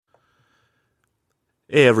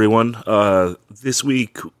Hey everyone. This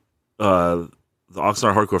week, the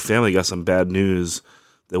Oxnard Hardcore family got some bad news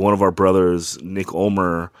that one of our brothers, Nick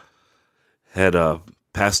Ulmer, had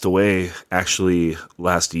passed away actually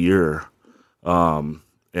last year.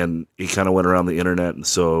 And he kind of went around the internet, and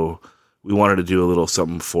so we wanted to do a little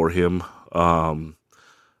something for him. I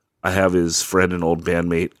have his friend and old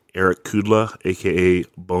bandmate, Eric Kudla, aka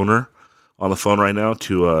Boner, on the phone right now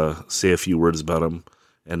to say a few words about him.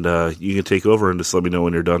 And you can take over and just let me know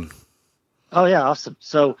when you're done. Oh yeah, awesome.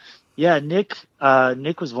 So yeah, Nick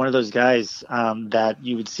was one of those guys that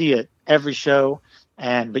you would see at every show,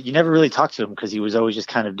 but you never really talked to him because he was always just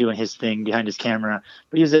kind of doing his thing behind his camera.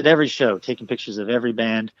 But he was at every show, taking pictures of every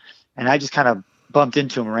band, and I just kind of bumped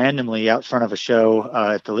into him randomly out front of a show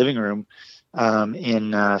at the Living Room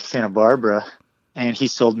in Santa Barbara, and he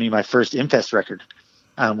sold me my first Infest record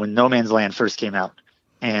when No Man's Land first came out.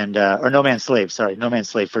 Or No Man's Slave, sorry. No Man's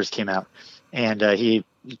Slave first came out. And he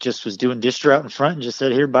just was doing distro out in front and just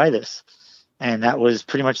said, here, buy this. And that was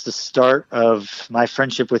pretty much the start of my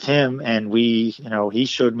friendship with him. And he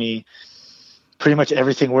showed me pretty much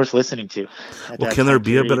everything worth listening to. Well, can there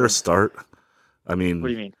be a better start? I mean, what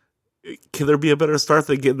do you mean? Can there be a better start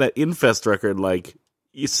than getting that Infest record? Like,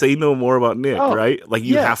 you say no more about Nick, right? Like,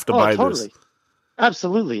 you have to buy totally. this.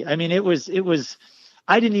 Absolutely. I mean, it was,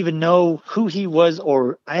 I didn't even know who he was,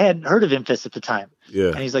 or I hadn't heard of Infest at the time. Yeah.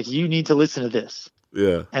 And he's like, you need to listen to this.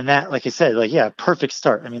 Yeah. And that, like I said, perfect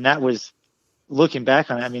start. I mean, that was, looking back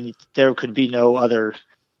on it, I mean, there could be no other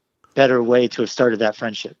better way to have started that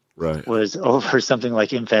friendship. Right. Was over something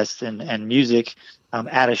like Infest and music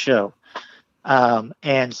at a show.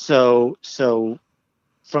 And so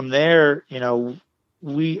from there,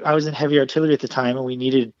 I was in Heavy Artillery at the time, and we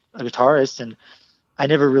needed a guitarist, and I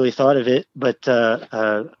never really thought of it, but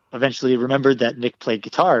eventually remembered that Nick played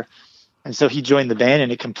guitar. And so he joined the band,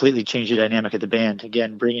 and it completely changed the dynamic of the band.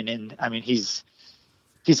 Again, bringing in, I mean, he's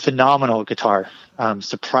phenomenal at guitar,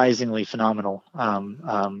 surprisingly phenomenal,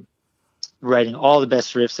 writing all the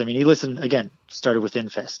best riffs. I mean, started with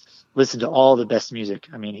Infest, listened to all the best music.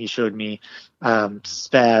 I mean, he showed me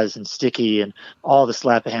Spaz and Sticky and all the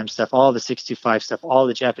Slap-a-Ham stuff, all the 625 stuff, all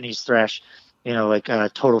the Japanese thrash, like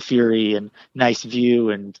Total Fury and Nice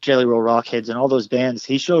View and Jelly Roll Rockheads and all those bands.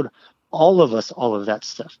 He showed all of us all of that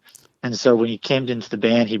stuff. And so when he came into the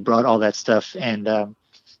band, he brought all that stuff. And,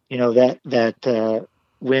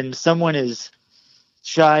 when someone is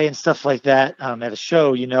shy and stuff like that at a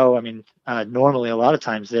show, normally a lot of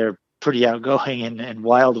times they're pretty outgoing and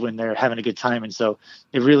wild when they're having a good time. And so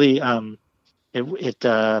it really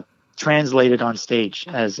it translated on stage,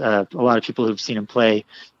 as a lot of people who've seen him play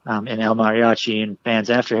in El Mariachi and bands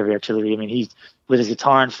after Heavy Artillery. I mean, he, with his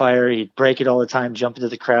guitar on fire, he'd break it all the time, jump into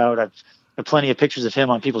the crowd. I've plenty of pictures of him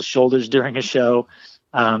on people's shoulders during a show.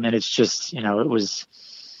 And it's just, I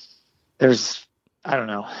don't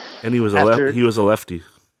know. And he was a lefty.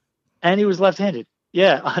 And he was left-handed.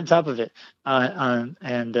 Yeah, on top of it.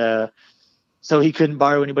 So he couldn't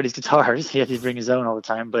borrow anybody's guitars. He had to bring his own all the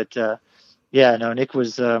time. But Nick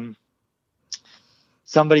was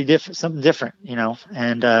something different,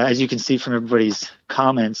 And as you can see from everybody's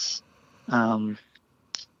comments,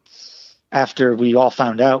 after we all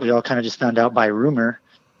kind of just found out by rumor,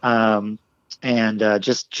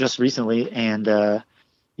 just recently, and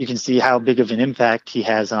you can see how big of an impact he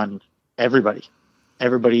has on everybody,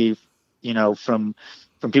 from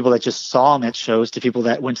people that just saw him at shows to people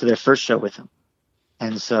that went to their first show with him.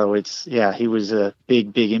 And so he was a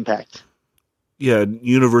big, big impact. Yeah.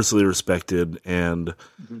 Universally respected. And,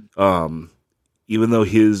 even though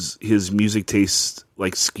his music taste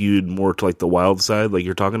like skewed more to like the wild side, like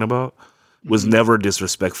you're talking about, was never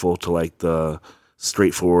disrespectful to like the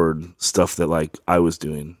straightforward stuff that like I was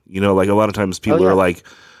doing. Like a lot of times people are like,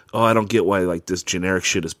 oh, I don't get why like this generic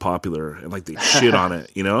shit is popular, and like they shit on it,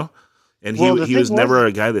 And he was never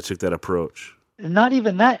a guy that took that approach. Not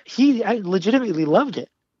even that. I legitimately loved it.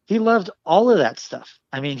 He loved all of that stuff.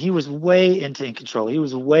 I mean, he was way into In Control. He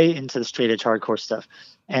was way into the straight edge hardcore stuff,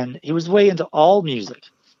 and he was way into all music.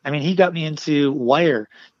 I mean, he got me into Wire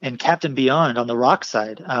and Captain Beyond on the rock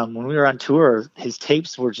side. When we were on tour, his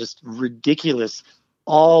tapes were just ridiculous,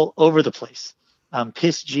 all over the place.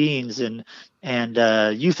 Piss Jeans and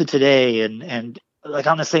Youth of Today and like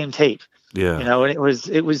on the same tape. Yeah. And it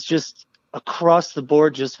was just across the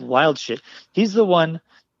board, just wild shit. He's the one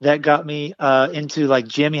that got me into like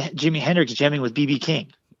Jimi Hendrix jamming with B.B.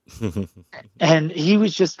 King. And he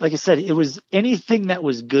was just, like I said, it was anything that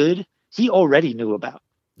was good, he already knew about.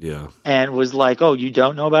 Yeah. And was like, oh, you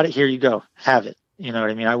don't know about it? Here you go. Have it. You know what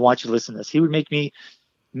I mean? I want you to listen to this. He would make me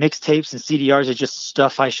mixtapes and CDRs of just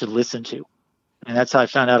stuff I should listen to. And that's how I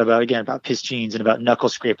found out about Piss Jeans and about Knuckle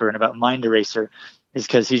Scraper and about Mind Eraser, is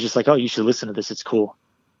because he's just like, oh, you should listen to this. It's cool.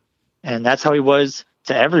 And that's how he was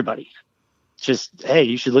to everybody. Just, hey,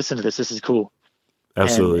 you should listen to this. This is cool.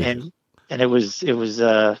 Absolutely. And it was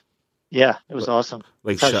yeah, it was awesome.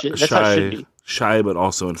 Like that's how it should be. Shy, but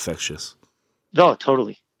also infectious. Oh,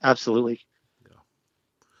 totally. Absolutely.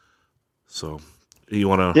 So you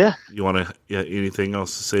want to, anything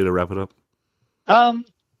else to say to wrap it up?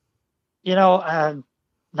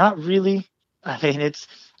 Not really.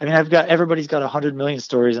 Everybody's got 100 million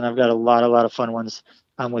stories, and I've got a lot of fun ones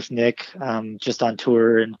with Nick, just on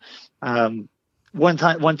tour. And one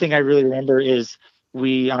thing I really remember is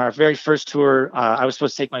on our very first tour, I was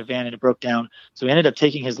supposed to take my van and it broke down. So we ended up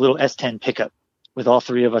taking his little S10 pickup with all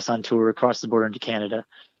three of us on tour across the border into Canada.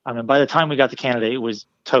 And by the time we got to Canada, it was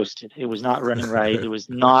toasted. It was not running right. It was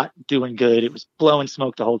not doing good. It was blowing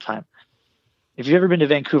smoke the whole time. If you've ever been to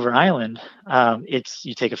Vancouver Island,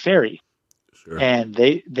 you take a ferry. Sure. And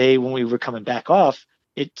they when we were coming back off,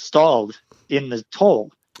 it stalled in the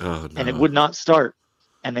toll. Oh, no. And it would not start.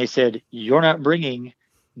 And they said, you're not bringing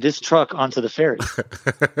this truck onto the ferry.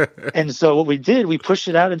 And so what we did, we pushed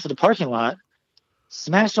it out into the parking lot,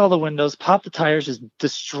 smashed all the windows, popped the tires, just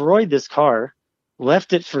destroyed this car,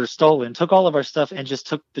 left it for stolen, took all of our stuff, and just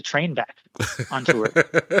took the train back on tour.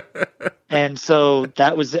 And so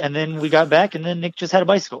and then we got back, and then Nick just had a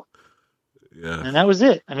bicycle. Yeah. And that was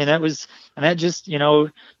it. That just,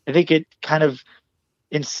 I think it kind of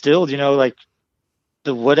instilled, like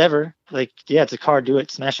the whatever, like, yeah, it's a car, do it,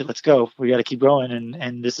 smash it, let's go. We got to keep going.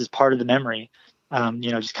 And this is part of the memory.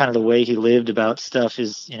 Just kind of the way he lived about stuff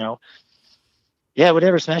is, yeah,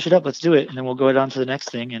 whatever, smash it up, let's do it. And then we'll go on to the next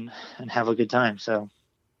thing and have a good time. So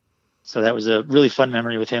that was a really fun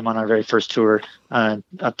memory with him on our very first tour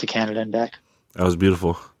up to Canada and back. That was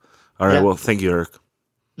beautiful. All right. Yeah. Well, thank you, Eric.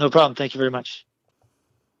 No problem. Thank you very much.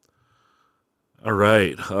 All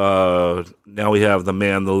right. Now we have the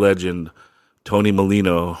man, the legend, Tony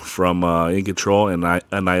Molino from In Control and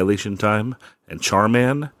Annihilation Time and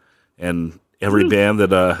Charman and every band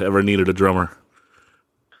that ever needed a drummer.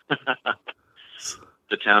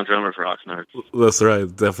 The town drummer for Oxnard. That's right.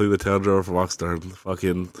 Definitely the town drummer from Oxnard.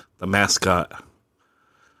 The mascot.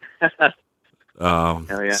 Hell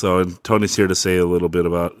yeah. So Tony's here to say a little bit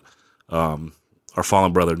about our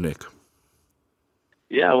fallen brother, Nick.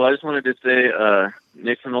 Yeah, well, I just wanted to say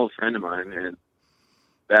Nick's an old friend of mine, and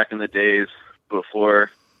back in the days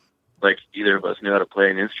before, like, either of us knew how to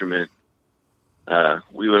play an instrument,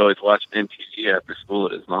 we would always watch MTV after school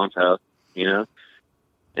at his mom's house,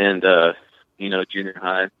 and, junior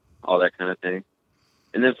high, all that kind of thing.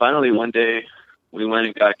 And then finally one day we went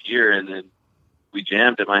and got gear, and then we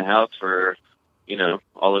jammed at my house for,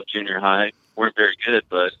 all of junior high. Weren't very good,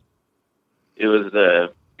 but it was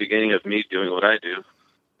the beginning of me doing what I do.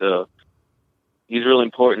 So he's really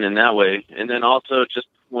important in that way. And then also just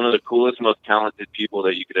one of the coolest, most talented people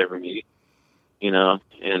that you could ever meet, and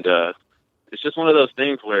it's just one of those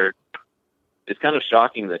things where it's kind of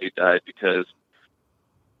shocking that he died, because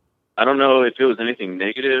I don't know if it was anything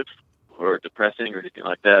negative or depressing or anything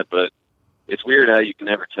like that, but it's weird how you can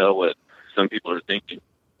never tell what some people are thinking.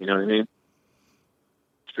 You know what I mean?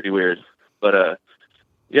 It's pretty weird. But,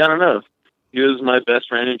 yeah, I don't know. He was my best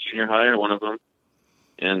friend in junior high, or one of them.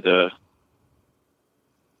 And, I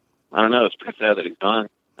don't know. It's pretty sad that he's gone,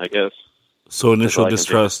 I guess. So Initial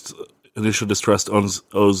Distrust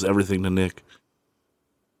owes everything to Nick.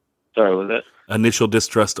 Sorry, what was that? Initial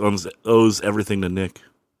Distrust owes everything to Nick.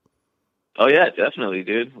 Oh, yeah, definitely,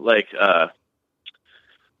 dude. Like,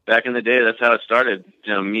 back in the day, that's how it started.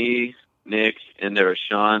 Me, Nick, and there was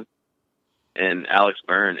Sean and Alex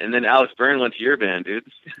Byrne. And then Alex Byrne went to your band, dude.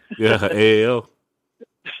 Yeah, AAO.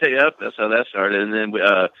 Yep, that's how that started. And then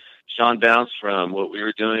Sean bounced from what we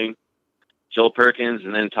were doing, Joel Perkins,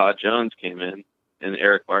 and then Todd Jones came in, and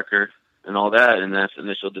Eric Barker, and all that. And that's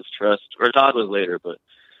Initial Distrust. Or Todd was later, but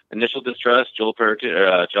Initial Distrust, Joel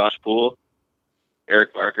Perkins, Josh Poole,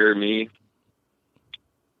 Eric Barker, me.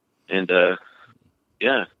 And,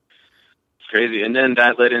 yeah, it's crazy. And then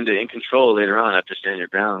that led into In Control later on after Stand Your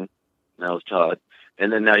Ground. That was Todd.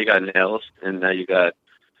 And then now you got Nails, and now you got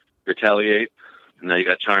Retaliate, and now you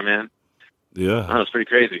got Charman. Yeah. Oh, it's pretty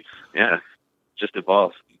crazy. Yeah, just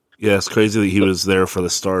evolved. Yeah, it's crazy that he was there for the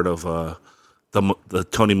start of the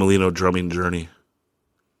Tony Molino drumming journey.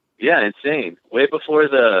 Yeah, insane. Way before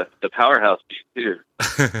the Powerhouse beat, too.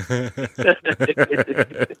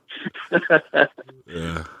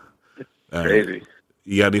 Yeah. Crazy.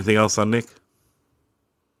 You got anything else on Nick?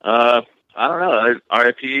 I don't know.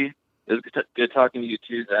 RIP. It was good talking to you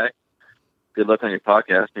too, Zach. Good luck on your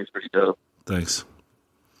podcast. It's pretty dope. Thanks.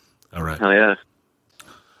 All right. Hell yeah.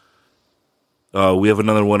 We have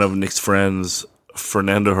another one of Nick's friends,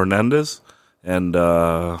 Fernando Hernandez, and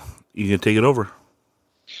you can take it over.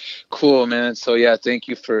 Cool, man. So yeah, thank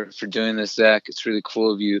you for doing this, Zach. It's really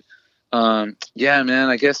cool of you. Yeah, man.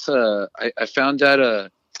 I guess I found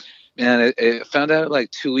out. Man, I found out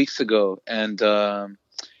like 2 weeks ago, and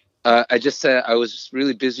I just said I was just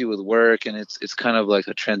really busy with work, and it's kind of like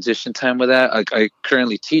a transition time with that. I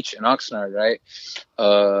currently teach in Oxnard, right?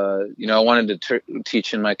 I wanted to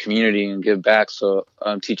teach in my community and give back, so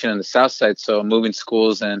I'm teaching on the south side. So I'm moving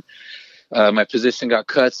schools, and my position got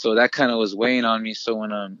cut, so that kind of was weighing on me. So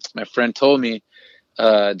when my friend told me,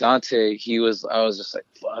 Dante, I was just like,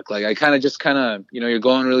 fuck, like I kind of, you're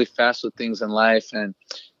going really fast with things in life, and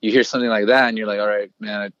you hear something like that, and you're like, all right,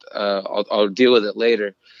 man, I'll deal with it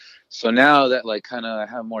later. So now that like kind of I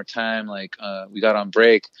have more time, like we got on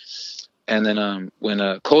break, and then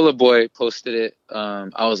when Cola Boy posted it,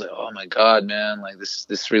 I was like, oh my god, man, like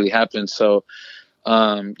this really happened. So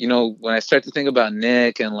when I start to think about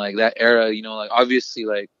Nick and like that era, like obviously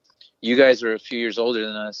like you guys were a few years older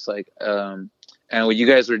than us, like and what you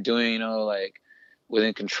guys were doing, like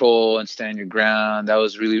Within Control and Stand Your Ground,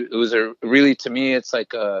 really to me, it's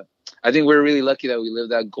like I think we're really lucky that we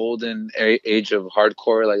lived that golden age of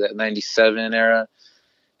hardcore, like that 97 era.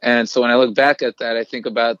 And so when I look back at that, I think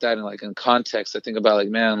about that in context. I think about like,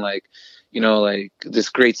 man, like, like this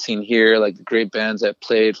great scene here, like the great bands that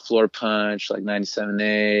played, Floor Punch, like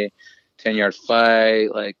 97A, 10 Yard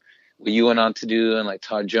Fight, like what you went on to do, and like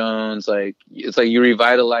Todd Jones, like it's like you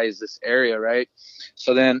revitalize this area, right?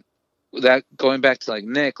 So then that going back to like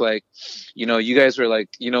Nick, like, you guys were like,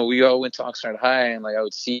 we all went to Oxnard High, and like I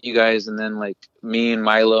would see you guys, and then like me and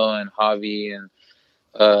Milo and Javi and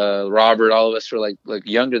Robert, all of us were like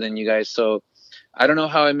younger than you guys. So I don't know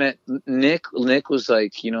how I met Nick. Nick was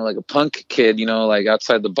like, like a punk kid, like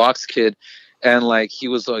outside the box kid. And like, he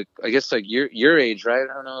was like, I guess like your age, right?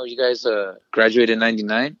 I don't know. You guys graduated in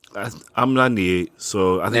 99? I'm 98.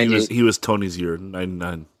 So I think he was Tony's year,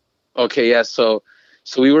 99. Okay. Yeah. So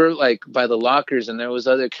we were like by the lockers, and there was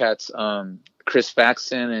other cats, Chris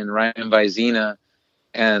Faxon and Ryan Vizina,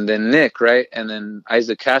 and then Nick, right? And then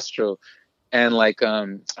Isaac Castro. And like, I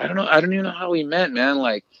don't even know how we met, man.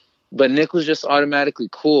 Like, but Nick was just automatically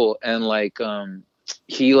cool. And like,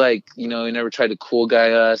 he like, he never tried to cool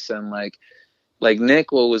guy us. And like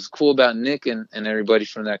Nick, what was cool about Nick and everybody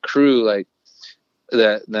from that crew, like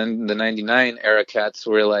then the 99 era cats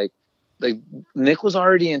were like Nick was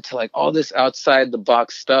already into like all this outside the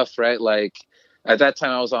box stuff, right? Like at that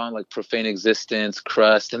time I was on like Profane Existence,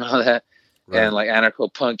 Crust and all that. Right. And like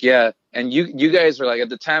anarcho punk. Yeah. And you guys were like, at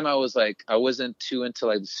the time I wasn't too into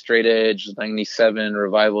like the straight edge 97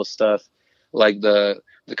 revival stuff, like the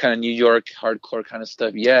kind of New York hardcore kind of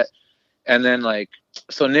stuff yet. And then like,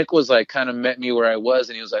 so Nick was like kind of met me where I was,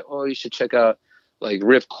 and he was like, oh, you should check out like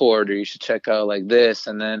Ripcord, or you should check out like this.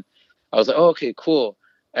 And then I was like, oh, okay, cool.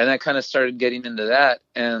 And I kind of started getting into that.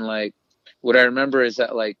 And like, what I remember is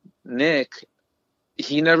that like Nick,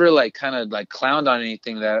 he never like kind of like clowned on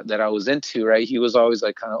anything that I was into, right? He was always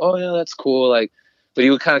like kind of, oh yeah, that's cool. Like, but he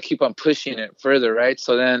would kind of keep on pushing it further. Right.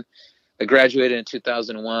 So then I graduated in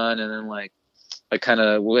 2001, and then like, I kind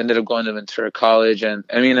of ended up going to Ventura College. And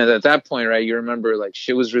I mean, at that point, right, you remember like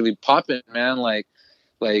shit was really popping, man. Like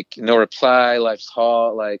No Reply, Life's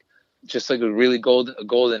Hall, like just like a really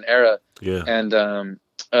golden era. Yeah. And,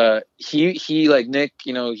 he like Nick,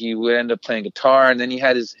 he would end up playing guitar, and then he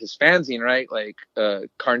had his fanzine, right? Like,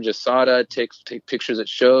 Carnage Asada, take pictures at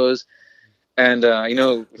shows. And,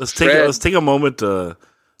 let's take a moment to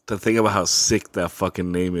think about how sick that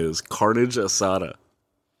fucking name is. Carnage Asada.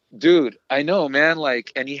 Dude, I know, man.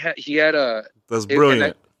 Like, and he had a, that's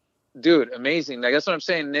brilliant. Dude, amazing. Like, that's what I'm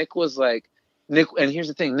saying. Nick, and here's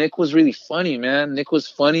the thing. Nick was really funny, man. Nick was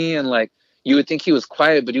funny, and like, you would think he was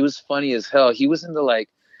quiet, but he was funny as hell. He was into like,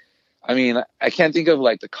 I mean, I can't think of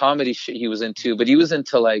like the comedy shit he was into, but he was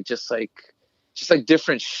into like just like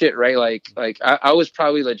different shit, right? Like I was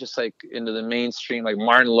probably like just like into the mainstream, like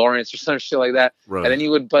Martin Lawrence or some shit like that. Right. And then he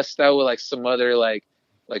would bust out with like some other like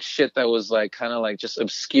shit that was like kind of like just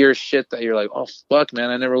obscure shit that you're like, oh fuck, man,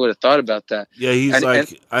 I never would have thought about that. Yeah,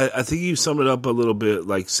 I think you summed it up a little bit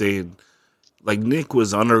like saying like Nick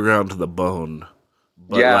was underground to the bone,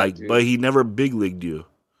 but yeah, but he never big leagued you.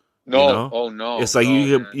 No, oh no. It's like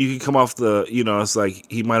you can come off the, it's like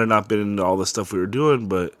he might have not been into all the stuff we were doing,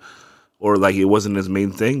 or like it wasn't his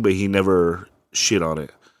main thing, but he never shit on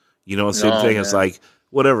it. Same thing. Man. It's like,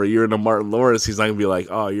 whatever, you're into Martin Lawrence, he's not gonna be like,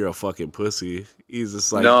 oh, you're a fucking pussy. He's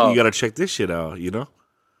just like, you gotta check this shit out,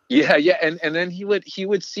 Yeah, and then he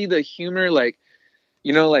would see the humor, like,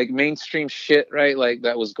 like mainstream shit, right? Like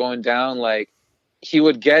that was going down, like he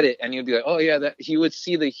would get it, and he'd be like, oh yeah, that he would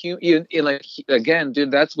see the like again,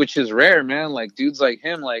 dude, that's which is rare, man. Like dudes like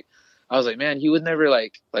him, like I was like, man, he would never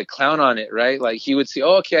like clown on it, right? Like he would see,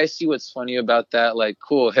 oh, okay, I see what's funny about that, like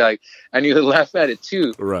cool, like, and he would laugh at it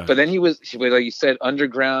too, right? But then he was like you said,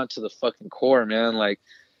 underground to the fucking core, man, like.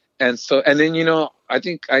 And so, and then, you know, I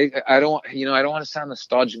think I don't want to sound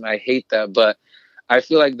nostalgic. I hate that, but I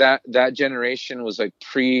feel like that generation was like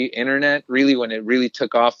pre-internet, really, when it really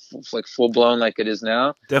took off, like full blown, like it is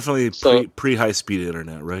now. Definitely pre high speed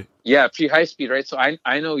internet, right? Yeah, pre high speed, right? So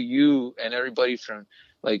I know you and everybody from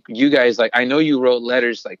like you guys, like I know you wrote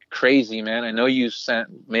letters like crazy, man. I know you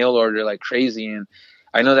sent mail order like crazy, and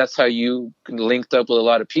I know that's how you linked up with a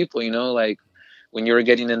lot of people, you know, like. When you were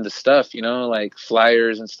getting into stuff, you know, like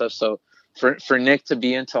flyers and stuff. So for Nick to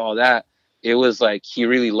be into all that, it was like he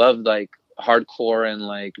really loved like hardcore and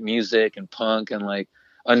like music and punk and like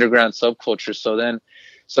underground subculture. So then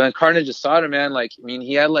Carnage Asada, man, like I mean,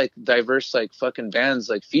 he had like diverse like fucking bands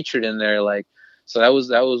like featured in there, like so that was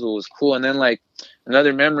what was cool. And then like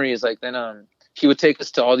another memory is like then he would take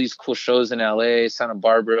us to all these cool shows in LA, Santa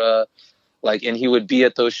Barbara, like, and he would be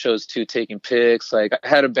at those shows too, taking pics. Like I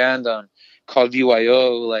had a band called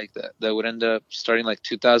VYO, like that would end up starting like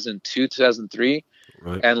 2002, 2003.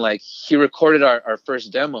 Right. And like he recorded our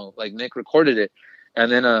first demo, like Nick recorded it.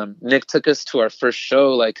 And then Nick took us to our first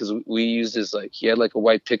show, like, cause we used his, like, he had like a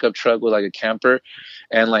white pickup truck with like a camper.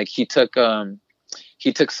 And like, he took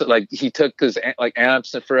his like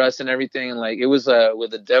amps for us and everything. And like, it was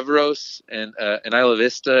with the Devros and Isla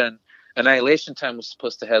Vista, and Annihilation Time was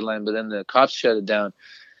supposed to headline, but then the cops shut it down.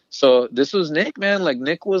 So this was Nick, man. Like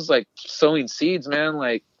Nick was like sowing seeds, man.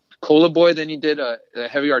 Like Cola Boy. Then he did a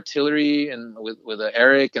Heavy Artillery and with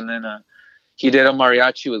Eric, and then he did a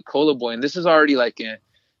mariachi with Cola Boy. And this is already like in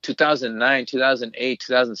 2009, 2008,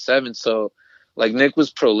 2007. So like Nick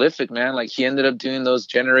was prolific, man. Like he ended up doing those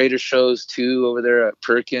Generator shows too over there at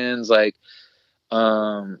Perkins. Like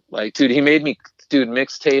dude, he made me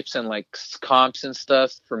mixtapes and like comps and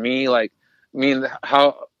stuff for me. Like. I mean,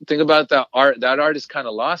 think about that art. That art is kind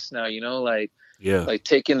of lost now, you know, like, yeah, like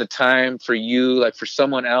taking the time for you, like for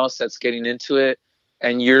someone else that's getting into it,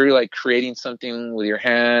 and you're like creating something with your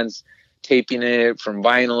hands, taping it from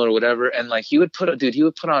vinyl or whatever. And like he would put on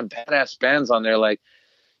badass bands on there. Like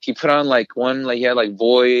he put on like one, like he had like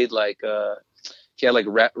Void, like he had like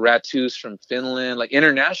Ratus from Finland, like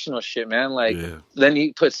international shit, man. Like then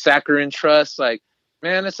he put Saccharin Trust, like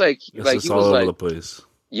man, it's like he was all over like the place.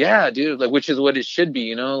 Yeah, dude, like which is what it should be,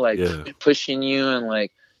 you know, like pushing you and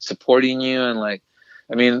like supporting you, and like,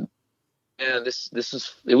 I mean, man,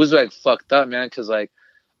 it was like fucked up, man, because like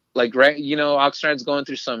right, you know, Oxnard's going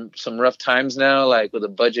through some rough times now, like with the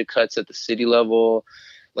budget cuts at the city level,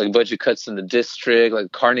 like budget cuts in the district,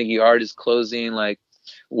 like Carnegie Art is closing, like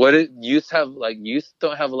youth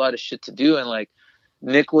don't have a lot of shit to do, and like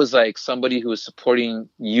Nick was like somebody who was supporting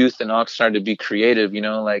youth in Oxnard to be creative, you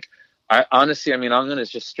know, like. I honestly, I mean, I'm gonna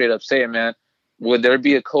just straight up say it, man. Would there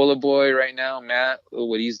be a Cola Boy right now, Matt?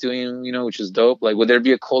 What he's doing, you know, which is dope. Like, would there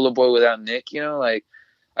be a Cola Boy without Nick? You know, like,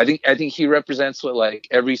 I think he represents what like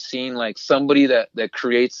every scene, like somebody that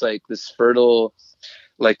creates like this fertile,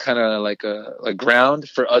 like kind of like a ground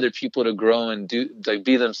for other people to grow and do like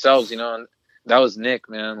be themselves, you know. And that was Nick,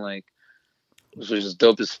 man. Like, which was just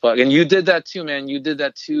dope as fuck. And you did that too, man. You did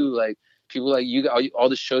that too. Like people like you, all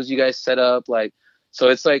the shows you guys set up, like. So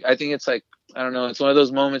it's like, I think it's like, I don't know. It's one of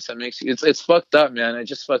those moments that makes you, it's fucked up, man. It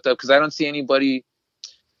just fucked up. Cause I don't see anybody,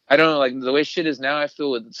 I don't know, like the way shit is now, I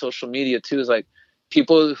feel with social media too, is like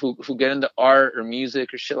people who get into art or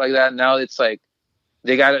music or shit like that. Now it's like,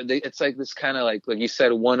 it's like this kind of like you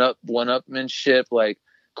said, one-upmanship, like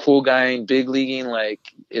cool guy and big leaguing. Like,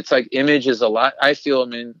 it's like image is a lot. I feel, I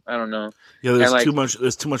mean, I don't know. Yeah.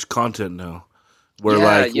 There's too much content now.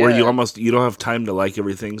 Where you don't have time to like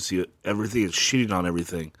everything, so everything is shitting on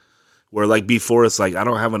everything. Where like before it's like I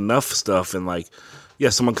don't have enough stuff, and like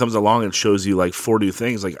someone comes along and shows you like 4 new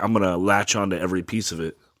things, like I'm gonna latch onto every piece of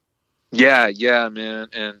it. Yeah, man,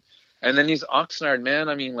 and then he's Oxnard, man.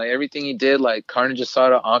 I mean, like everything he did, like Carnage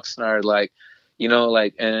Asada, Oxnard, like you know,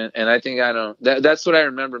 like and I think that's what I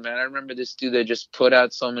remember, man. I remember this dude that just put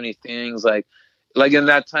out so many things, like in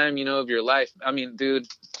that time, you know, of your life. I mean, dude.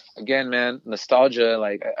 Again, man, nostalgia.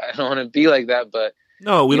 Like I don't want to be like that, but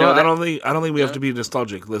no, we don't. I don't think we have to be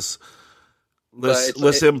nostalgic. Let's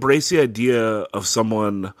embrace the idea of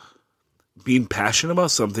someone being passionate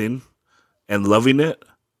about something and loving it,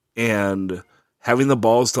 and having the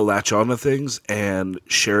balls to latch on to things and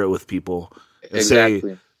share it with people. And say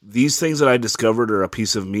these things that I discovered are a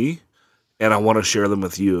piece of me, and I want to share them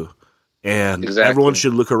with you. And everyone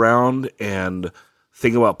should look around and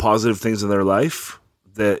think about positive things in their life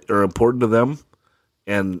that are important to them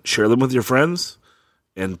and share them with your friends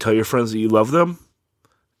and tell your friends that you love them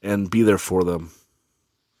and be there for them.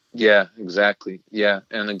 Yeah, exactly. Yeah.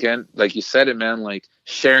 And again, like you said it, man, like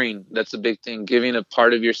sharing, that's a big thing. Giving a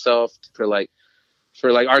part of yourself for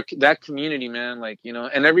that community, man. Like, you know,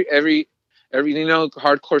 and every, you know,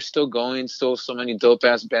 hardcore's still going, still so many dope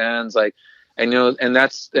ass bands. Like, and, you know, and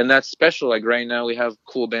that's special. Like right now we have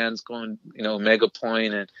cool bands going, you know, Mega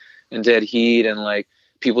Point and Dead Heat, and like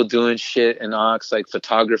people doing shit in Ox, like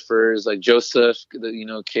photographers, like Joseph, you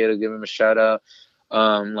know, kid, I'll give him a shout out.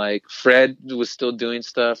 Like Fred was still doing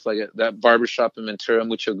stuff like that barbershop in Ventura,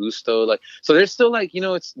 Mucho Gusto. Like, so there's still like, you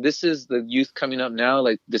know, this is the youth coming up now.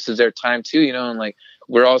 Like this is their time too, you know, and like,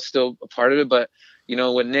 we're all still a part of it. But, you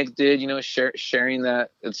know, what Nick did, you know, sharing that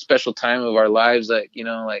special time of our lives, like, you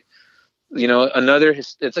know,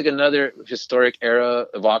 it's like another historic era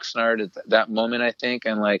of Oxnard at that moment, I think.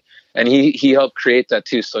 And like, and he helped create that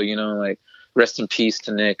too. So, you know, like rest in peace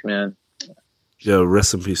to Nick, man. Yeah.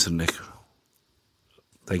 Rest in peace to Nick.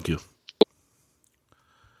 Thank you.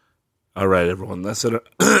 All right, everyone. That's it.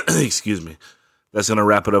 Excuse me. That's gonna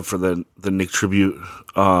wrap it up for the Nick tribute.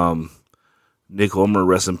 Nick Ulmer,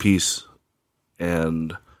 rest in peace.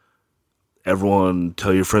 And everyone,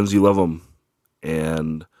 tell your friends you love them.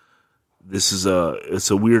 And it's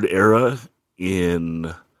a weird era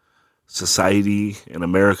in society in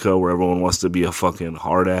America where everyone wants to be a fucking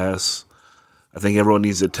hard ass. I think everyone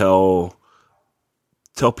needs to tell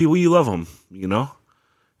people you love them, you know,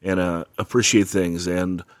 and appreciate things.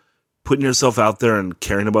 And putting yourself out there and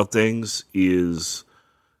caring about things is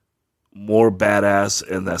more badass,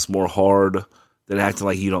 and that's more hard than acting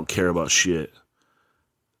like you don't care about shit.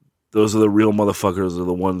 Those are the real motherfuckers, are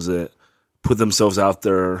the ones that put themselves out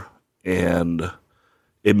there and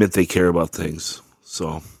admit they care about things.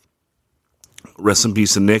 So, rest in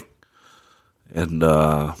peace to Nick. And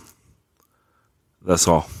that's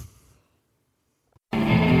all.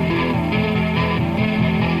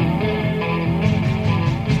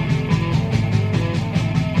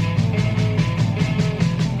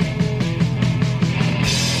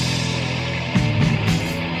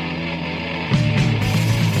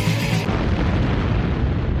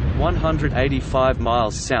 "185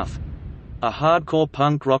 Miles South", a hardcore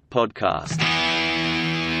punk rock podcast.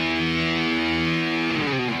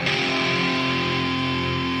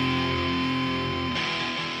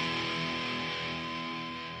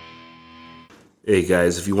 Hey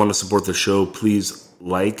guys, if you want to support the show, please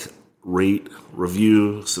like, rate,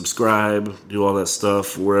 review, subscribe, do all that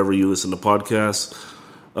stuff wherever you listen to podcasts.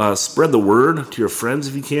 Spread the word to your friends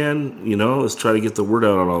if you can. You know, let's try to get the word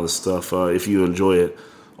out on all this stuff if you enjoy it.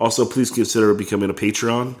 Also, please consider becoming a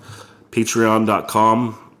Patreon.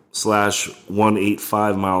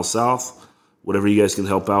 Patreon.com/185 Miles South. Whatever you guys can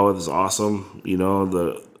help out with is awesome. You know,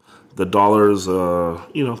 the dollars,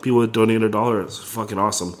 you know, people that donate $1, it's fucking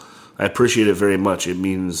awesome. I appreciate it very much. It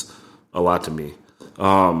means a lot to me.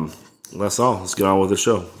 That's all. Let's get on with the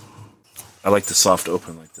show. I like the soft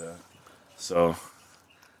open like that. So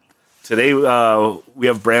today we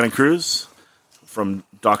have Brandon Cruz from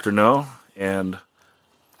Dr. No and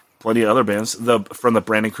plenty of other bands from the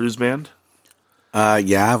Brandon Cruz Band.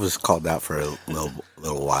 Yeah, I was called out for a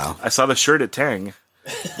little while. I saw the shirt at Tang.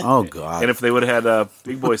 Oh, God. And if they would have had a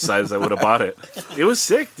big boy size, I would have bought it. It was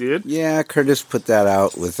sick, dude. Yeah, Curtis put that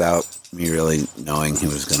out without me really knowing he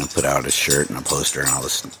was going to put out a shirt and a poster and all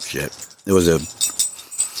this shit. It was a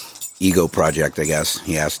ego project, I guess.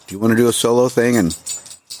 He asked, "Do you want to do a solo thing?" And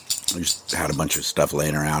I just had a bunch of stuff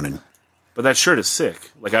laying around. But that shirt is sick.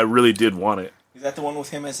 Like, I really did want it. Is that the one with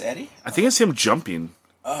him as Eddie? I think it's him jumping.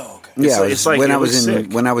 Oh, okay. Yeah, it's like when it I was in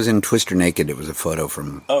sick. when I was in Twister Naked, it was a photo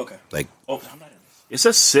from Oh, okay. like Oh, I'm not in this. It's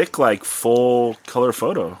a sick, like, full color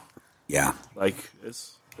photo. yeah. Like,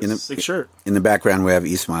 it's In a the- sick shirt. In the background, we have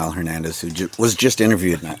Ismael Hernandez, who was just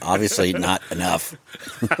interviewed. Obviously, not enough.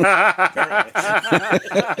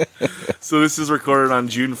 So this is recorded on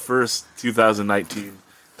June 1st, 2019.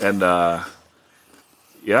 And,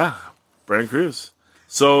 yeah, Brandon Cruz.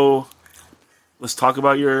 So let's talk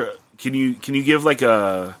about can you give like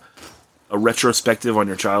a retrospective on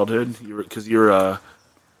your childhood? Because you're a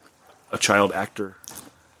child actor.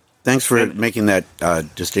 Thanks for making that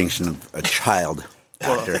distinction of a child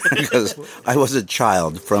actor, because I was a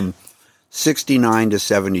child from 69 to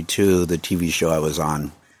 72. The TV show I was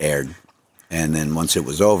on aired, and then once it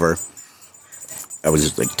was over, I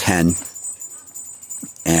was like 10,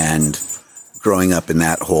 and growing up in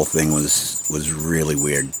that whole thing was really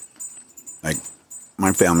weird. Like,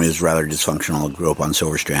 my family is rather dysfunctional. I grew up on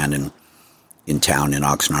Silver Strand and in town in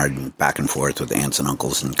Oxnard and back and forth with aunts and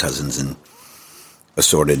uncles and cousins, and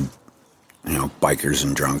assorted, bikers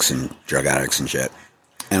and drunks and drug addicts and shit.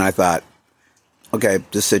 And I thought, okay,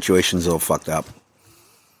 this situation's a little fucked up.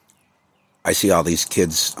 I see all these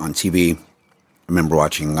kids on TV. I remember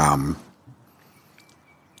watching,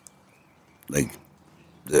 like,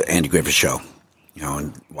 the Andy Griffith Show,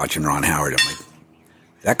 and watching Ron Howard. I'm like,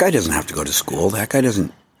 that guy doesn't have to go to school. That guy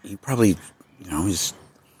doesn't, he probably, he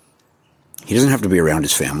doesn't have to be around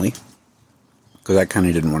his family. Because I kind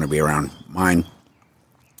of didn't want to be around mine.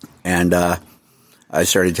 And I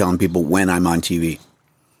started telling people when I'm on TV,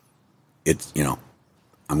 it's,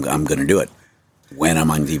 I'm going to do it. When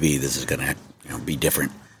I'm on TV, this is going to, be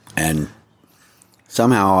different. And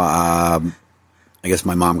somehow, I guess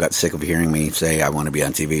my mom got sick of hearing me say I want to be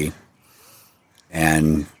on TV.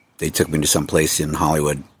 And they took me to some place in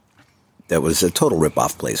Hollywood that was a total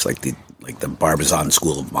rip-off place, like the Barbizon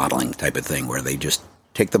School of Modeling type of thing, where they just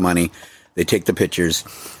take the money, they take the pictures,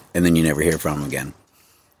 and then you never hear from them again.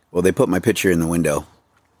 Well, they put my picture in the window,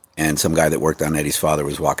 and some guy that worked on Eddie's father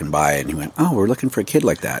was walking by, and he went, "Oh, we're looking for a kid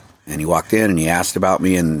like that." And he walked in, and he asked about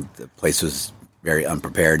me, and the place was very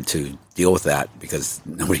unprepared to deal with that because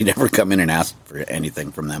nobody'd ever come in and asked for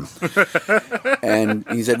anything from them. And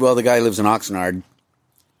he said, "Well, the guy lives in Oxnard."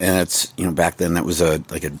 And it's, back then that was a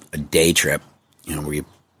day trip, where you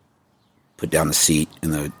put down the seat in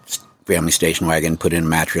the family station wagon, put in a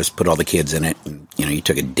mattress, put all the kids in it, and, you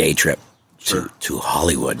took a day trip to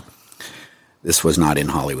Hollywood. This was not in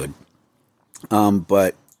Hollywood.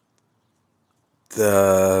 But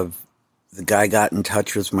the guy got in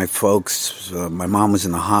touch with my folks. My mom was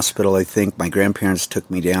in the hospital, I think. My grandparents took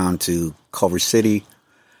me down to Culver City,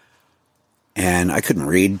 and I couldn't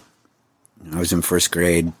read. I was in first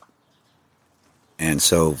grade, and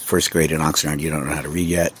so first grade in Oxnard, you don't know how to read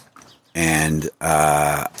yet. And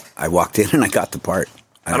I walked in and I got the part.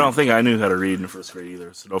 I don't think I knew how to read in first grade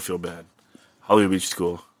either, so don't feel bad. Hollywood Beach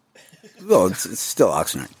School. Well, it's still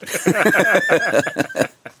Oxnard.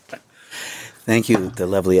 Thank you. The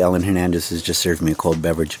lovely Ellen Hernandez has just served me a cold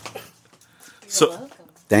beverage. So,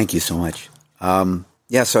 thank you so much.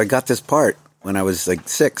 So I got this part when I was like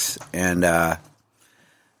 6, and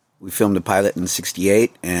we filmed a pilot in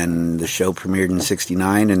 68, and the show premiered in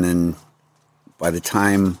 69, and then by the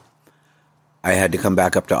time I had to come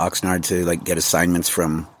back up to Oxnard to get assignments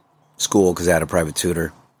from school because I had a private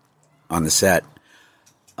tutor on the set,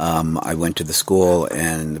 I went to the school,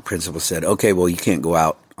 and the principal said, "Okay, well, you can't go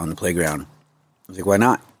out on the playground." I was like, "Why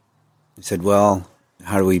not?" He said, "Well,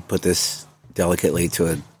 how do we put this delicately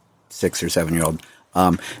to a 6 or 7-year-old?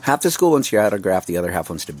 Half the school wants your autograph, the other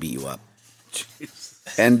half wants to beat you up." Jeez.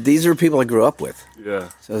 And these are people I grew up with. Yeah.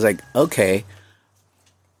 So I was like, okay,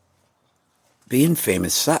 being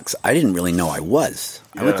famous sucks. I didn't really know I was.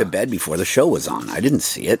 I went to bed before the show was on. I didn't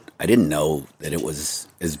see it. I didn't know that it was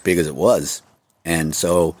as big as it was. And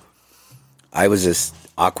so I was this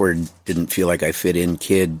awkward, didn't feel like I fit in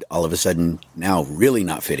kid, all of a sudden now really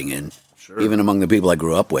not fitting in, even among the people I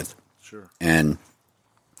grew up with. Sure. And,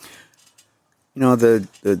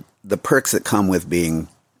 the perks that come with being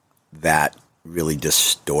that really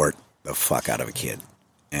distort the fuck out of a kid.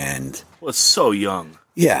 And well, it's so young.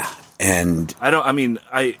 Yeah. And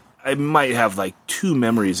I might have 2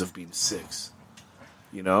 memories of being 6.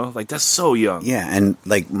 That's so young. Yeah, and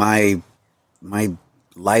my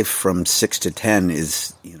life from 6 to 10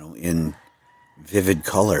 is, in vivid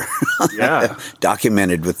color. Yeah.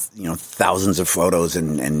 Documented with, thousands of photos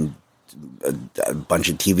and a bunch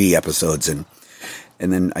of TV episodes, and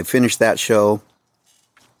then I finished that show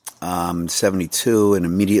 72, and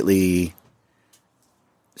immediately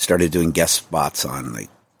started doing guest spots on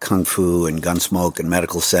Kung Fu and Gunsmoke and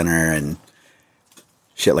Medical Center and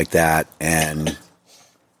shit like that. And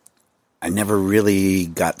I never really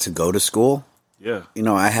got to go to school. Yeah.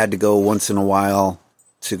 I had to go once in a while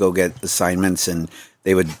to go get assignments, and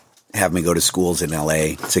they would have me go to schools in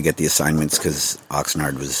LA to get the assignments because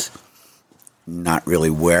Oxnard was not really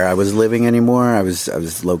where I was living anymore. I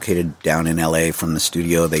was located down in LA from the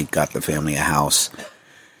studio. They got the family a house.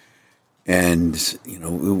 And,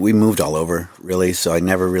 we moved all over, really. So I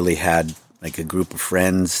never really had a group of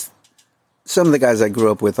friends. Some of the guys I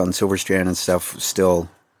grew up with on Silver Strand and stuff still,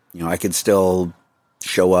 I could still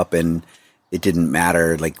show up, and it didn't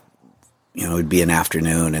matter. It'd be an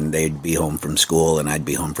afternoon and they'd be home from school and I'd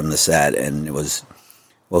be home from the set. And it was,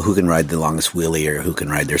 well, who can ride the longest wheelie, or who can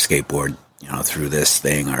ride their skateboard, through this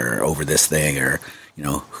thing or over this thing, or,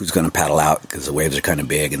 who's going to paddle out because the waves are kind of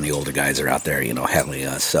big and the older guys are out there, headling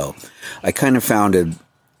us. So I kind of found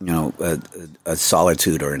a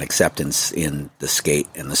solitude or an acceptance in the skate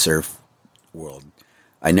and the surf world.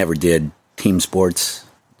 I never did team sports.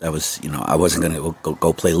 That was, I wasn't going to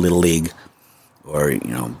go play Little League or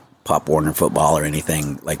Pop Warner football or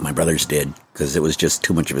anything like my brothers did, because it was just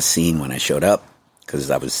too much of a scene when I showed up,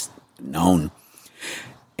 because I was known.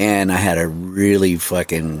 And I had a really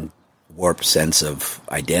fucking warped sense of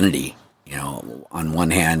identity. On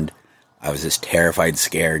one hand, I was this terrified,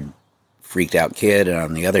 scared, freaked out kid, and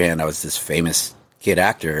on the other hand, I was this famous kid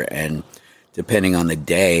actor. And depending on the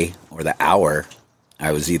day or the hour,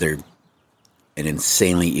 I was either an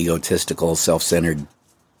insanely egotistical, self-centered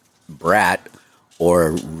brat,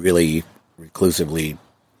 or really reclusively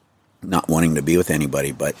not wanting to be with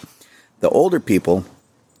anybody. But the older people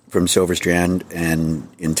from Silver Strand and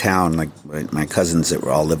in town, like my cousins that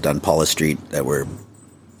were all lived on Paula Street, that were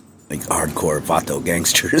like hardcore Vato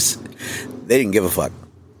gangsters, they didn't give a fuck.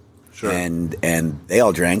 Sure. And they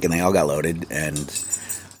all drank and they all got loaded. And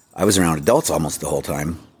I was around adults almost the whole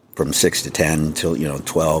time, from 6 to 10 till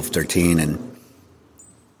 12, 13, and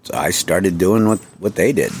so I started doing what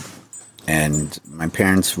they did. And my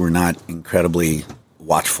parents were not incredibly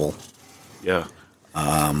watchful. Yeah.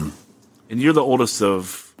 And you're the oldest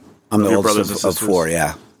of I'm the your oldest brothers and of sisters? four,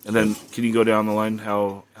 yeah. And then can you go down the line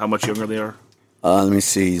how much younger they are? Let me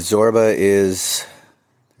see. Zorba is...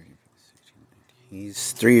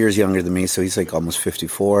 He's 3 years younger than me, so he's like almost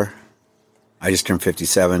 54. I just turned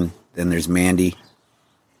 57. Then there's Mandy,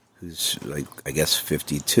 who's like, I guess,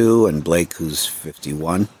 52, and Blake, who's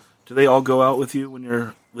 51. Do they all go out with you when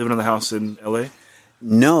you're living in the house in L.A.?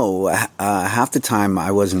 No, half the time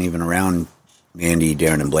I wasn't even around Mandy,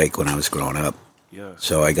 Darren, and Blake when I was growing up. Yeah.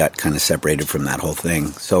 So I got kind of separated from that whole thing.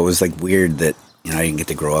 So it was like weird that I didn't get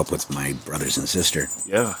to grow up with my brothers and sister.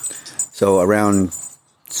 Yeah. So around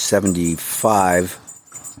 75,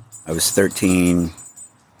 I was 13.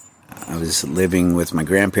 I was living with my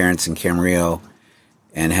grandparents in Camarillo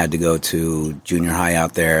and had to go to junior high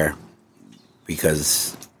out there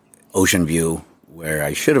because Ocean View, where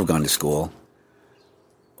I should have gone to school,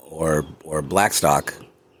 or Blackstock,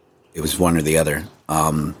 it was one or the other,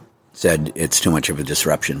 said it's too much of a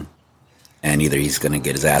disruption. And either he's going to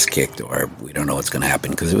get his ass kicked or we don't know what's going to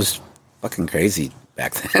happen, because it was fucking crazy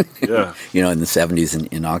back then. Yeah. In the 70s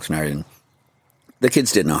in Oxnard. And the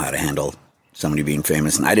kids didn't know how to handle somebody being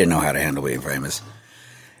famous, and I didn't know how to handle being famous.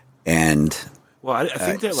 And Well, I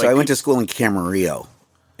think that so I went to school in Camarillo.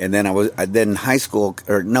 And then then high school,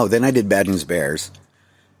 then I did Bad News Bears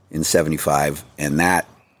in 75, and that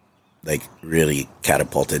like really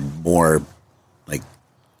catapulted more like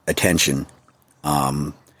attention.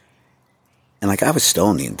 And like I was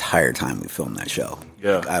stoned the entire time we filmed that show.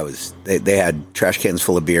 Yeah. Like, I was. They had trash cans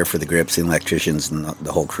full of beer for the grips, the electricians, and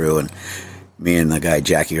the whole crew. And me and the guy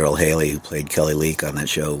Jackie Earl Haley, who played Kelly Leak on that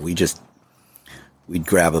show, we'd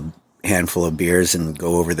grab a handful of beers and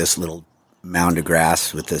go over this little mound of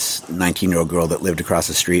grass with this 19-year-old girl that lived across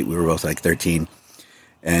the street. We were both like 13,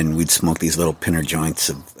 and we'd smoke these little pinner joints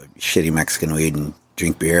of shitty Mexican weed and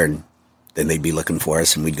drink beer, and then they'd be looking for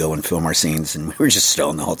us, and we'd go and film our scenes, and we were just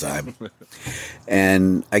stoned the whole time.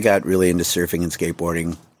 And I got really into surfing and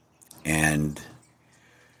skateboarding, and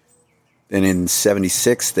then in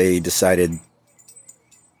 76 they decided,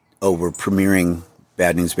 we're premiering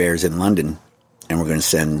Bad News Bears in London, and we're going to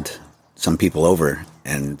send some people over,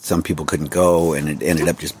 and some people couldn't go, and it ended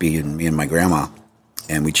up just being me and my grandma.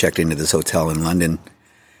 And we checked into this hotel in London,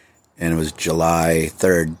 and it was July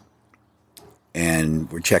 3rd, and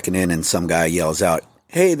we're checking in, and some guy yells out,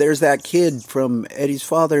 "Hey, there's that kid from Eddie's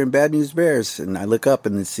father in Bad News Bears." And I look up,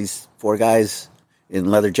 and it's these four guys in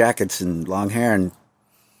leather jackets and long hair, and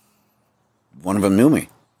one of them knew me.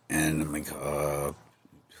 And I'm like, who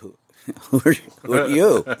are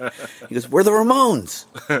you? He goes, "We're the Ramones."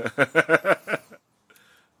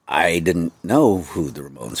 I didn't know who the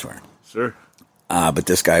Ramones were. Sure. But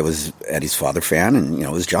this guy was Eddie's father fan, and, it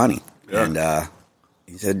was Johnny. Yeah. And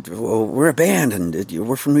he said, "Well, we're a band, and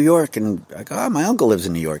we're from New York." And I go, my uncle lives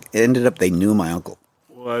in New York. It ended up they knew my uncle.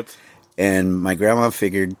 What? And my grandma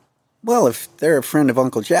figured, well, if they're a friend of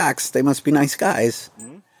Uncle Jack's, they must be nice guys.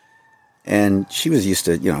 Mm-hmm. And she was used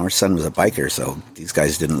to, her son was a biker, so these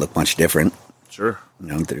guys didn't look much different. Sure.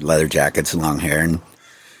 Their leather jackets and long hair. And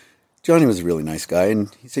Johnny was a really nice guy,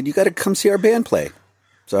 and he said, "You got to come see our band play."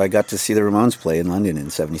 So I got to see the Ramones play in London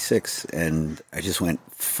in 76, and I just went,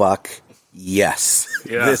 fuck yes.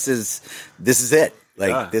 Yeah. This is it.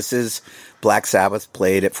 This is Black Sabbath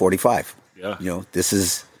played at 45. Yeah. This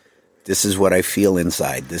is what I feel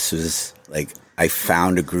inside. This was like, I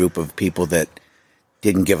found a group of people that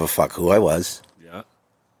didn't give a fuck who I was. Yeah.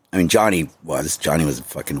 I mean, Johnny was a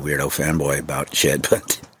fucking weirdo fanboy about shit,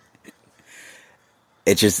 but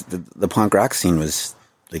it just, the punk rock scene was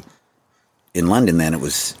like, in London then it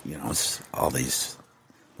was, it was all these,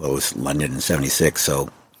 it was London in 76, so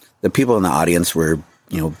the people in the audience were,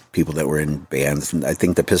 people that were in bands. And I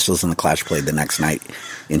think the Pistols and the Clash played the next night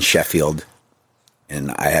in Sheffield,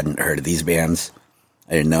 and I hadn't heard of these bands.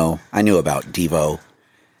 I didn't know. I knew about Devo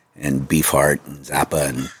and Beefheart and Zappa,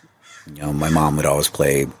 and my mom would always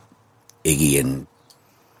play Iggy and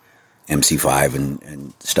MC5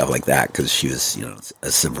 and stuff like that because she was,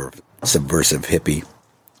 a subversive hippie.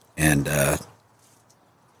 And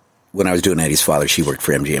when I was doing Eddie's father, she worked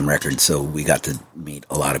for MGM Records, so we got to meet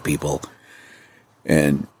a lot of people.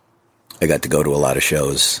 And I got to go to a lot of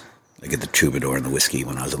shows, like at the Troubadour and the Whiskey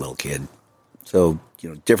when I was a little kid. So,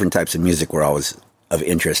 different types of music were always of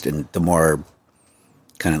interest, and the more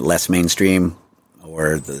kind of less mainstream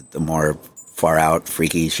or the more far out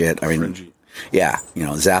freaky shit. I mean, Fringy. Yeah,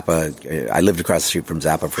 Zappa. I lived across the street from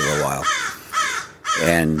Zappa for a little while,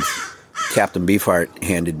 and Captain Beefheart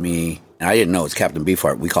handed me, and I didn't know it was Captain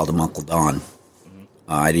Beefheart. We called him Uncle Don.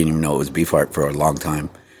 I didn't even know it was Beefheart for a long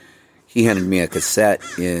time. He handed me a cassette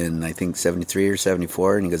in, I think, 73 or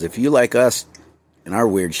 74, and he goes, if you like us and our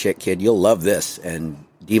weird shit, kid, you'll love this. And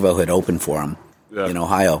Devo had opened for him in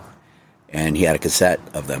Ohio, and he had a cassette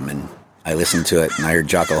of them, and I listened to it, and I heard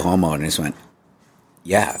Jocko Homo, and I just went,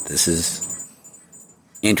 yeah, this is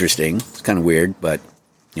interesting. It's kind of weird, but,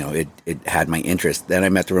 it had my interest. Then I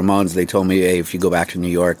met the Ramones. They told me, hey, if you go back to New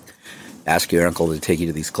York, ask your uncle to take you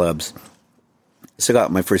to these clubs. So I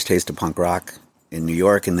got my first taste of punk rock in New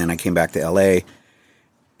York, and then I came back to L.A.,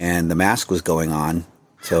 and The Mask was going on.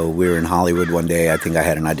 So we were in Hollywood one day. I think I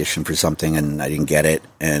had an audition for something, and I didn't get it,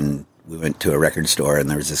 and we went to a record store, and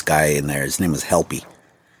there was this guy in there. His name was Helpy,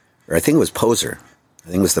 or I think it was Poser. I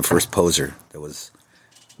think it was the first Poser. That was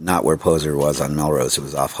not where Poser was on Melrose. It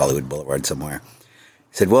was off Hollywood Boulevard somewhere.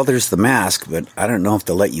 He said, well, there's The Mask, but I don't know if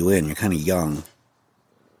they'll let you in. You're kind of young.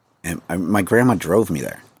 And my grandma drove me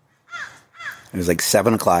there. It was like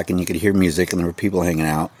 7 o'clock, and you could hear music, and there were people hanging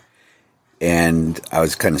out. And I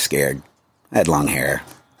was kind of scared. I had long hair,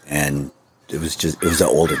 and it was an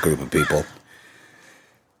older group of people.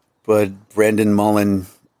 But Brendan Mullen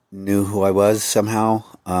knew who I was somehow.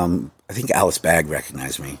 I think Alice Bagg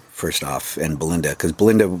recognized me, first off, and Belinda. Because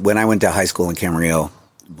Belinda, when I went to high school in Camarillo,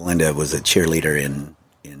 Belinda was a cheerleader in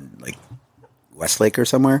like Westlake or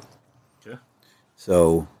somewhere. Yeah.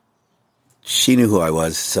 So she knew who I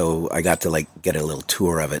was, so I got to get a little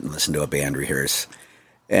tour of it and listen to a band rehearse.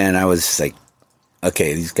 And I was like,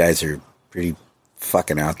 okay, these guys are pretty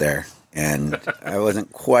fucking out there. And I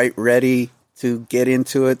wasn't quite ready to get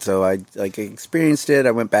into it, so I experienced it.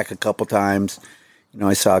 I went back a couple times.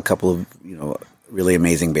 I saw a couple of, really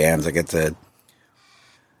amazing bands. I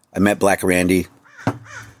met Black Randy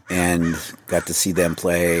and got to see them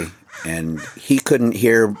play. And he couldn't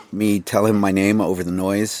hear me tell him my name over the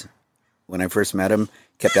noise when I first met him.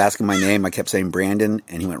 Kept asking my name. I kept saying Brandon,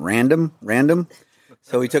 and he went, Random?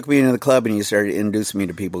 So he took me into the club, and he started introducing me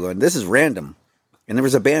to people going, this is Random. And there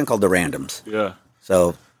was a band called The Randoms. Yeah.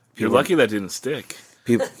 So You're lucky that didn't stick.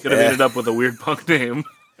 people Could have ended up with a weird punk name.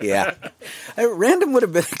 Yeah. Random would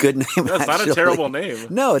have been a good name. That's not a terrible name.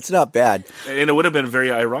 No, it's not bad. And it would have been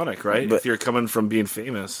very ironic, right? But- if you're coming from being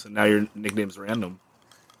famous, and now your nickname's Random.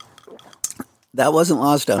 That wasn't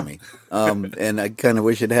lost on me. And I kind of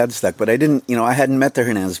wish it had stuck. But I didn't, I hadn't met the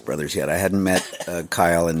Hernandez brothers yet. I hadn't met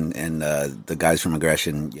Kyle and the guys from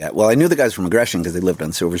Aggression yet. Well, I knew the guys from Aggression because they lived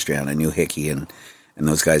on Silver Strand. I knew Hickey and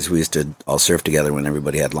those guys. We used to all surf together when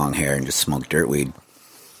everybody had long hair and just smoke dirt weed.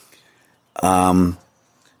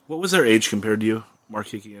 What was their age compared to you, Mark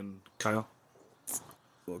Hickey and Kyle?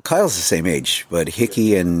 Well, Kyle's the same age, but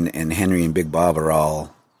Hickey and Henry and Big Bob are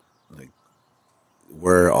all,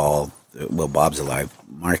 well, Bob's alive.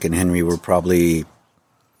 Mark and Henry were probably,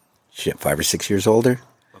 5 or 6 years older.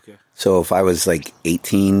 Okay. So if I was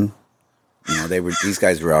 18, these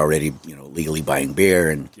guys were already, legally buying beer,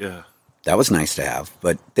 and Yeah. that was nice to have.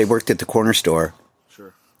 But they worked at the corner store,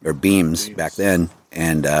 Sure. or Beams back then,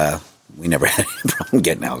 and we never had any problem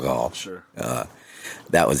getting alcohol. Sure.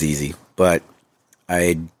 That was easy. But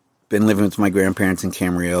I'd been living with my grandparents in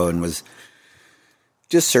Camarillo and was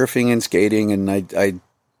just surfing and skating, and I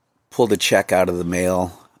pulled a check out of the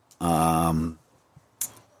mail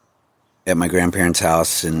at my grandparents'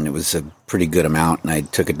 house, and it was a pretty good amount, and I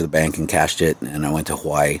took it to the bank and cashed it, and I went to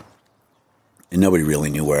Hawaii. And nobody really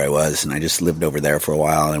knew where I was, and I just lived over there for a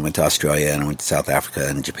while, and I went to Australia, and I went to South Africa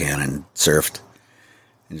and Japan and surfed.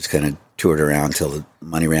 And just kind of toured around until the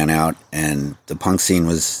money ran out, and the punk scene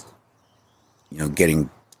was, getting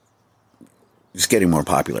more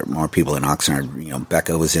popular. More people in Oxnard,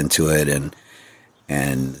 Becca was into it,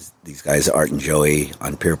 and these guys, Art and Joey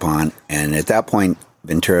on Pierpont. And at that point,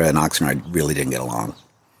 Ventura and Oxnard really didn't get along.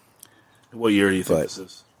 What year do you think But- this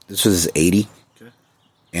is? This was 80. Okay.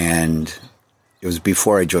 and it was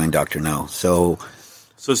before I joined Dr. No. So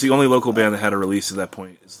it's the only local band that had a release at that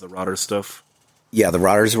point is the Rotter stuff. yeah, the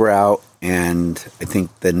Rotters were out, and I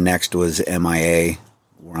think the next was MIA.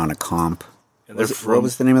 We're on a comp. And What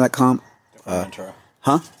was the name of that comp? Ventura.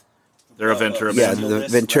 Huh? They're a Ventura Yeah, band. the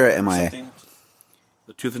Ventura MIA.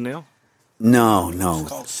 The Tooth and Nail? No. It's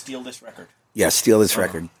called Steal This Record. Yeah, Steal This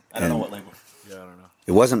Record. I don't know And what label. Yeah, I don't know.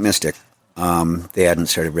 It wasn't Mystic. They hadn't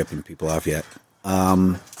started ripping people off yet.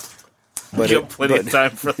 But You have plenty of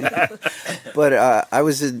time for that. But I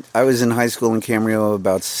was in high school in Camarillo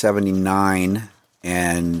about 79,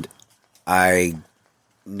 and I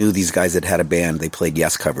knew these guys that had a band. They played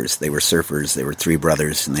Yes covers. They were surfers. They were three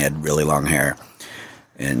brothers, and they had really long hair.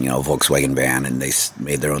 And, Volkswagen van, and they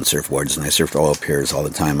made their own surfboards, and I surfed oil piers all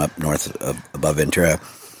the time up north above Ventura.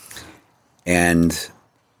 And,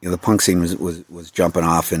 the punk scene was jumping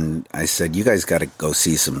off, and I said, you guys got to go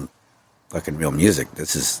see some fucking real music.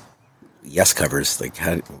 This is Yes covers. Like,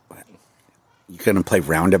 how you couldn't play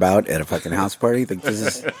Roundabout at a fucking house party? Like, this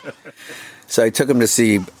is... So I took them to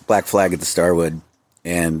see Black Flag at the Starwood,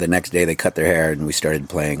 and the next day they cut their hair, and we started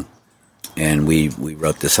playing. And we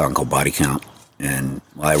wrote this song called Body Count. And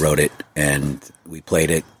I wrote it, and we played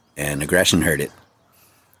it, and Aggression heard it.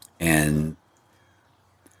 And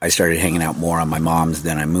I started hanging out more on my mom's.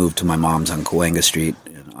 Then I moved to my mom's on Cahuenga Street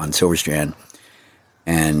on Silver Strand.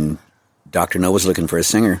 And Dr. No was looking for a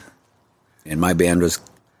singer. And my band was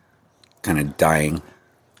kind of dying.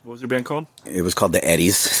 What was your band called? It was called the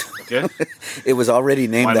Eddies. Okay. It was already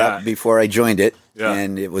named Why that not? before I joined it. Yeah.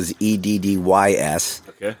 And it was EDDYS,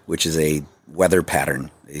 Okay. which is a weather pattern.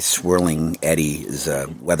 A swirling eddy is a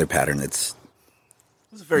weather pattern that's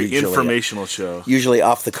It's a very Usually, informational show. usually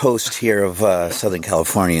off the coast here of Southern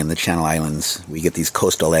California in the Channel Islands. We get these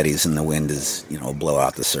coastal eddies, and the wind is, blow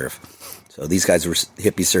out the surf. So these guys were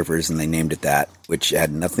hippie surfers, and they named it that, which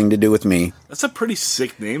had nothing to do with me. That's a pretty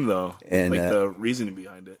sick name, though. And, like the reasoning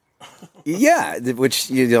behind it. Yeah, which,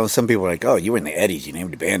 some people are like, oh, you were in the Eddies, you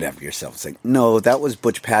named a band after yourself. It's like, no, that was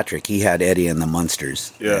Butch Patrick. He had Eddie and the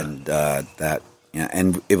Munsters. Yeah. And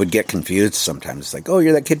and it would get confused sometimes. It's like, oh,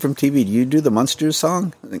 you're that kid from TV. Do you do the Munsters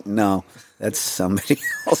song? I'm like, no, that's somebody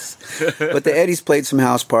else. But the Eddies played some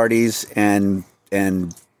house parties, and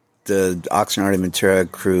the Oxnard and Ventura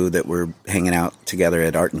crew that were hanging out together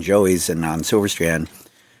at Art and Joey's and on Silver Strand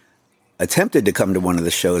attempted to come to one of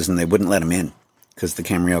the shows, and they wouldn't let them in because the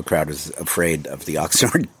Camarillo crowd was afraid of the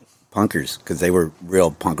Oxnard punkers because they were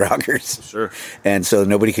real punk rockers. Sure. And so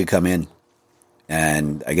nobody could come in.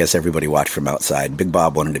 And I guess everybody watched from outside. Big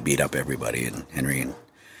Bob wanted to beat up everybody, and Henry. And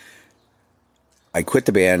I quit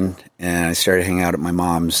the band, and I started hanging out at my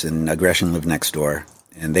mom's, and Aggression lived next door,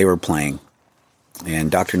 and they were playing.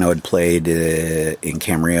 And Dr. No had played in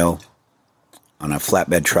Camarillo on a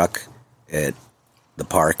flatbed truck at the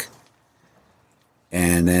park.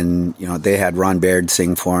 And then, they had Ron Baird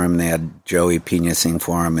sing for him. They had Joey Pena sing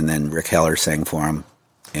for him, and then Rick Heller sang for him.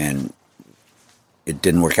 And it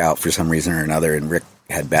didn't work out for some reason or another, and Rick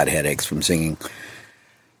had bad headaches from singing.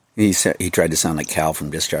 He tried to sound like Cal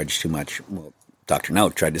from Discharge too much. Well, Dr. No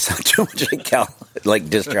tried to sound too much like Cal, like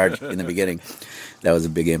Discharge in the beginning. That was a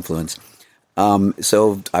big influence.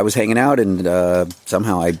 So I was hanging out, and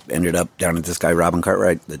somehow I ended up down at this guy, Robin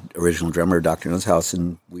Cartwright, the original drummer of Dr. No's house,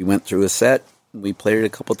 and we went through a set. We played it a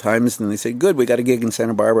couple times, and they said, good, we got a gig in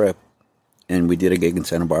Santa Barbara. And we did a gig in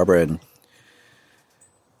Santa Barbara, and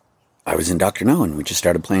I was in Dr. No, and we just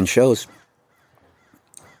started playing shows.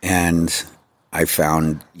 And I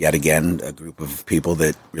found, yet again, a group of people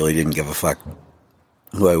that really didn't give a fuck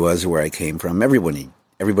who I was or where I came from.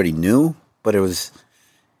 Everybody knew, but it was,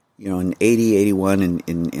 in 80, 81 in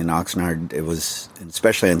Oxnard, it was,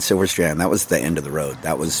 especially on Silver Strand, that was the end of the road.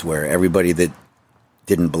 That was where everybody that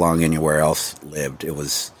didn't belong anywhere else lived. It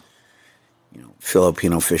was,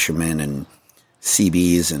 Filipino fishermen and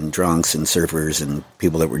CBs and drunks and surfers and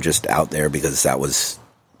people that were just out there because that was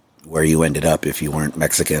where you ended up if you weren't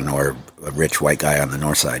Mexican or a rich white guy on the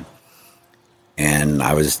north side. And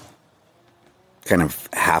I was kind of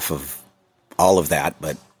half of all of that,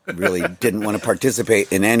 but really didn't want to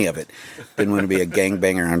participate in any of it. Didn't want to be a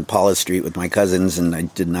gangbanger on Paula Street with my cousins, and I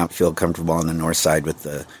did not feel comfortable on the north side with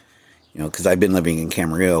the, because I'd been living in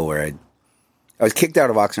Camarillo where I was kicked out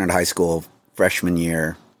of Oxnard High School freshman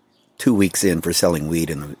year, 2 weeks in for selling weed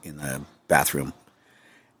in the bathroom.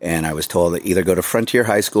 And I was told to either go to Frontier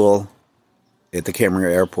High School at the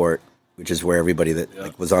Camarillo Airport, which is where everybody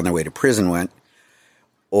that was on their way to prison went,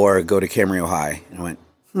 or go to Camarillo High. And I went,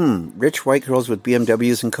 rich white girls with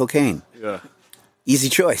BMWs and cocaine. Yeah. Easy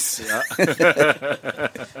choice. Yeah.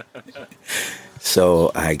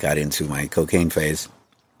 So I got into my cocaine phase.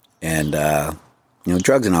 And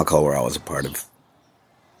drugs and alcohol were always a part of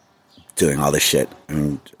doing all this shit. I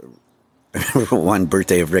mean, I remember one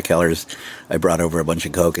birthday of Rick Heller's, I brought over a bunch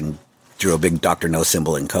of Coke and drew a big Dr. No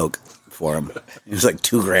symbol in Coke for him. It was like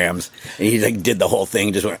 2 grams. And he like did the whole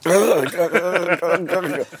thing, just went,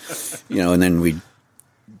 and then we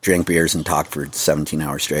drank beers and talked for 17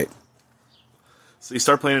 hours straight. So you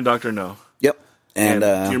start playing in Dr. No. Yep. And do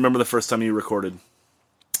you remember the first time you recorded?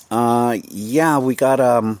 Yeah, we got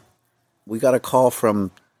a call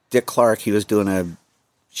from Dick Clark. He was doing a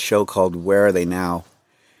show called Where Are They Now?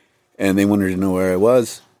 And they wanted to know where I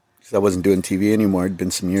was, because I wasn't doing TV anymore. It'd been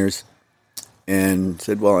some years. And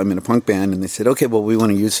said, well, I'm in a punk band. And they said, okay, well, we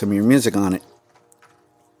want to use some of your music on it.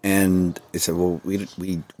 And they said, well, we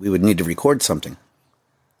would need to record something.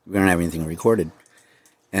 We don't have anything recorded.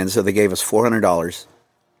 And so they gave us $400.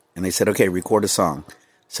 And they said, okay, record a song.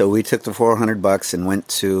 So we took the $400 and went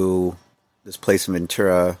to this place in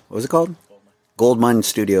Ventura. What was it called? Goldmine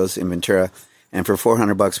Studios in Ventura. And for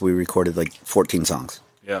 $400, we recorded like 14 songs.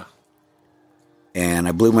 Yeah. And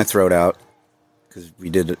I blew my throat out because we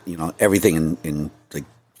did, everything in like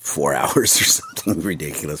 4 hours or something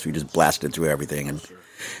ridiculous. We just blasted through everything.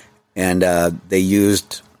 And they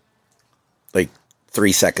used like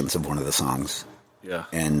 3 seconds of one of the songs. Yeah.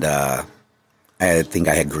 And I think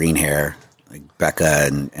I had green hair, like Becca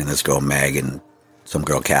and this girl Meg and some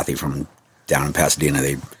girl Kathy from down in Pasadena.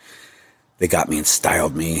 They got me and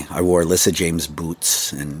styled me. I wore Alyssa James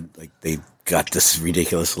boots, and like they got this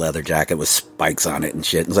ridiculous leather jacket with spikes on it and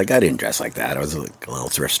shit. It was like, I didn't dress like that. I was like a little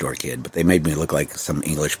thrift store kid, but they made me look like some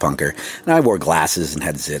English punker. And I wore glasses and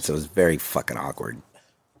had zits. It was very fucking awkward,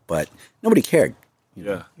 but nobody cared.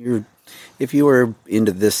 Yeah. If you were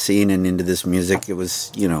into this scene and into this music, it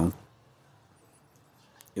was, it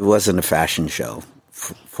wasn't a fashion show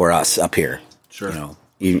for us up here. Sure.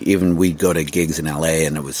 Even we'd go to gigs in LA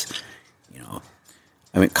and it was,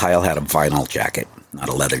 Kyle had a vinyl jacket, not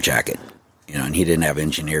a leather jacket, and he didn't have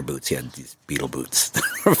engineer boots. He had these Beetle boots that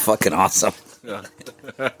were fucking awesome. Yeah.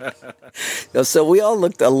 So we all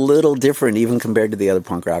looked a little different even compared to the other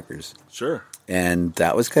punk rockers. Sure. And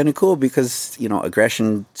that was kind of cool because,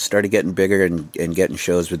 Aggression started getting bigger and getting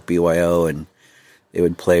shows with BYO, and they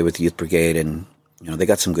would play with Youth Brigade, and, they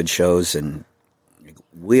got some good shows. And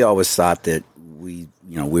we always thought that we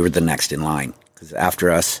were the next in line, because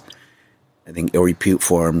after us, I think Ill Repute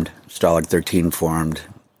formed, Stalag 13 formed,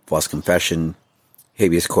 False Confession,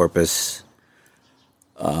 Habeas Corpus,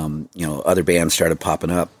 other bands started popping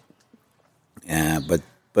up.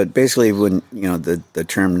 But basically when, the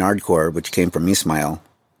term Nardcore, which came from Ismail,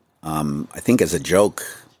 I think as a joke,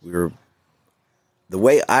 the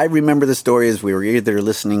way I remember the story is we were either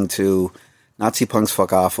listening to Nazi Punks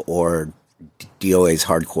Fuck Off or DOA's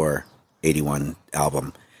Hardcore 81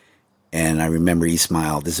 album. And I remember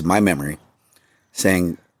Ismail, this is my memory,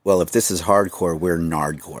 saying, well, if this is hardcore, we're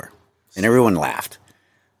Nardcore. And everyone laughed.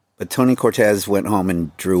 But Tony Cortez went home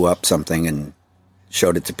and drew up something and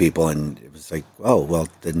showed it to people, and it was like, oh, well,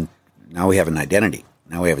 then now we have an identity.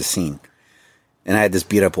 Now we have a scene. And I had this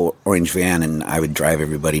beat-up orange van, and I would drive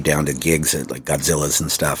everybody down to gigs at like Godzilla's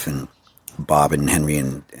and stuff, and Bob and Henry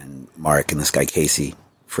and Mark and this guy Casey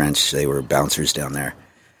French, they were bouncers down there.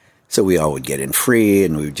 So we all would get in free,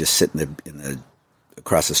 and we would just sit in the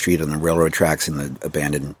across the street on the railroad tracks in the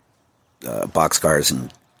abandoned boxcars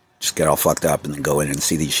and just get all fucked up and then go in and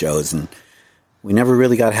see these shows. And we never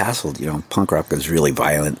really got hassled. Punk rock was really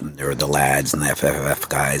violent, and there were the Lads and the FFF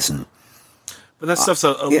guys. But that stuff's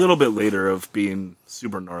a little bit later of being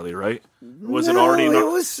super gnarly, right? Was it already?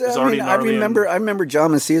 Gnarly? I remember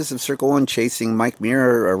John Macias of Circle One chasing Mike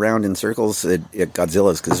Muir around in circles at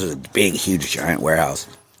Godzilla's, because it was a big, huge, giant warehouse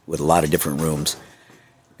with a lot of different rooms.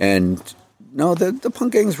 And no, the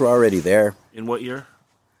punk gangs were already there. In what year?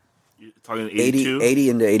 You're talking 82? 80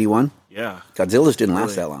 into 81. Yeah. Godzilla's didn't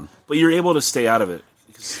last that long. But you're able to stay out of it.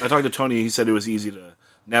 I talked to Tony. He said it was easy to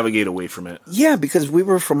navigate away from it. Yeah, because we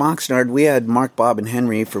were from Oxnard. We had Mark, Bob, and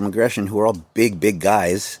Henry from Aggression, who were all big, big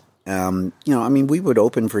guys. We would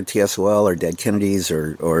open for TSOL or Dead Kennedys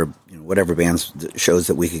or whatever bands, shows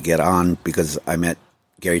that we could get on, because I met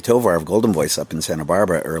Gary Tovar of Golden Voice up in Santa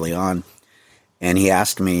Barbara early on. And he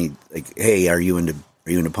asked me, like, hey, are you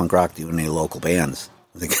into punk rock? Do you know any local bands?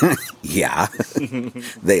 I was like, yeah.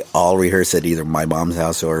 They all rehearse at either my mom's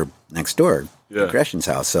house or next door, Aggression's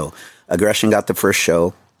house. So Aggression got the first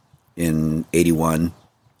show in 81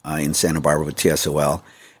 in Santa Barbara with TSOL.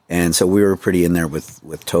 And so we were pretty in there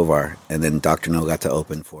with Tovar. And then Dr. No got to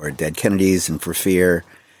open for Dead Kennedys and for Fear.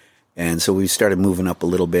 And so we started moving up a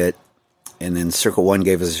little bit. And then Circle One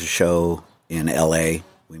gave us a show in L.A.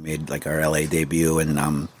 We made like our L.A. debut.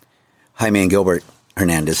 And Jaime and Gilbert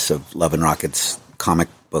Hernandez of Love and Rockets comic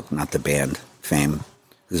book, not the band, fame,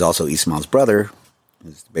 who's also Ismail's brother,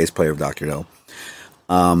 who's the bass player of Dr. No.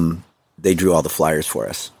 They drew all the flyers for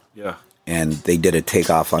us. Yeah. And they did a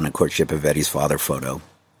takeoff on a Courtship of Eddie's Father photo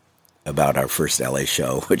about our first LA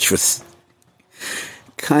show, which was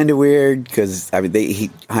kind of weird because, I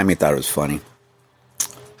mean, Jaime thought it was funny.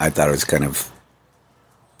 I thought it was kind of,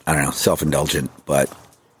 I don't know, self-indulgent, but,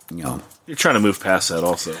 you know. You're trying to move past that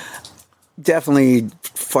also. Definitely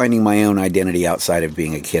finding my own identity outside of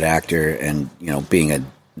being a kid actor and, you know, being a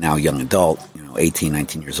now young adult, you know, 18,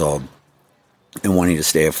 19 years old, and wanting to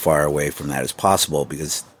stay as far away from that as possible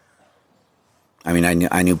because, I mean,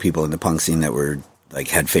 I knew people in the punk scene that were, like,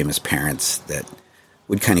 had famous parents that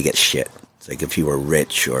would kind of get shit. It's like if you were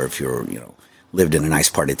rich or if you were, you know, lived in a nice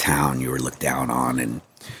part of town, you were looked down on. And,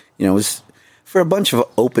 you know, it was, for a bunch of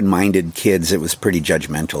open-minded kids, it was pretty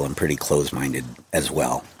judgmental and pretty closed-minded as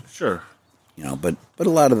well. Sure. You know, but a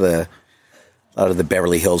lot of the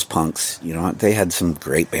Beverly Hills punks, you know, they had some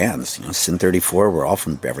great bands. You know, Sin 34 were all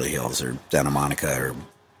from Beverly Hills or Santa Monica or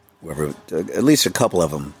wherever. At least a couple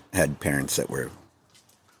of them had parents that were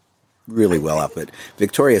really well up. But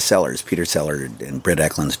Victoria Sellers, Peter Sellers, and Britt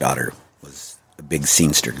Eklund's daughter was a big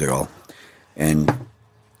scenester girl, and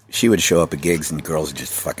she would show up at gigs and girls would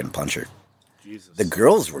just fucking punch her. Jesus. The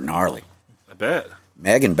girls were gnarly. I bet.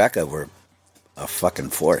 Meg and Becca were a fucking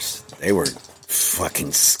force. They were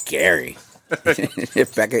fucking scary.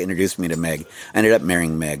 If Becca introduced me to Meg, I ended up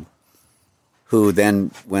marrying Meg, who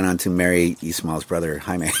then went on to marry Ismail's brother,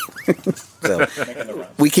 Jaime. So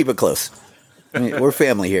we keep it close. I mean, we're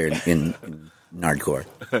family here in Nardcore.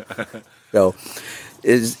 So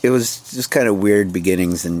it was just kind of weird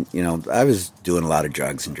beginnings, and, you know, I was doing a lot of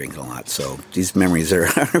drugs and drinking a lot, so these memories are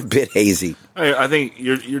a bit hazy. I think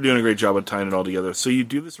you're doing a great job of tying it all together. So you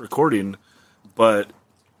do this recording, but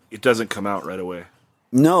it doesn't come out right away.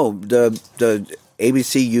 No, the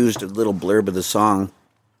ABC used a little blurb of the song,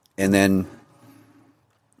 and then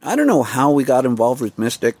I don't know how we got involved with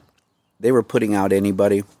Mystic. They were putting out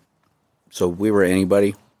anybody, so we were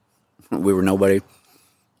anybody. We were nobody.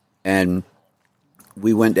 And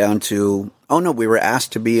we went down to, we were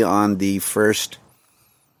asked to be on the first,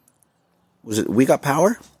 was it We Got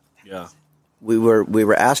Power? Yeah. We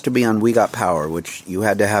were asked to be on We Got Power, which you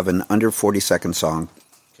had to have an under 40-second song.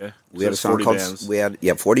 Okay. We had a song called, bands.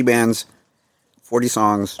 40 bands, 40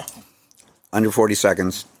 songs, under 40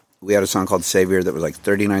 seconds. We had a song called Savior that was like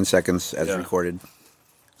 39 seconds as recorded.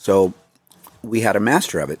 So we had a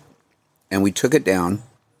master of it, and we took it down.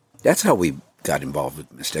 That's how we got involved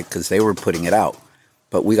with Mystic, because they were putting it out.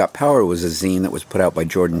 But We Got Power was a zine that was put out by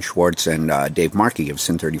Jordan Schwartz and Dave Markey of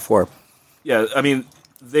Sin 34. Yeah, I mean,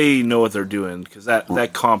 they know what they're doing, because that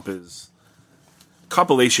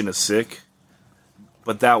compilation is sick,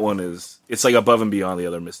 but that one it's like above and beyond the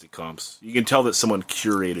other Mystic comps. You can tell that someone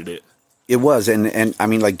curated it. It was, and I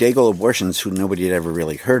mean, like Dayglow Abortions, who nobody had ever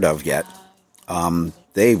really heard of yet,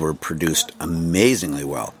 they were produced amazingly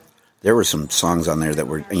well. There were some songs on there that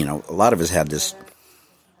were, you know, a lot of us had this,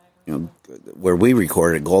 you know, where we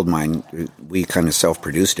recorded at Goldmine, we kind of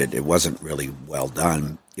self-produced it. It wasn't really well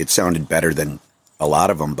done. It sounded better than a lot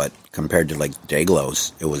of them, but compared to like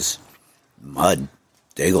Dayglow's, it was mud.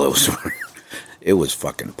 Dayglow's, it was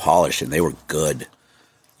fucking polished, and they were good.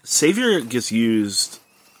 Savior gets used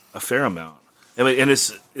a fair amount. I mean, and it's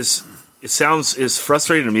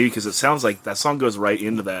frustrating to me because it sounds like that song goes right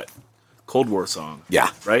into that Cold War song. Yeah.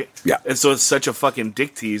 Right? Yeah. And so it's such a fucking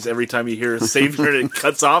dick tease every time you hear Savior and it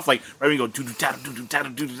cuts off, like, right when you go,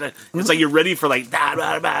 do-do-da-do-do-da-do-do-da. It's like you're ready for, like,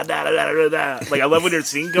 da-da-da-da-da-da-da. Like, I love when your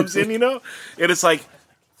scene comes in, you know? And it's like,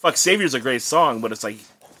 fuck, Savior's a great song, but it's like,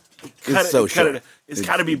 it's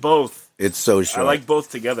got to be both. It's so short. I like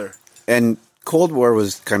both together. And Cold War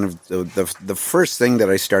was kind of the first thing that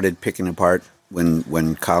I started picking apart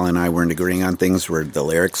when Kyle and I weren't agreeing on things were the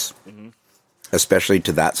lyrics, especially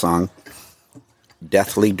to that song.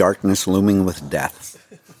 Deathly darkness looming with death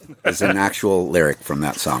is an actual lyric from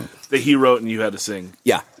that song. That he wrote and you had to sing.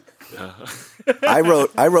 Yeah. I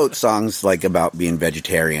wrote songs like about being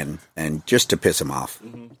vegetarian and just to piss him off.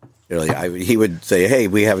 Really, he would say, "Hey,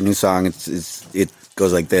 we have a new song. It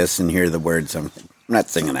goes like this, and here are the words." I'm not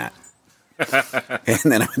singing that. And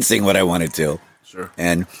then I would sing what I wanted to. Sure.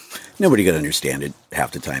 And nobody could understand it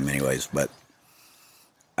half the time, anyways. But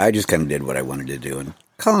I just kind of did what I wanted to do, and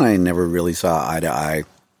Colin and I never really saw eye to eye.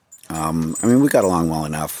 I mean, we got along well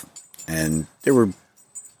enough, and there was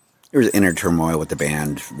inner turmoil with the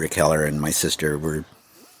band. Rick Heller and my sister were.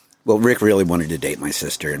 Well, Rick really wanted to date my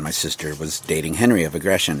sister, and my sister was dating Henry of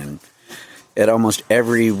Aggression. And at almost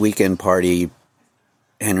every weekend party,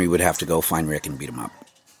 Henry would have to go find Rick and beat him up.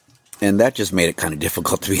 And that just made it kind of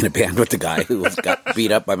difficult to be in a band with the guy who got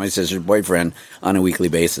beat up by my sister's boyfriend on a weekly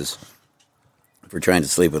basis for trying to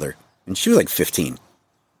sleep with her. And she was like 15.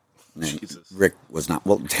 And Rick was not.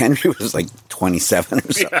 Well, Henry was like 27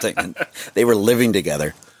 or something. And they were living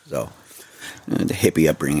together. So, the hippie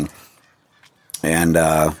upbringing. And,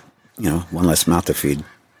 one less mouth to feed,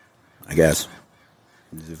 I guess.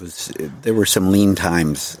 There were some lean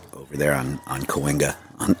times over there on Cahuenga,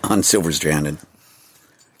 on Silver Strand. And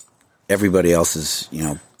everybody else's,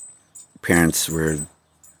 parents were,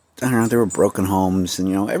 I don't know, they were broken homes.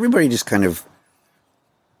 And, everybody just kind of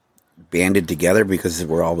banded together because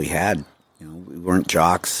we're all we had. We weren't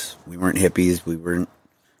jocks. We weren't hippies.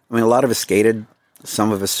 A lot of us skated.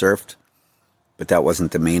 Some of us surfed. But that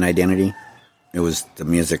wasn't the main identity. It was the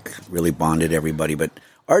music really bonded everybody. But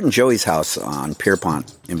Art and Joey's house on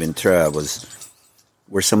Pierpont in Ventura was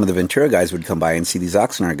where some of the Ventura guys would come by and see these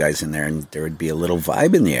Oxnard guys in there, and there would be a little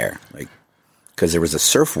vibe in the air, like, because there was a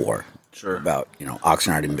surf war about,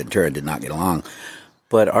 Oxnard and Ventura did not get along.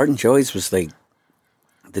 But Art and Joey's was like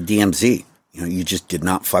the DMZ. You just did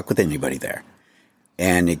not fuck with anybody there.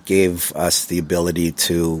 And it gave us the ability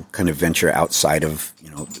to kind of venture outside of,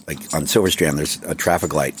 like on Silver Strand, there's a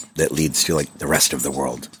traffic light that leads to like the rest of the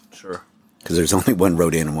world. Sure. Because there's only one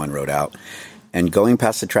road in and one road out. And going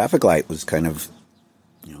past the traffic light was kind of,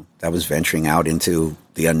 that was venturing out into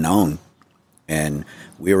the unknown. And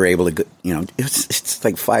we were able to go, it's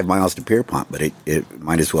like 5 miles to Pierpont, but it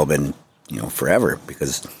might as well have been, forever,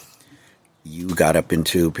 because you got up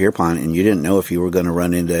into Pierpont and you didn't know if you were going to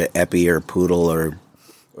run into Epi or Poodle or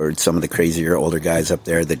some of the crazier older guys up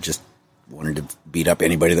there that just wanted to beat up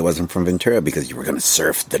anybody that wasn't from Ventura because you were going to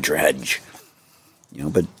surf the dredge.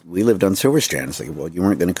 But we lived on Silver Strand. It's like, well, you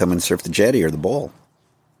weren't going to come and surf the jetty or the bowl.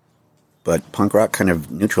 But punk rock kind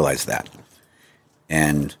of neutralized that.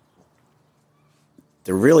 And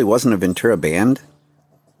there really wasn't a Ventura band.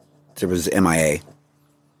 There was MIA.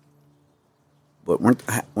 But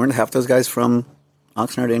weren't half those guys from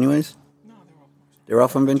Oxnard anyways? No, they were all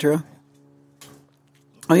from Ventura?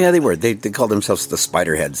 Oh, yeah, they were. They called themselves the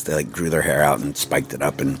Spiderheads. They, like, grew their hair out and spiked it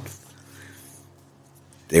up, and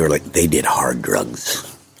they were like, they did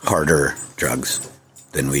harder drugs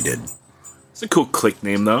than we did. It's a cool clique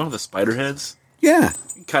name, though, the Spiderheads. Yeah.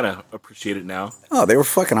 You kind of appreciate it now. Oh, they were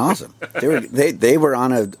fucking awesome. They were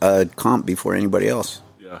on a comp before anybody else.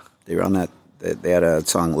 Yeah. They were on that. They had a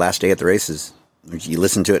song, Last Day at the Races. You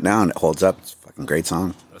listen to it now, and it holds up. It's a fucking great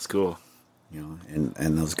song. That's cool.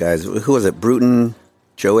 And those guys, who was it? Bruton,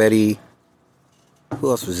 Joe Eddie.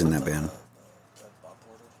 Who else was in that band?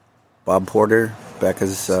 Bob Porter.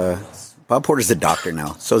 Becca's. Bob Porter's the doctor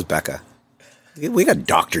now. So is Becca. We got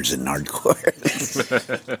doctors in hardcore.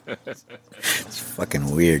 It's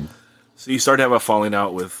fucking weird. So you started to have a falling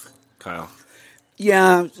out with Kyle.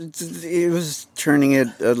 Yeah, it was turning it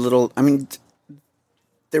a little. I mean,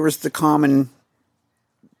 there was the common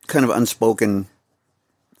kind of unspoken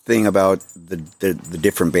thing about the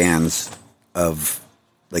different bands of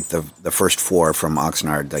like the first four from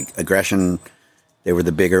Oxnard, like Aggression. They were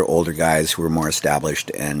the bigger, older guys who were more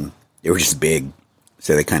established, and they were just big,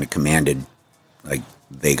 so they kind of commanded. Like,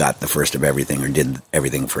 they got the first of everything or did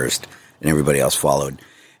everything first, and everybody else followed.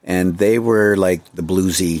 And they were like the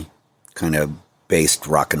bluesy kind of based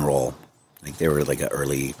rock and roll. Like, they were like an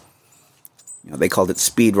early, they called it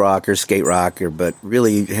speed rock or skate rock, but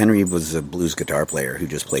really Henry was a blues guitar player who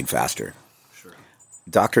just played faster. Sure.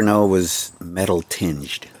 Dr. No was metal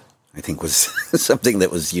tinged, I think was something that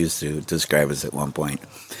was used to describe us at one point.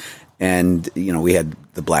 And, we had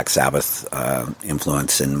the Black Sabbath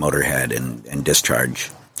influence and Motorhead and Discharge.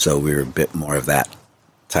 So we were a bit more of that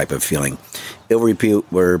type of feeling. Ill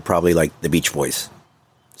Repute were probably like the Beach Boys,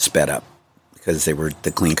 sped up, because they were the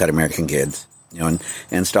clean-cut American kids. And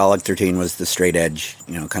Stalag 13 was the straight edge,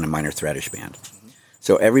 kind of Minor Threatish band.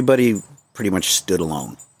 So everybody pretty much stood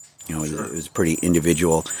alone. It was pretty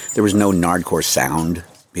individual. There was no Nardcore sound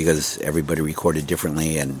because everybody recorded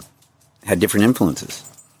differently and had different influences.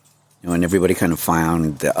 And everybody kind of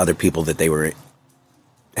found the other people that they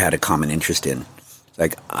had a common interest in.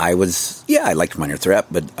 Like, I liked Minor Threat,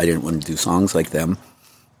 but I didn't want to do songs like them.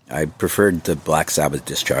 I preferred the Black Sabbath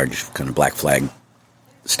Discharge, kind of Black Flag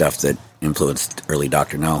stuff that influenced early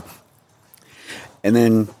Dr. No. And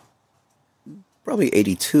then probably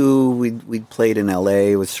 82, we'd played in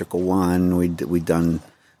LA with Circle One. We'd done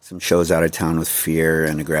some shows out of town with Fear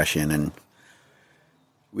and Aggression, and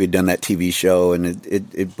we'd done that TV show, and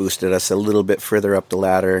it boosted us a little bit further up the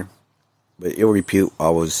ladder. But Ill Repute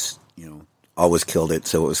always killed it.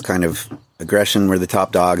 So it was kind of Aggression were the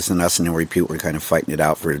top dogs, and us and Ill Repute were kind of fighting it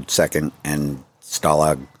out for second, and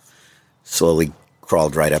Stalag slowly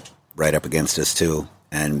crawled right right up against us too.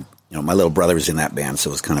 And my little brother was in that band, so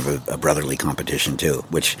it was kind of a brotherly competition too,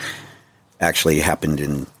 which actually happened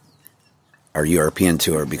in our European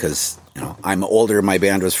tour because I'm older. My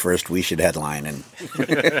band was first. We should headline, and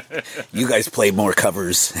you guys played more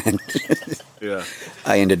covers. And yeah,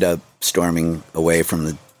 I ended up storming away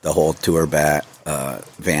from the whole tour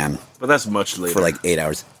van. But that's much later. For like 8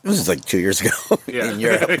 hours. This was like 2 years ago in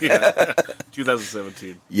Europe. Yeah.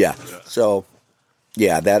 2017. Yeah. So,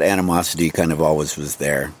 yeah, that animosity kind of always was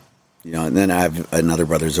there. And then I have another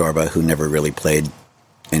brother, Zorba, who never really played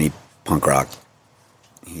any punk rock.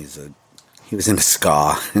 He was into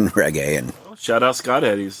ska and reggae. And shout out Ska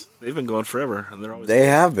Daddies. They've been going forever. And they're always They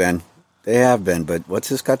have been. But what's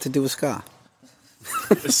this got to do with ska?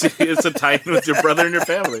 It's a tie-in with your brother and your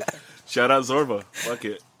family. Shout out Zorba. Fuck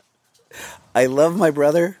it. I love my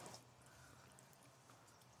brother.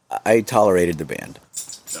 I tolerated the band.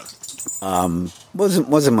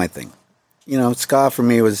 Wasn't my thing. Ska for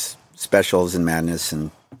me was Specials and Madness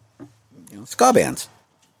and ska bands.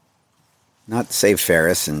 Not Save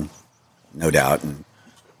Ferris and No Doubt and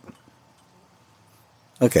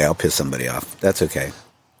okay, I'll piss somebody off. That's okay.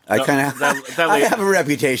 I have a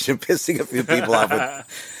reputation of pissing a few people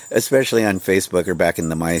off, especially on Facebook or back in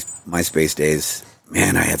the MySpace days.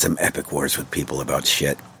 Man, I had some epic wars with people about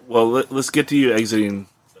shit. Well, let's get to you exiting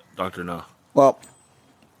Dr. No. Well,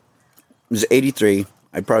 it was 83.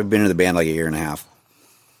 I'd probably been in the band like a year and a half.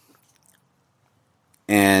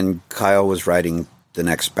 And Kyle was writing the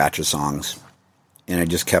next batch of songs. And I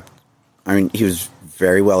just kept... he was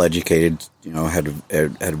very well educated, had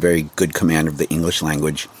a very good command of the English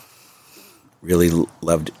language. Really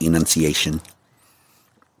loved enunciation.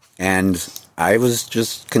 And I was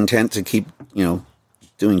just content to keep,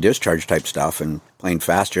 doing Discharge type stuff and playing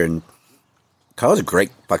faster. And Kyle was a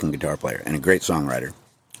great fucking guitar player and a great songwriter.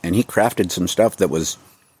 And he crafted some stuff that was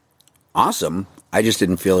awesome. I just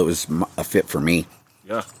didn't feel it was a fit for me.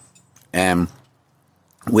 Yeah. And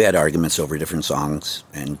we had arguments over different songs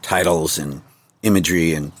and titles and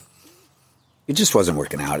imagery, and it just wasn't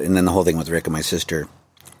working out. And then the whole thing with Rick and my sister,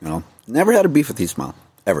 never had a beef with Heathsmile,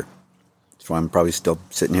 ever. That's why I'm probably still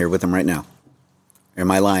sitting here with him right now. Or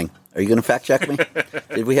am I lying? Are you going to fact check me?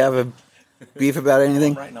 Did we have a beef about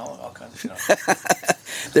anything? Right now, all kinds of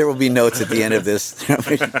stuff. There will be notes at the end of this.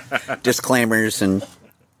 Disclaimers and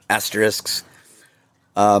asterisks.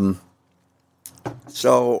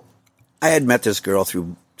 So I had met this girl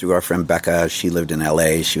through our friend Becca. She lived in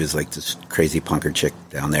L.A. She was like this crazy punker chick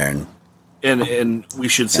down there. And we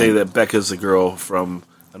should say that Becca's a girl from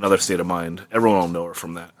Another State of Mind. Everyone will know her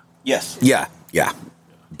from that. Yes. Yeah.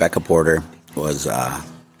 Becca Porter was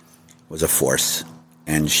a force.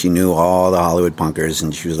 And she knew all the Hollywood punkers,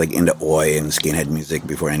 and she was like into Oi and skinhead music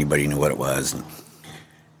before anybody knew what it was. And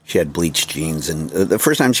she had bleached jeans. And the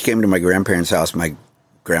first time she came to my grandparents' house, my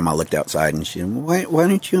grandma looked outside and she said, why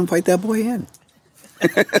don't you invite that boy in?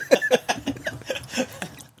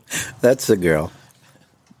 That's the girl.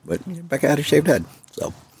 But Becca had a shaved head.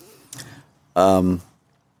 So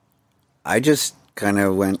I just kind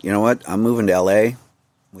of went, you know what? I'm moving to L.A.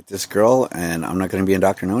 with this girl, and I'm not going to be in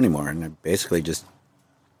Dr. No anymore. And I basically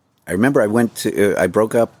I remember I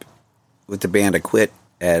broke up with the band. I quit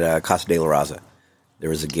at Casa de la Raza.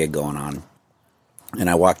 There was a gig going on. And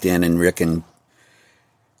I walked in, and because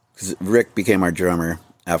Rick became our drummer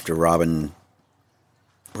after Robin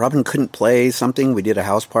couldn't play something. We did a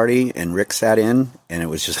house party, and Rick sat in, and it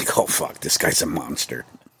was just like, oh, fuck, this guy's a monster.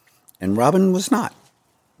 And Robin was not.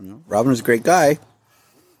 Robin was a great guy,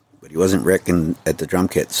 but he wasn't Rick at the drum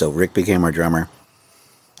kit. So Rick became our drummer.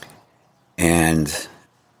 And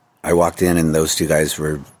I walked in, and those two guys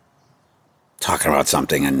were talking about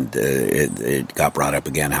something, and it got brought up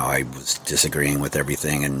again how I was disagreeing with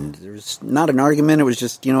everything. And there was not an argument. It was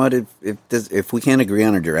just, you know what, if we can't agree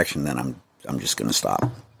on a direction, then I'm just going to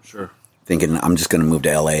stop. Sure. Thinking I'm just going to move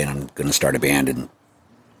to LA and I'm going to start a band, and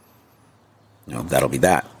that'll be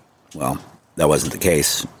that. Well, that wasn't the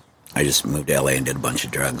case. I just moved to LA and did a bunch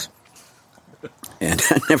of drugs. And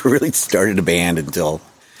I never really started a band until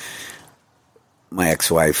my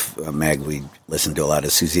ex-wife, Meg, we listened to a lot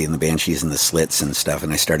of Susie and the Banshees and the Slits and stuff,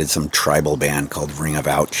 and I started some tribal band called Ring of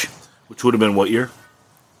Ouch. Which would have been what year?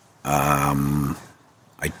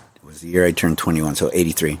 It was the year I turned 21, so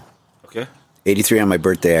 83. Okay. 83 on my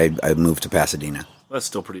birthday, I moved to Pasadena. Well, that's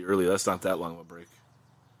still pretty early. That's not that long of a break.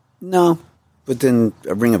 No, but then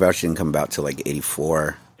a Ring of Ouch didn't come about till like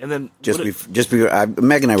 84. And then just before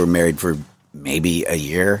Meg and I were married for maybe a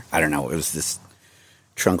year. I don't know. It was this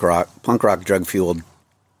punk rock, drug fueled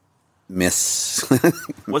what's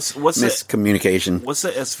miscommunication. What's the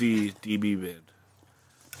SVDB band?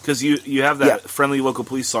 Because you have that Friendly Local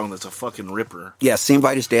Police song that's a fucking ripper. Yeah, St.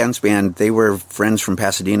 Vitus Dance Band, they were friends from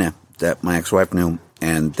Pasadena that my ex-wife knew,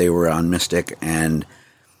 and they were on Mystic, and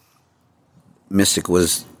Mystic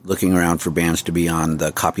was looking around for bands to be on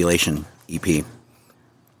the Copulation EP.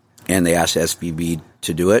 And they asked SVB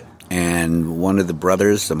to do it, and one of the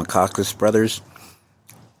brothers, the Makakis brothers,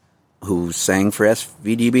 who sang for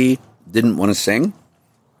SVDB, didn't want to sing,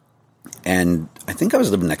 and I think I was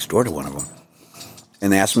living next door to one of them.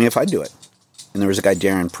 And they asked me if I'd do it. And there was a guy,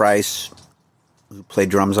 Darren Price, who played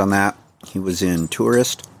drums on that. He was in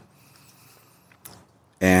Tourist.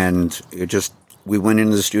 And we went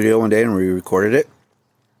into the studio one day and we recorded it.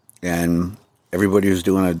 And everybody was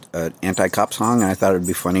doing an anti-cop song. And I thought it would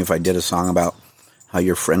be funny if I did a song about how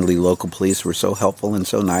your friendly local police were so helpful and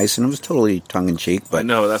so nice. And it was totally tongue-in-cheek. But I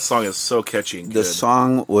know, that song is so catchy and the good.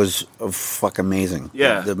 song was fuck amazing.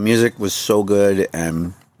 Yeah. The music was so good,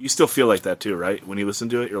 and You still feel like that too, right? When you listen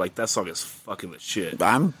to it, you're like, that song is fucking the shit.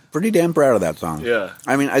 I'm pretty damn proud of that song. Yeah.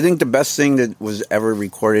 I mean, I think the best thing that was ever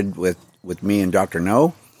recorded with me and Dr.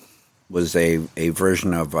 No was a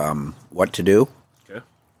version of What to Do. Okay.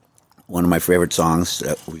 One of my favorite songs.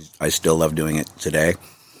 I still love doing it today.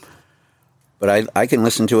 But I can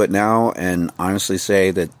listen to it now and honestly say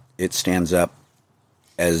that it stands up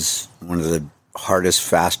as one of the hardest,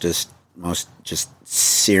 fastest, most just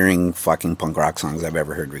searing fucking punk rock songs I've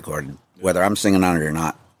ever heard recorded. Whether I'm singing on it or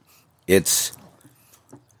not, it's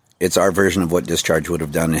our version of what Discharge would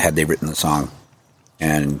have done had they written the song,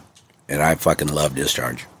 and I fucking love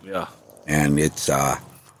Discharge. Yeah, and it's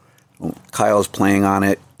Kyle's playing on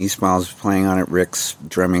it, Ismail's playing on it, Rick's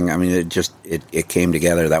drumming. I mean, it came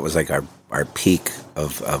together. That was like our peak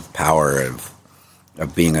of power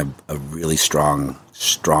of being a really strong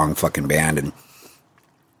fucking band. And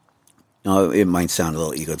you know, it might sound a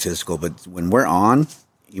little egotistical, but when we're on,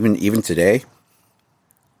 even today,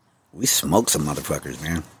 we smoke some motherfuckers,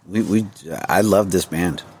 man. I love this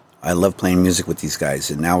band. I love playing music with these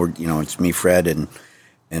guys, and now it's me, Fred,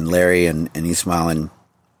 and Larry and Ismail, and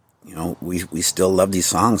we still love these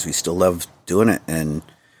songs. We still love doing it, and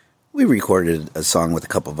we recorded a song with a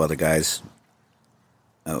couple of other guys.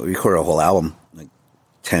 We recorded a whole album like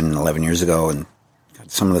 10, 11 years ago, and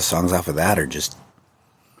some of the songs off of that are just.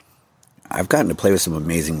 I've gotten to play with some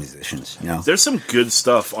amazing musicians. There's some good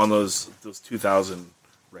stuff on those 2000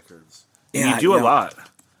 records. Yeah, you do a lot.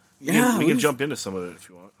 Yeah, we can jump into some of it if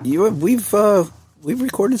you want. We've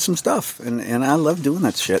recorded some stuff, and I love doing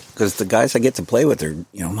that shit because the guys I get to play with are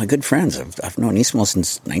my good friends. I've known Ismail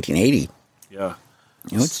since 1980. Yeah,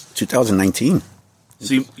 it's 2019.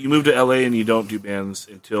 So you moved to LA and you don't do bands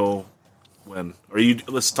until when? Or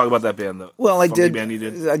let's talk about that band. Well, I did. Band you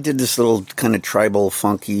did. I did this little kind of tribal,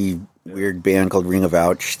 funky, weird band called Ring of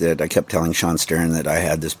Ouch that I kept telling Sean Stern that I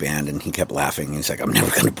had this band, and he kept laughing. He's like, "I'm never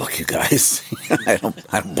going to book you guys. I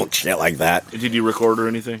don't book shit like that." Did you record or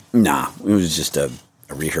anything? Nah, it was just a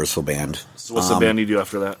rehearsal band. So what's the band you do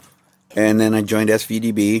after that? And then I joined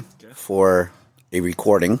SVDB for a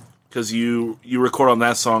recording. Because you record on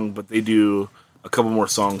that song, but they do a couple more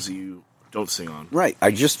songs that you don't sing on. Right. I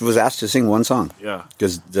just was asked to sing one song. Yeah.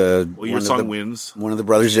 Because your song wins. One of the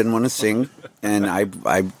brothers didn't want to sing, and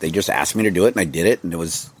they just asked me to do it, and I did it, and it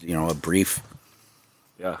was a brief,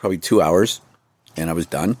 probably 2 hours, and I was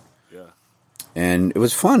done. Yeah. And it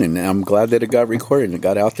was fun, and I'm glad that it got recorded and it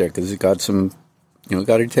got out there because it got some,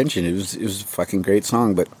 got attention. It was a fucking great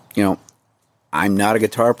song, but I'm not a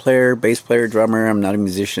guitar player, bass player, drummer. I'm not a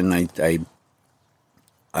musician.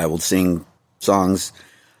 I will sing songs.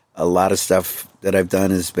 A lot of stuff that I've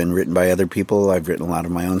done has been written by other people. I've written a lot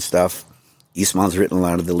of my own stuff. Ismail's written a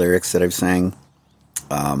lot of the lyrics that I've sang.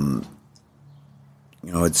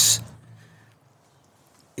 It's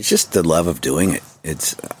just the love of doing it.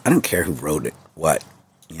 I don't care who wrote it, what.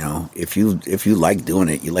 If you like doing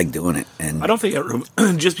it, you like doing it. And I don't think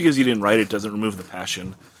just because you didn't write it doesn't remove the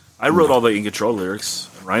passion. I wrote all the In Control lyrics,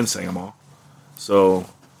 and Ryan sang them all. So,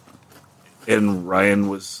 and Ryan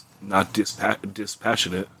was not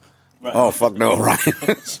dispassionate. Right. Oh, fuck no,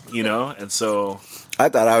 Ryan. And so... I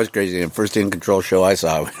thought I was crazy. The first In Control show I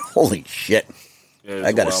saw, holy shit. Yeah,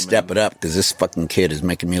 I got to step it up because this fucking kid is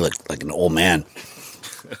making me look like an old man.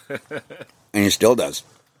 And he still does.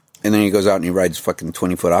 And then he goes out and he rides fucking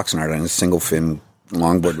 20-foot Oxnard on a single fin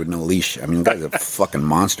longboard with no leash. I mean, the guy's a fucking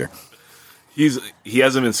monster. He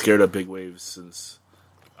hasn't been scared of big waves since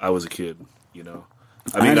I was a kid, I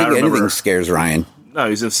mean, I think anything scares Ryan. No,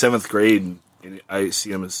 he's in 7th grade, and I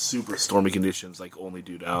see him in super stormy conditions, like only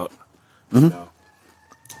dude out. Mm-hmm.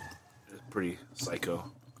 It's pretty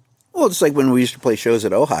psycho. Well, it's like when we used to play shows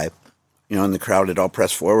at Ojai, and the crowd had all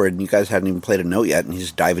pressed forward, and you guys hadn't even played a note yet, and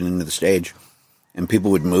he's diving into the stage. and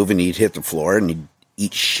people would move and he'd hit the floor and he'd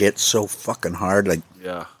eat shit so fucking hard, like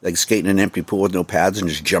skating in an empty pool with no pads and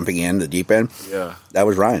just jumping in the deep end. Yeah. That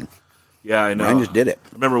was Ryan. Yeah, I know. Ryan just did it.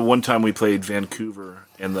 I remember one time we played Vancouver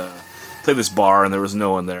and played this bar and there was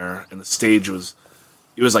no one there and the stage was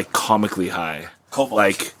like comically high. Cobalt.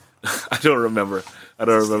 Like I don't remember.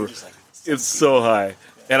 It's so high.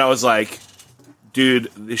 And I was like,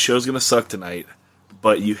 dude, this show's gonna suck tonight,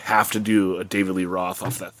 but you have to do a David Lee Roth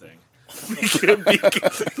off that thing.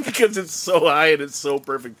 because it's so high and it's so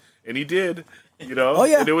perfect. And he did. Oh,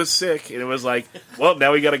 yeah. And it was sick. And it was like, well,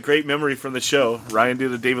 now we got a great memory from the show. Ryan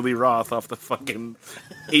did a David Lee Roth off the fucking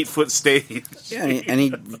 8-foot stage. Yeah,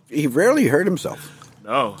 and he rarely hurt himself.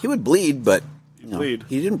 No. He would bleed, but he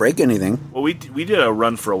didn't break anything. Well, we did a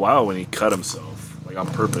run for a while when he cut himself, like on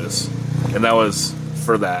purpose. And that was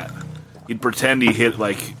for that. He'd pretend he hit,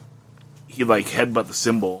 like, he'd headbutt the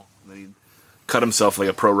cymbal. And then he'd cut himself like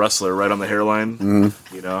a pro wrestler right on the hairline.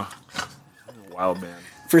 Wild man.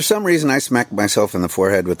 For some reason, I smacked myself in the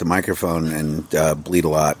forehead with the microphone and bleed a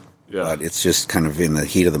lot. Yeah. But it's just kind of in the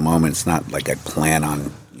heat of the moment. It's not like I plan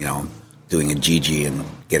on, doing a GG and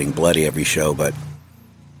getting bloody every show. But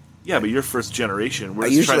yeah, but you're first generation. We're I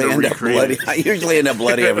just trying to usually recreate it. I usually end up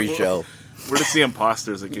bloody every show. We're just the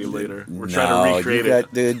imposters that came later. We're trying to recreate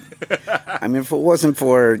it. Dude. I mean, if it wasn't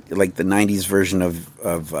for like the '90s version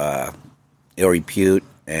of Ill Repute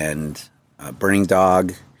and Burning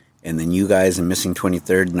Dog, and then you guys and Missing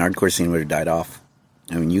 23rd, the hardcore scene would have died off.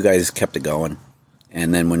 I mean, you guys kept it going.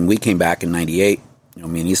 And then when we came back in '98,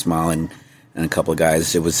 me and Ismail and a couple of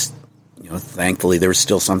guys, it was, thankfully there was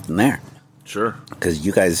still something there. Sure. Because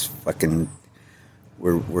you guys fucking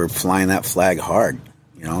were flying that flag hard.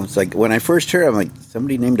 It's like when I first heard, I'm like,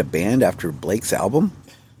 somebody named a band after Blake's album?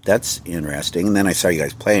 That's interesting. And then I saw you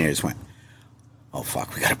guys playing, and I just went, oh,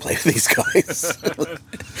 fuck, we got to play with these guys.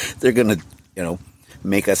 They're going to,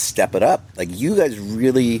 make us step it up. Like, you guys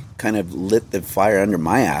really kind of lit the fire under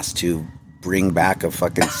my ass to bring back a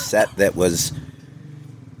fucking set that was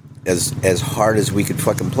as hard as we could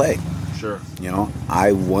fucking play. Sure.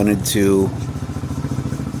 I wanted to...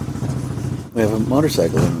 We have a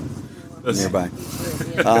motorcycle nearby.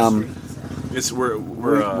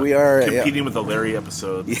 We are competing with the Larry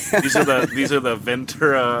episode. Yeah. These are the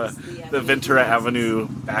Ventura Avenue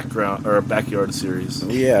background or backyard series.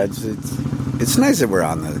 Yeah, it's nice that we're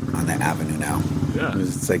on the avenue now. Yeah,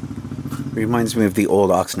 it's like it reminds me of the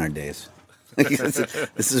old Oxnard days.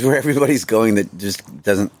 This is where everybody's going that just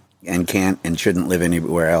doesn't and can't and shouldn't live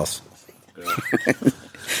anywhere else. Yeah.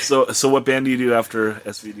 So what band do you do after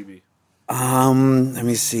SVDB? Let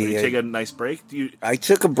me see. Did you take a nice break? I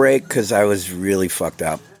took a break because I was really fucked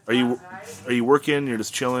up. Are you working? You're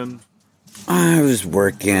just chilling? I was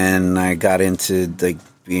working. I got into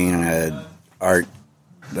being an art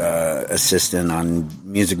assistant on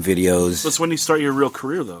music videos. That's when you start your real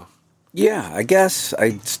career, though. Yeah, I guess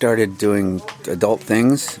I started doing adult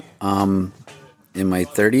things in my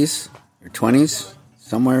 30s or 20s,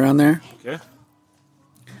 somewhere around there. Okay.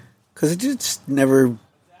 Because it just never...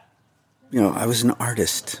 I was an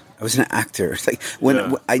artist. I was an actor. It's like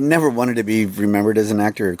when I never wanted to be remembered as an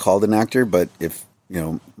actor or called an actor. But if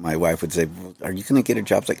my wife would say, well, "Are you going to get a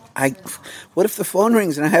job?" It's like, what if the phone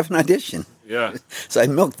rings and I have an audition? Yeah. So I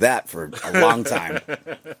milked that for a long time.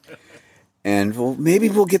 And maybe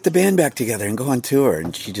we'll get the band back together and go on tour.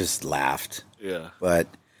 And she just laughed. Yeah. But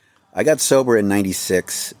I got sober in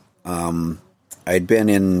 '96. I'd been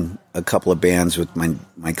in a couple of bands with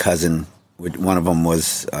my cousin. One of them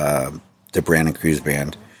was. The Brandon Cruz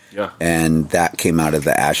Band. Yeah. And that came out of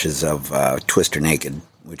the ashes of Twister Naked,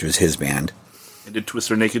 which was his band. And did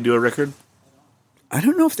Twister Naked do a record? I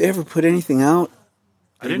don't know if they ever put anything out.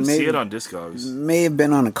 I didn't see it on Discogs. May have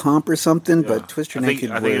been on a comp or something, but Twister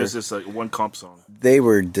Naked I think it was just like one comp song. They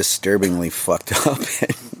were disturbingly fucked up.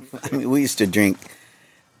 I mean, we used to drink...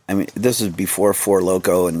 I mean, this was before Four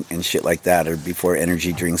Loko and shit like that, or before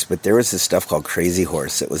energy drinks, but there was this stuff called Crazy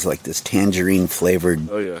Horse. It was like this tangerine-flavored...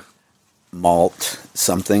 Oh, yeah. Malt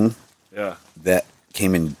something that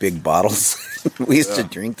came in big bottles. We used to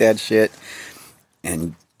drink that shit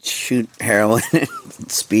and shoot heroin and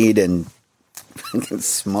speed and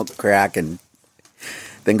smoke crack and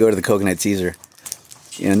then go to the Coconut Caesar.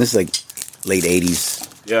 And this is like late 80s,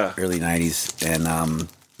 early 90s. And,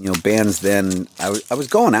 bands then, I was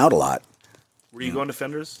going out a lot. Were you going to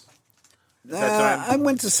Fenders? I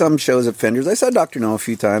went to some shows at Fenders. I saw Dr. No a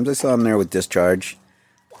few times. I saw him there with Discharge,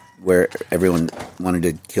 where everyone wanted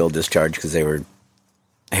to kill Discharge because they were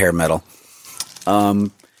hair metal.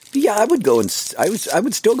 Yeah, I would go and I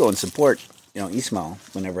would still go and support Ismail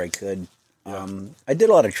whenever I could. I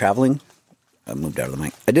did a lot of traveling. I moved out of the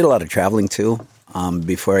mic. I did a lot of traveling too.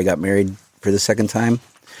 before I got married for the second time.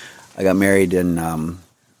 I got married in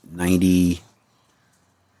 90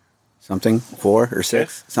 something, 4 or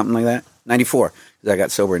 6, something like that. 94, because I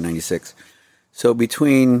got sober in 96. So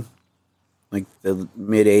between like the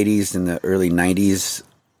mid 80s and the early 90s,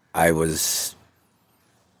 I was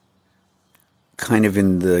kind of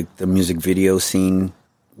in the music video scene,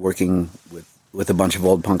 working with a bunch of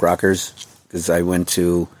old punk rockers, because I would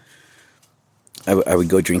go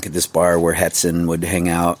drink at this bar where Hetson would hang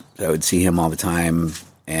out. I would see him all the time.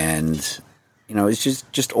 And, you know, it's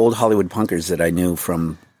just old Hollywood punkers that I knew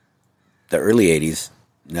from the early 80s,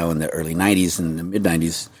 you know, in the early 90s and the mid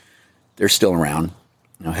 90s. They're still around.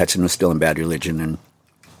 You know, Hetson was still in Bad Religion, and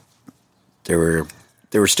there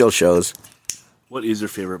were still shows. What is your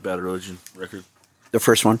favorite Bad Religion record? The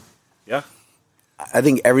first one. Yeah. I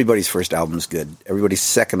think everybody's first album is good. Everybody's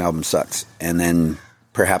second album sucks. And then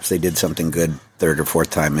perhaps they did something good third or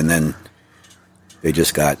fourth time, and then they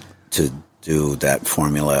just got to do that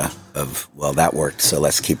formula of, well, that worked, so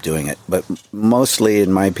let's keep doing it. But mostly,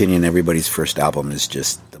 in my opinion, everybody's first album is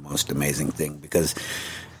just the most amazing thing, because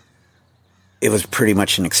it was pretty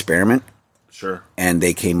much an experiment. Sure. And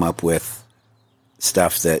they came up with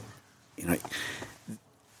stuff that, you know,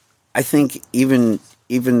 I think even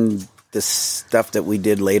the stuff that we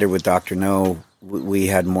did later with Dr. No, we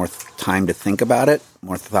had more time to think about it.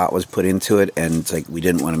 More thought was put into it, and it's like we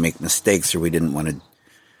didn't want to make mistakes, or we didn't want to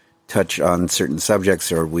touch on certain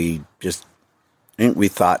subjects, or we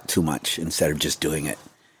thought too much instead of just doing it.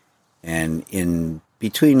 And in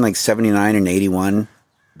between like 79 and 81,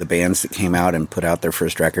 the bands that came out and put out their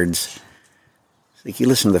first records, it's like you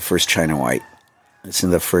listen to the first China White, listen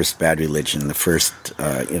to the first Bad Religion, the first,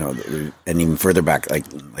 and even further back, like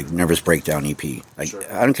Nervous Breakdown EP. Like,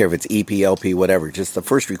 sure. I don't care if it's EP, LP, whatever, just the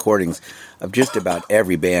first recordings of just about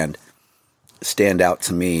every band stand out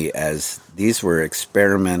to me as these were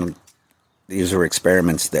experiments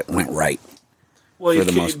that went right, for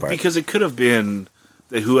the most part. Because it could have been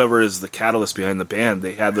that whoever is the catalyst behind the band,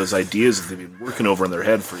 they had those ideas that they've been working over in their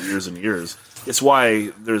head for years and years. It's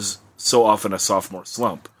why there's so often a sophomore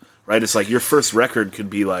slump, right? It's like your first record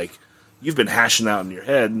could be like, you've been hashing out in your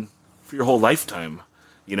head for your whole lifetime,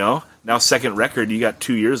 you know? Now second record, you got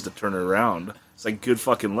 2 years to turn it around. It's like good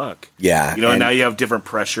fucking luck. Yeah. You know, and now you have different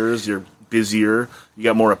pressures, you're busier, you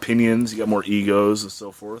got more opinions, you got more egos and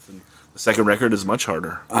so forth, and the second record is much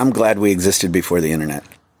harder. I'm glad we existed before the internet.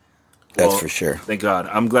 That's for sure. Thank God.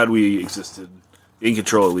 I'm glad we existed in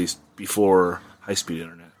control, at least before high-speed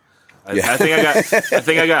internet. I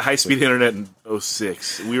think I got high-speed internet in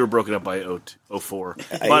 06. We were broken up by 04.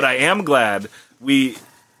 But I am glad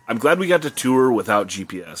I'm glad we got to tour without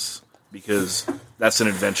GPS, because that's an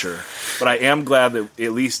adventure. But I am glad that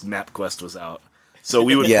at least MapQuest was out. So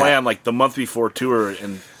we would plan like the month before tour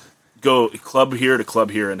and go club here to club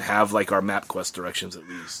here and have like our MapQuest directions at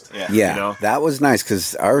least. Yeah, you know? That was nice,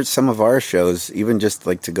 because some of our shows, even just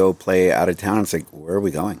like to go play out of town, it's like, where are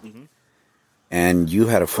we going? Mm-hmm. And you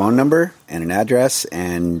had a phone number and an address,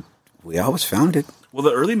 and we always found it. Well,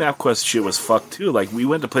 the early MapQuest shit was fucked too. Like, we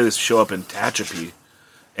went to play this show up in Tehachapi,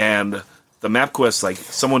 and the MapQuest, like,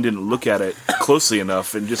 someone didn't look at it closely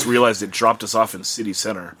enough and just realized it dropped us off in city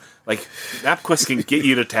center. Like, MapQuest can get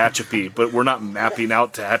you to Tehachapi, but we're not mapping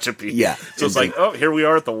out Tehachapi. Yeah. So it's like, oh, here we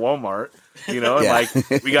are at the Walmart, you know, and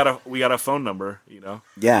like, we got a phone number, you know.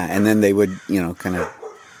 Yeah, and then they would, you know, kind of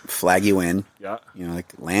flag you in. Yeah. You know,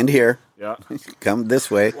 like, land here. Yeah. Come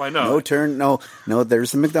this way. Why not? No turn. No,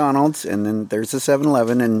 there's the McDonald's, and then there's the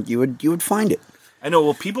 7-Eleven, and you would find it. I know.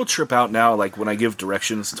 Well, people trip out now, like, when I give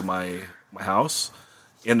directions to my house,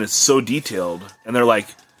 and it's so detailed, and they're like,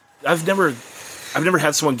 I've never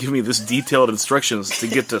had someone give me this detailed instructions to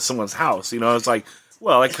get to someone's house. You know, it's like,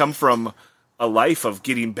 well, I come from a life of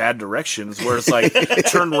getting bad directions where it's like,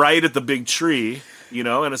 turn right at the big tree, you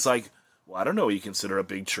know, and it's like, well, I don't know what you consider a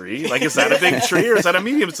big tree. Like, is that a big tree or is that a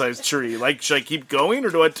medium-sized tree? Like, should I keep going or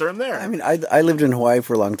do I turn there? I mean, I lived in Hawaii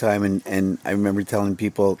for a long time, and I remember telling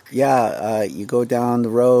people, you go down the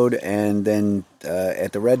road, and then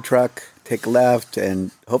at the red truck, take a left,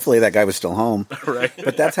 and hopefully that guy was still home. Right.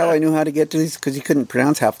 But that's how I knew how to get to these, because you couldn't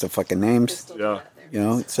pronounce half the fucking names. Yeah. You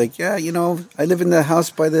know, it's like, I live in the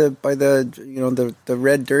house by the the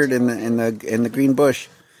red dirt and the green bush.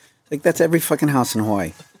 Like, that's every fucking house in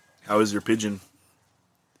Hawaii. How is your pidgin?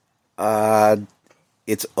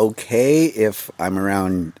 It's okay if I'm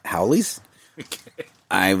around Howleys. Okay.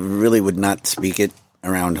 I really would not speak it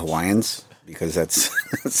around Hawaiians, because that's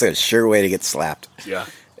a sure way to get slapped. Yeah.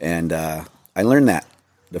 And I learned that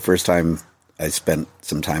the first time I spent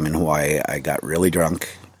some time in Hawaii. I got really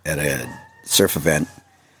drunk at a surf event,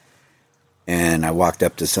 and I walked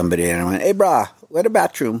up to somebody and I went, "Hey, brah, where the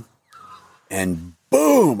bathroom? And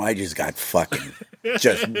boom, I just got fucking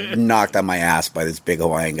just knocked on my ass by this big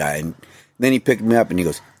Hawaiian guy. And then he picked me up and he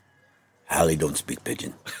goes, Hallie don't speak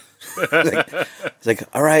pidgin. It's like,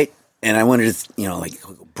 all right. And I wanted to, like,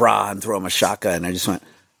 bra and throw him a shotgun. And I just went,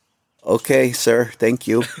 okay, sir, thank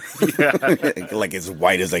you. Like as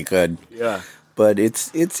white as I could. Yeah. But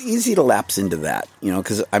it's easy to lapse into that,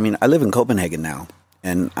 because, I live in Copenhagen now.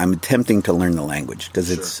 And I'm attempting to learn the language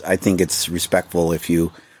because I think it's respectful if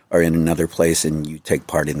you are in another place and you take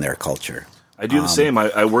part in their culture. I do the same.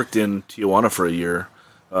 I worked in Tijuana for a year,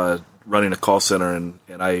 running a call center, and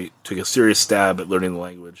I took a serious stab at learning the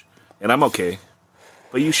language. And I'm okay,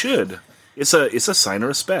 but you should. It's a sign of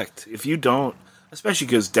respect. If you don't, especially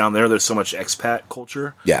because down there's so much expat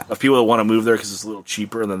culture. Yeah. Of people that want to move there because it's a little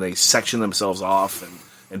cheaper, and then they section themselves off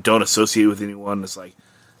and don't associate with anyone. It's like,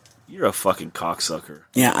 you're a fucking cocksucker.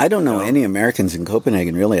 Yeah, I don't know any Americans in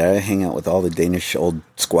Copenhagen, really. I hang out with all the Danish old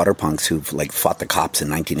squatter punks who've, like, fought the cops in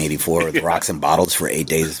 1984 with rocks and bottles for 8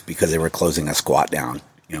 days because they were closing a squat down.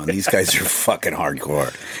 And these guys are fucking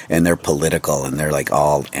hardcore. And they're political, and they're, like,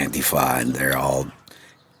 all Antifa, and they're all,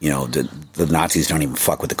 the Nazis don't even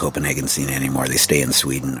fuck with the Copenhagen scene anymore. They stay in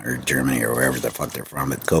Sweden or Germany or wherever the fuck they're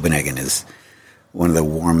from. But Copenhagen is one of the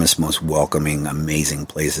warmest, most welcoming, amazing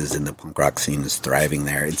places in the punk rock scene is thriving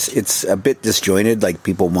there. It's a bit disjointed. Like,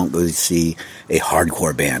 people won't really see a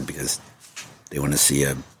hardcore band because they want to see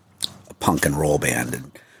a punk and roll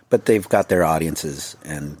band. But they've got their audiences,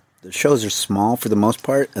 and the shows are small for the most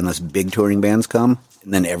part, unless big touring bands come.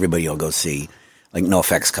 And then everybody will go see. Like,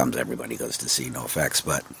 NoFX comes, everybody goes to see NoFX.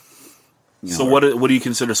 But so what do you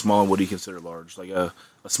consider small and what do you consider large? Like a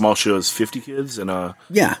small show is 50 kids, and a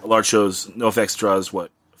large show is NoFX draws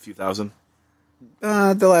what, a few thousand?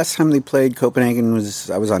 The last time they played Copenhagen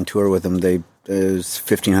I was on tour with them. It was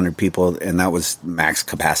 1,500 people, and that was max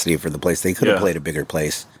capacity for the place. They could have played a bigger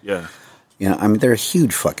place. Yeah. They're a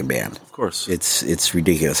huge fucking band. Of course. It's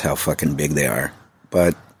ridiculous how fucking big they are.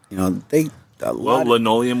 But,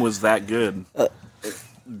 Linoleum was that good.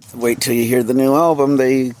 Wait till you hear the new album.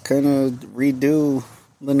 They kind of redo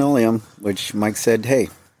Linoleum, which Mike said, hey,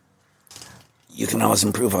 you can always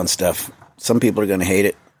improve on stuff. Some people are going to hate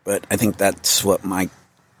it, but I think that's what Mike,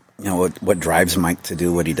 what drives Mike to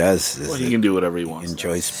do what he does. Is he can do whatever he wants. He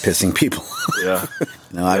enjoys pissing people.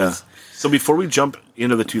 Yeah. So before we jump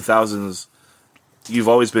into the 2000s, you've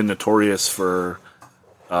always been notorious for,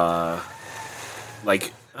 what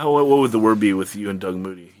would the word be with you and Doug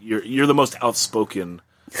Moody? You're the most outspoken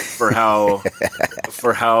for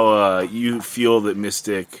how you feel that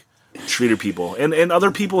Mystic treated people, and other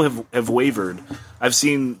people have wavered. I've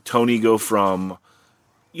seen Tony go from,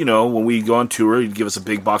 when we go on tour, he'd give us a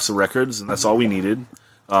big box of records, and that's all we needed,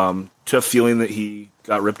 to feeling that he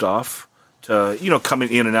got ripped off, to coming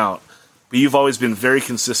in and out. But you've always been very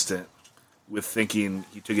consistent with thinking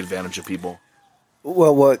he took advantage of people.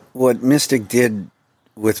 Well, what Mystic did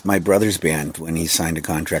with my brother's band when he signed a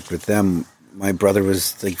contract with them, my brother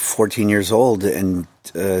was like 14 years old and,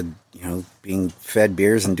 being fed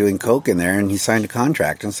beers and doing coke in there, and he signed a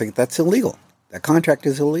contract. And it's like, that's illegal. That contract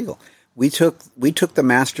is illegal. We took the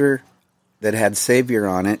master that had Savior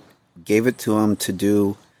on it, gave it to him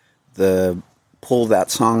to pull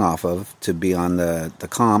that song off of, to be on the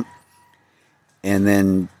comp. And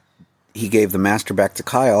then he gave the master back to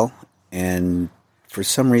Kyle, and for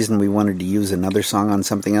some reason we wanted to use another song on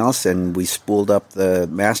something else, and we spooled up the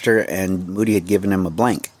master, and Moody had given him a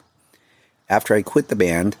blank. After I quit the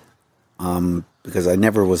band, because I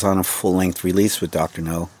never was on a full-length release with Dr.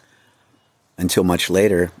 No until much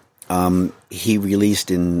later, he released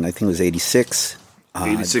in, I think it was 86.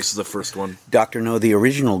 86 is the first one. Dr. No, the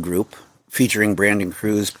original group, featuring Brandon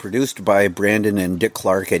Cruz, produced by Brandon and Dick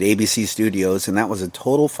Clark at ABC Studios, and that was a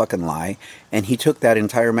total fucking lie. And he took that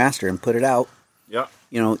entire master and put it out,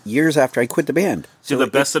 years after I quit the band. So the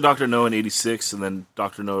best of Dr. No in 86, and then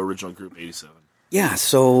Dr. No original group 87. Yeah,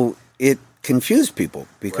 so it confused people,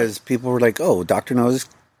 because people were like, oh, Dr. No's,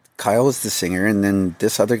 Kyle was the singer, and then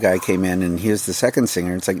this other guy came in, and he was the second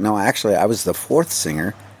singer. It's like, no, actually, I was the fourth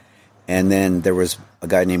singer, and then there was a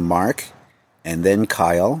guy named Mark, and then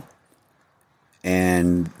Kyle,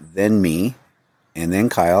 and then me, and then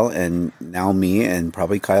Kyle, and now me, and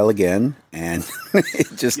probably Kyle again, and it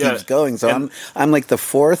just keeps going. So I'm like the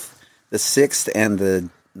fourth, the sixth, and the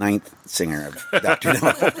ninth singer of Dr.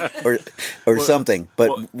 No, or something.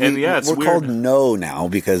 But we're called No now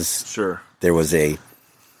because there was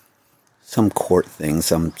some court thing,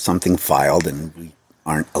 something filed, and we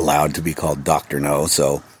aren't allowed to be called Dr. No.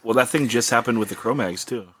 So that thing just happened with the Cro-Mags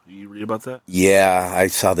too. Did you read about that? Yeah, I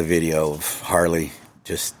saw the video of Harley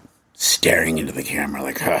just staring into the camera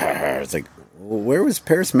like, ha, ha, ha. It's like, where was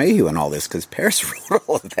Paris Mayhew in all this? Because Paris wrote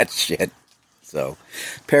all of that shit. So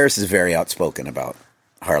Paris is very outspoken about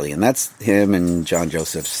Harley, and that's him and John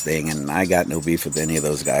Joseph's thing, and I got no beef with any of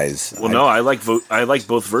those guys. Well, I like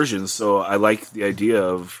both versions, so I like the idea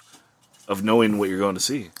of knowing what you're going to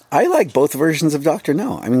see. I like both versions of Dr.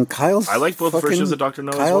 No. I mean, I like both versions of Dr.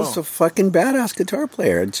 No Kyle's as well. a fucking badass guitar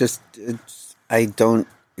player. I don't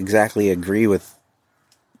exactly agree with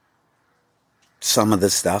some of the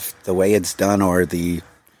stuff, the way it's done, or I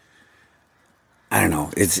don't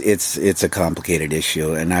know. It's a complicated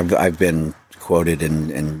issue, and I've been quoted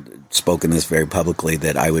and spoken this very publicly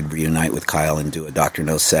that I would reunite with Kyle and do a Dr.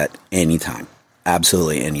 No set anytime,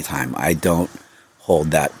 absolutely anytime. I don't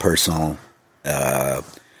hold that personal.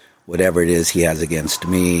 Whatever it is he has against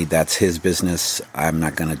me, that's his business. I'm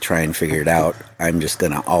not going to try and figure it out. I'm just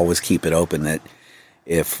going to always keep it open that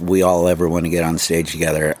if we all ever want to get on stage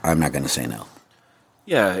together, I'm not going to say no.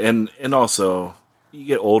 Yeah, and also you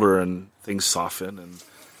get older and things soften,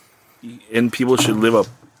 and people should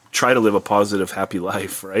try to live a positive, happy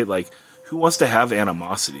life, right? Like, who wants to have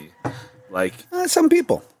animosity? Like some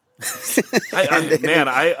people. I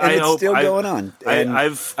it's hope still going on.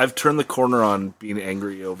 I've turned the corner on being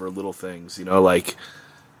angry over little things. Like,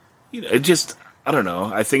 it just, I don't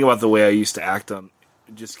know. I think about the way I used to act on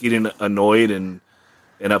just getting annoyed and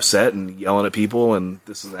upset and yelling at people and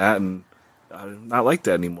this and that, and I'm not like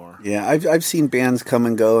that anymore. Yeah, I've seen bands come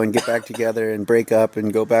and go and get back together and break up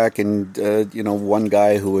and go back, and one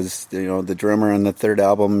guy who was the drummer on the third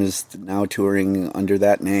album is now touring under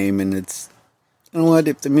that name, and it's, you know what,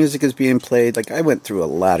 if the music is being played, like, I went through a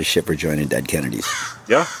lot of shit for joining Dead Kennedys.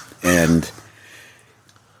 Yeah. And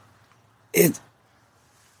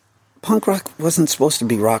punk rock wasn't supposed to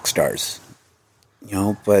be rock stars,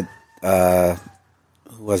 but who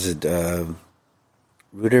was it?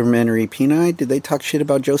 Rudimentary Peni? Did they talk shit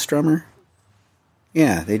about Joe Strummer?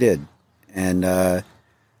 Yeah, they did. And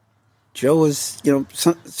Joe was,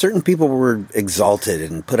 certain people were exalted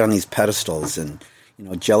and put on these pedestals, and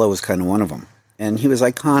Jello was kind of one of them. And he was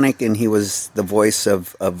iconic, and he was the voice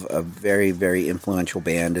of a very, very influential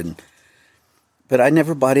band. But I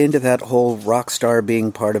never bought into that whole rock star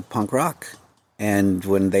being part of punk rock. And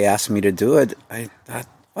when they asked me to do it, I thought,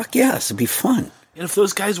 fuck yes, it'd be fun. And if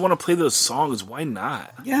those guys want to play those songs, why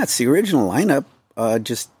not? Yeah, it's the original lineup,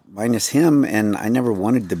 just minus him, and I never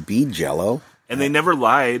wanted to be Jello. And they never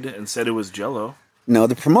lied and said it was Jello. No,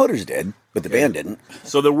 the promoters did, but the band didn't.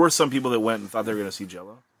 So there were some people that went and thought they were going to see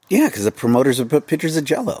Jello? Yeah, because the promoters would put pictures of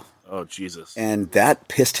Jello. Oh, Jesus. And that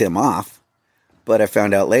pissed him off. But I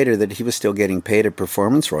found out later that he was still getting paid a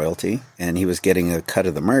performance royalty, and he was getting a cut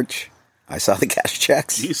of the merch. I saw the cash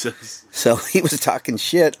checks. Jesus. So he was talking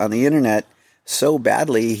shit on the internet so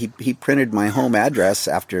badly, he printed my home address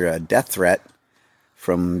after a death threat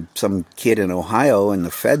from some kid in Ohio, and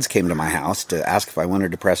the feds came to my house to ask if I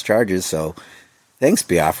wanted to press charges. So thanks,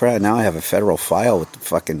 Biafra. Now I have a federal file with the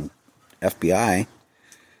fucking FBI.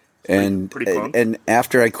 And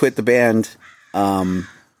after I quit the band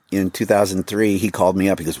in 2003, he called me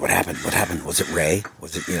up. He goes, "What happened? What happened? Was it Ray?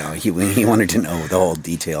 Was it, he wanted to know the whole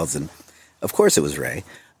details." And of course it was Ray.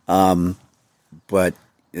 But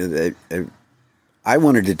I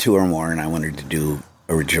wanted to tour more, and I wanted to do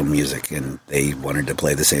original music, and they wanted to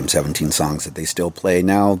play the same 17 songs that they still play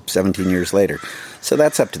now 17 years later. So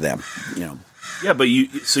that's up to them, Yeah, but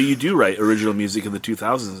you do write original music in the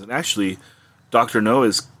 2000s, and actually Dr. No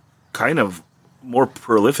is kind of more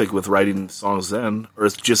prolific with writing songs then, or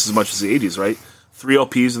it's just as much as the 80s, right? 3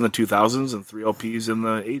 LPs in the 2000s and 3 LPs in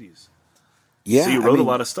the 80s. Yeah, so you wrote a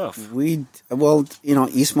lot of stuff.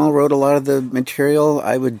 Eastmal wrote a lot of the material.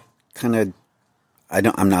 I would kind of,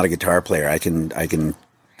 I'm not a guitar player. I can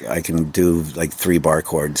do like 3 bar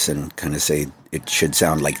chords and kind of say it should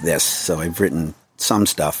sound like this. So I've written some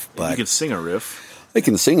stuff, but you can sing a riff. I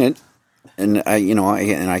can sing it, and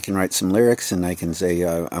I can write some lyrics, and I can say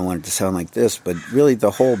I want it to sound like this. But really,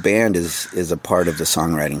 the whole band is a part of the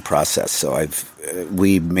songwriting process. So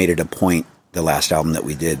we made it a point the last album that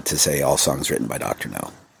we did to say all songs written by Dr.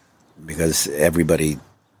 No, because everybody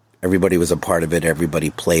was a part of it. Everybody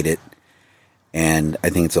played it. And I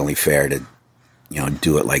think it's only fair to,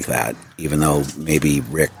 do it like that. Even though maybe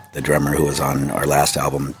Rick, the drummer who was on our last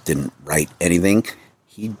album, didn't write anything,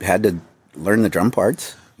 he had to learn the drum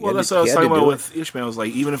parts. Well, that's what I was talking about with Ishmael. Is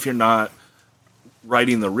like, even if you're not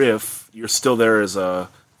writing the riff, you're still there as the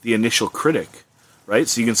initial critic, right?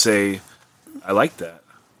 So you can say, I like that.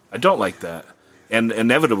 I don't like that. And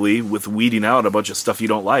inevitably, with weeding out a bunch of stuff you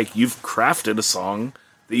don't like, you've crafted a song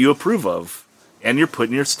that you approve of, and you're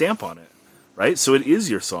putting your stamp on it. Right, so it is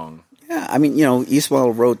your song. Yeah, I mean,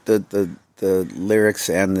 Eastwell wrote the the lyrics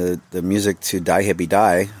and the music to Die Hippie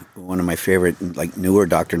Die, one of my favorite, like, newer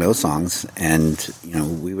Dr. No songs. And, you know,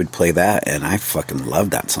 we would play that, and I fucking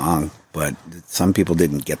loved that song. But some people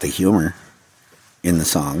didn't get the humor in the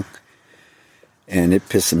song. And it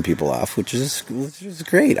pissed some people off, which is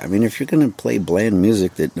great. I mean, if you're going to play bland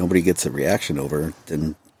music that nobody gets a reaction over,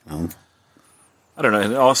 then, you know. I don't know.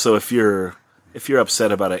 And also, if you're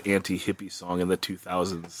upset about an anti-hippie song in the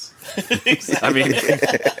 2000s, I mean,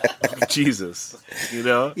 Jesus, you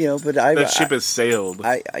know? You know, but that ship has sailed.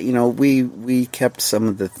 We kept some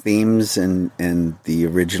of the themes and the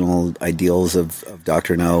original ideals of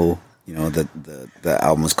Dr. No. You know, the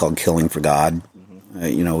album was called Killing for God,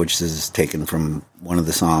 you know, which is taken from one of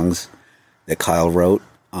the songs that Kyle wrote.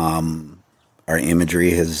 Our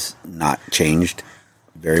imagery has not changed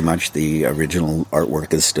very much. The original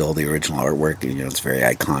artwork is still the original artwork. You know, it's very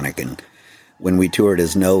iconic. And when we toured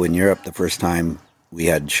as No in Europe the first time, we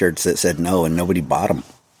had shirts that said No, and nobody bought them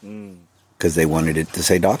because they wanted it to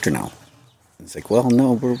say Dr. No. It's like, well,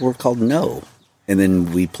 no, we're called No. And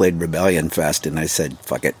then we played Rebellion Fest, and I said,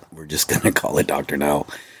 fuck it, we're just going to call it Dr. No.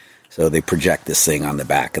 So they project this thing on the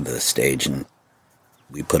back of the stage, and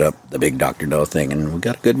we put up the big Dr. No thing, and we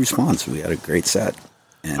got a good response. We had a great set.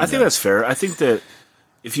 And I think that's fair. I think that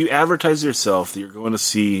if you advertise yourself that you're going to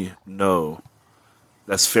see No,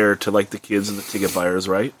 that's fair to, like, the kids and the ticket buyers,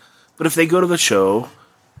 right? But if they go to the show,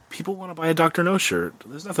 people want to buy a Dr. No shirt.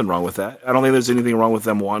 There's nothing wrong with that. I don't think there's anything wrong with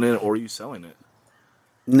them wanting it or you selling it.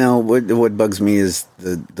 No, what bugs me is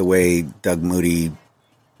the way Doug Moody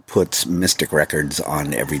puts Mystic Records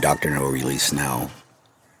on every Dr. No release now,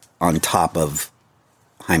 on top of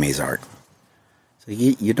Jaime's art. So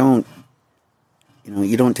you don't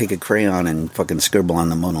take a crayon and fucking scribble on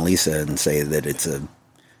the Mona Lisa and say that it's a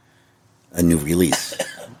new release.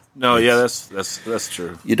 No, yeah, that's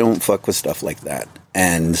true. You don't fuck with stuff like that.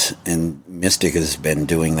 And Mystic has been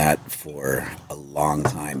doing that for a long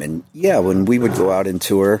time. And yeah, when we would go out and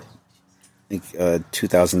tour, I think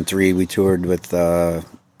 2003 we toured with Ill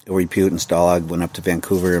Repute and Stalag, went up to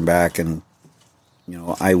Vancouver and back, and you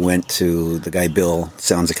know, I went to the guy Bill,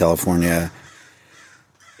 Sounds of California,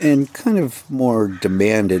 and kind of more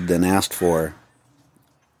demanded than asked for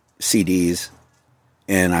CDs,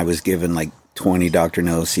 and I was given like 20 Dr.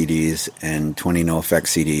 No CDs and 20 No Effect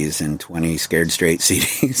CDs and 20 Scared Straight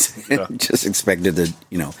CDs. Yeah. And just expected to,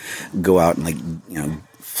 you know, go out and, like, you know,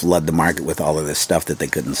 flood the market with all of this stuff that they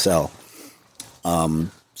couldn't sell.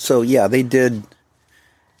 So yeah, they did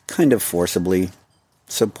kind of forcibly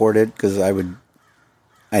support it, because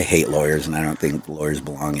I hate lawyers, and I don't think lawyers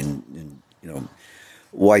belong in you know,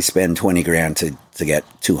 why spend 20 grand to get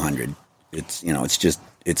 200? It's, you know, it's just,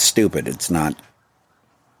 it's stupid. It's not,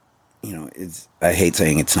 you know, I hate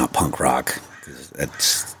saying it's not punk rock, because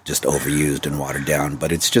that's just overused and watered down,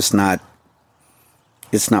 but it's just not,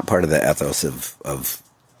 it's not part of the ethos of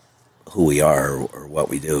who we are or what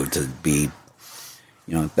we do to be,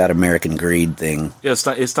 you know, that American greed thing. Yeah,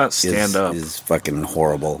 it's not stand up. Is fucking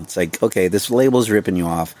horrible. It's like, okay, this label's ripping you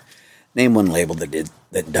off. Name one label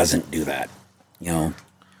that doesn't do that. You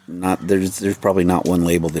know, there's probably not one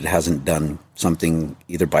label that hasn't done something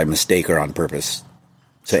either by mistake or on purpose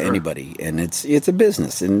to anybody. And it's a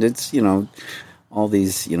business, and it's, you know, all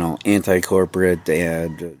these, you know, anti-corporate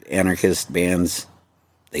and anarchist bands,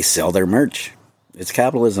 they sell their merch. It's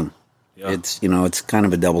capitalism. Yeah. It's, you know, it's kind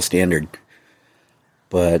of a double standard,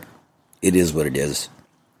 but it is what it is.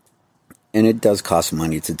 And it does cost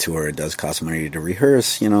money to tour. It does cost money to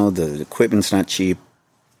rehearse. You know, the equipment's not cheap.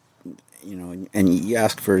 You know, and you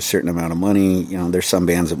ask for a certain amount of money. You know, there's some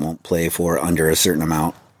bands that won't play for under a certain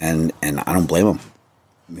amount, and I don't blame them,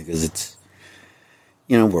 because it's,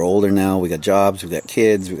 you know, we're older now. We got jobs, we got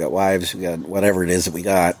kids, we got wives, we got whatever it is that we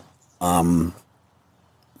got.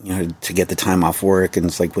 You know, to get the time off work, and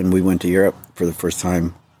it's like when we went to Europe for the first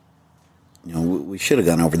time. You know, we should have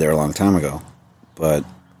gone over there a long time ago, but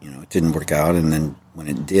you know, it didn't work out. And then when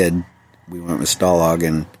it did, we went with Stalag,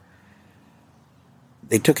 and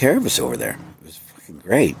they took care of us over there. It was fucking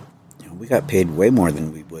great. You know, we got paid way more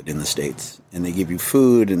than we would in the States. And they give you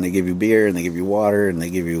food, and they give you beer, and they give you water, and they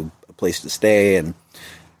give you a place to stay, and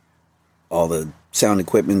all the sound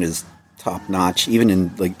equipment is top notch, even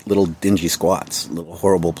in like little dingy squats, little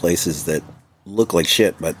horrible places that look like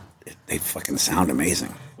shit, but they fucking sound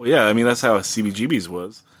amazing. Well, yeah, I mean, that's how CBGB's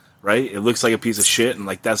was, right? It looks like a piece of shit, and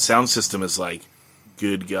like that sound system is like,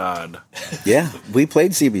 good God. Yeah, we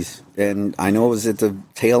played CB's, and I know it was at the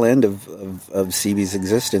tail end of CB's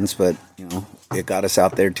existence, but you know, it got us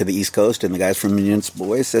out there to the East Coast, and the guys from Municipal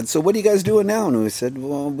Waste said, "So what are you guys doing now?" And we said,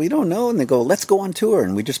 "Well, we don't know." And they go, "Let's go on tour,"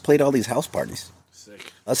 and we just played all these house parties.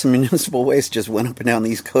 Sick. Us and Municipal Waste just went up and down the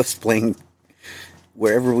East Coast playing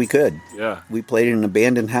wherever we could. Yeah. We played in an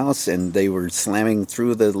abandoned house, and they were slamming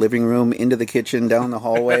through the living room, into the kitchen, down the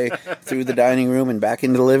hallway, through the dining room, and back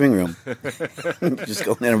into the living room. Just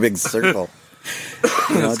going in a big circle.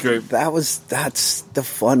 That's great. That's the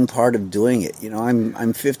fun part of doing it.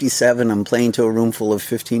 I'm 57. I'm playing to a room full of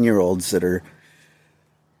 15-year-olds that are,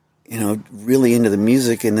 really into the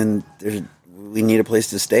music, and then we need a place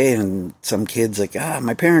to stay, and some kids like,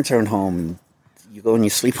 my parents aren't home, and you go and you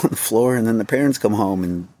sleep on the floor, and then the parents come home,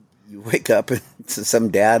 and you wake up, and it's some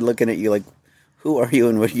dad looking at you like, who are you,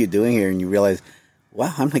 and what are you doing here? And you realize,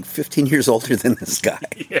 wow, I'm like 15 years older than this guy.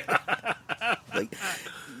 Yeah. Like,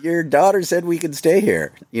 your daughter said we could stay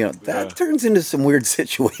here. That turns into some weird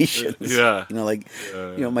situations. Yeah.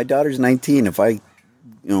 My daughter's 19. If I,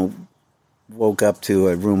 woke up to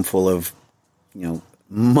a room full of,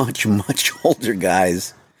 much, much older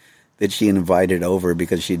guys that she invited over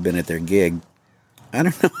because she'd been at their gig, I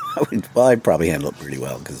don't know. I'd probably handle it pretty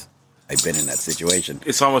well because I've been in that situation.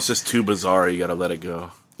 It's almost just too bizarre. You got to let it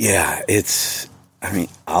go. Yeah,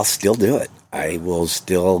 I'll still do it. I will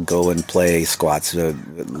still go and play squats.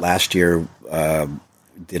 Last year,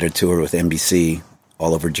 did a tour with NBC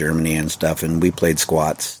all over Germany and stuff, and we played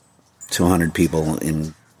squats, 200 people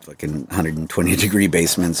in fucking 120-degree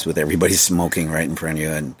basements with everybody smoking right in front of you,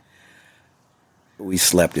 and we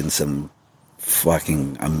slept in some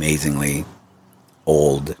fucking amazingly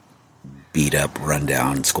old, beat-up,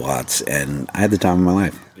 rundown squats, and I had the time of my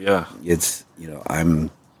life. Yeah. It's,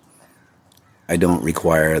 I don't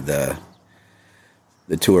require the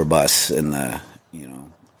tour bus and the,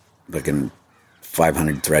 fucking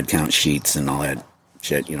 500 thread count sheets and all that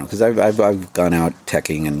shit, because I've gone out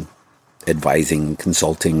teching and advising,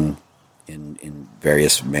 consulting in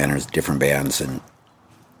various manners, different bands, and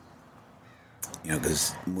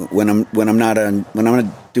because when I'm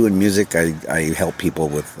not doing music, I help people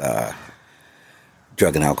with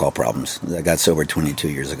drug and alcohol problems. I got sober 22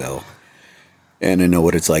 years ago, and I know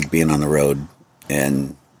what it's like being on the road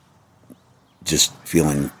and just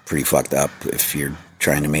feeling pretty fucked up if you're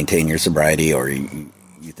trying to maintain your sobriety or you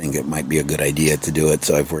think it might be a good idea to do it.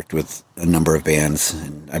 So I've worked with a number of bands,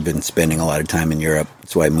 and I've been spending a lot of time in Europe.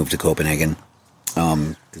 That's why I moved to Copenhagen,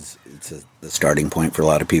 because it's the starting point for a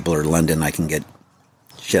lot of people. Or London, I can get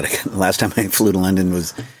shit. Last time I flew to London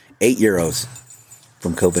was €8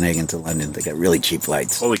 from Copenhagen to London. They got really cheap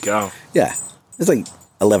flights. Holy cow! Yeah, it's like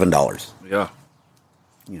 $11. Yeah.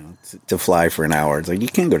 To fly for an hour. It's like, you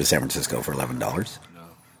can't go to San Francisco for $11. No.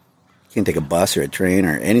 You can't take a bus or a train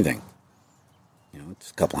or anything. It's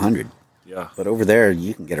a couple hundred. Yeah. But over there,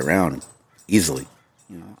 you can get around easily.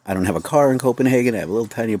 I don't have a car in Copenhagen. I have a little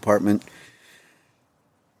tiny apartment.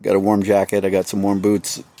 Got a warm jacket. I got some warm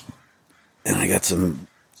boots. And I got some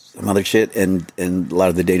other shit. And a lot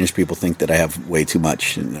of the Danish people think that I have way too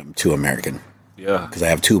much and I'm too American. Yeah. Because I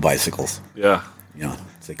have 2 bicycles. Yeah.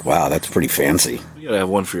 It's like, wow, that's pretty fancy. You gotta have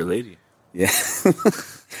one for your lady. Yeah.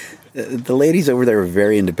 The ladies over there are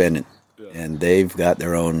very independent, and they've got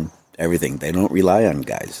their own everything. They don't rely on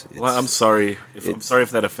guys. Well, I'm sorry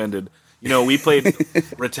if that offended. We played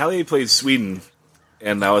Retaliate played Sweden,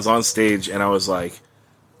 and I was on stage, and I was like,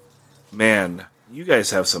 man, you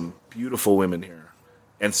guys have some beautiful women here.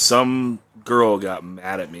 And some girl got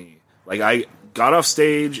mad at me. Like, I got off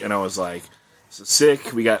stage, and I was like, so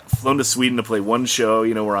sick. We got flown to Sweden to play one show.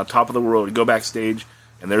 We're on top of the world. We go backstage,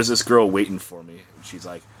 and there's this girl waiting for me. And she's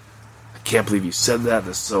like, I can't believe you said that.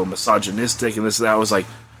 That's so misogynistic and this and that. I was like,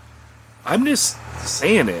 I'm just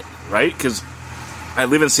saying it, right? Because I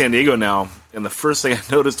live in San Diego now, and the first thing I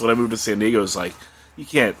noticed when I moved to San Diego is like, you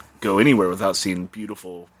can't go anywhere without seeing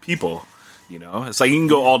beautiful people. It's like you can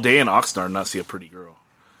go all day in Oxnard and not see a pretty girl.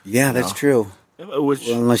 Yeah, that's true. Which,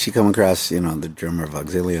 well, unless you come across, the drummer of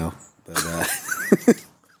Auxilio. But,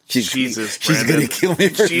 she's going to kill me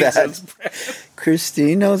for that.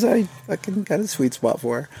 Christine knows I fucking got a sweet spot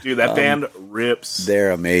for her. Dude, that band rips.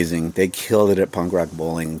 They're amazing. They killed it at Punk Rock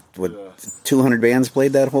Bowling. 200 bands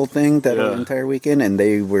played that whole thing, whole entire weekend, and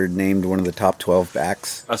they were named one of the top 12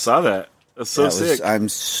 acts. I saw that. That's so sick. I'm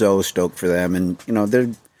so stoked for them. And, they're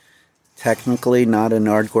technically not an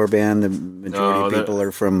hardcore band. The majority of people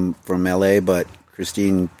are from LA, but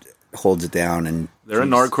Christine holds it down, and they're a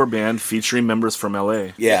hardcore band featuring members from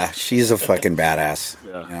LA. Yeah, she's a fucking badass.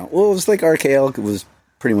 Yeah. Well, it was like RKL was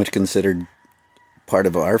pretty much considered part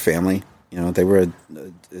of our family. They were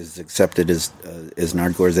as accepted as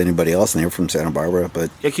hardcore as anybody else, and they were from Santa Barbara. But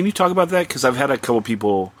yeah, can you talk about that? Because I've had a couple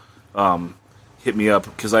people hit me up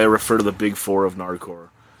because I refer to the big 4 of Nardcore,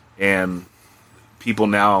 and people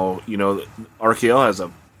now, RKL has a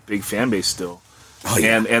big fan base still. Oh,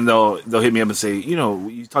 yeah. And they'll hit me up and say,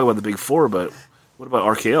 you talk about the big 4, but what about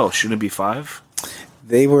RKL? Shouldn't it be 5?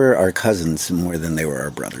 They were our cousins more than they were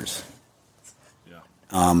our brothers.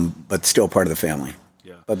 Yeah. But still part of the family.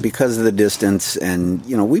 Yeah. But because of the distance, and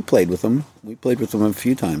we played with them. We played with them a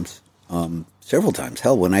few times, several times.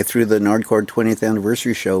 Hell, when I threw the Nardcore 20th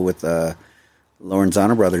anniversary show with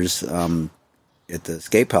Lorenzano Brothers at the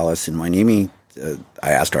Skate Palace in Miami,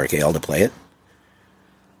 I asked RKL to play it.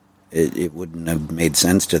 It wouldn't have made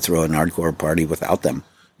sense to throw a Nardcore party without them.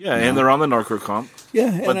 Yeah, and they're on the Nardcore comp.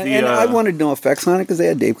 Yeah, but and I wanted No Effects on it because they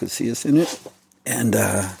had Dave Casillas in it. And,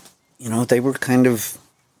 they were kind of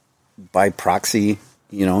by proxy,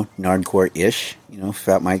 Nardcore-ish.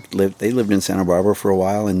 Fat Mike lived in Santa Barbara for a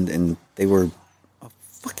while, and they were a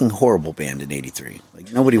fucking horrible band in '83.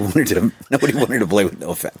 Like, nobody wanted to play with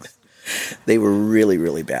No Effects. They were really,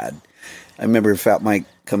 really bad. I remember Fat Mike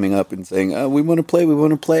coming up and saying, we want to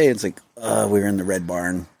play. It's like, we were in the Red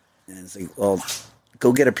Barn. And it's like, well,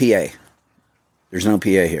 go get a PA. There's no PA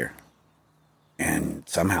here. And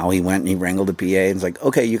somehow he went and he wrangled a PA and it's like,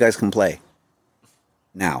 okay, you guys can play.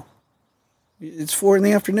 Now. It's 4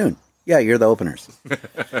 p.m. Yeah, you're the openers.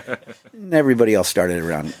 And everybody else started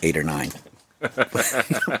around 8 or 9.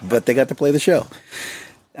 But they got to play the show.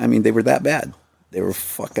 I mean, they were that bad. They were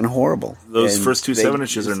fucking horrible. Those first 2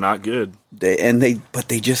 7-inches are not good. But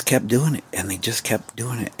they just kept doing it, and they just kept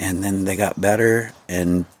doing it, and then they got better.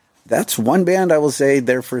 And that's one band I will say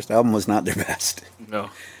their first album was not their best. No.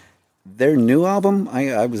 Their new album,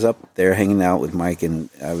 I was up there hanging out with Mike, and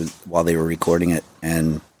while they were recording it,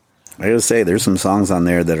 and I gotta say, there's some songs on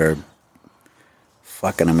there that are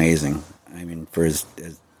fucking amazing. I mean, for as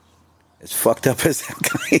fucked up as that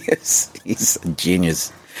guy is, he's a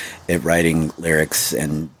genius at writing lyrics,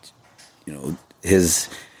 and his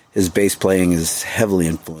bass playing is heavily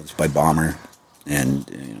influenced by Bomber,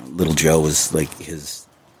 and Little Joe was like his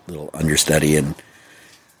little understudy, and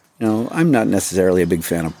I'm not necessarily a big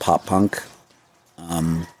fan of pop punk,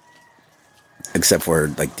 except for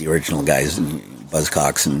like the original guys,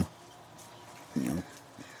 Buzzcocks, and I'm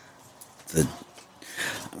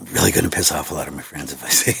really going to piss off a lot of my friends if I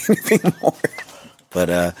say anything more, but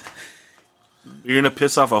you're going to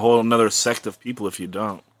piss off a whole another sect of people if you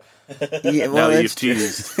don't. Yeah, well, now that you've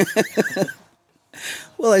teased.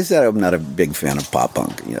 Well, I said I'm not a big fan of pop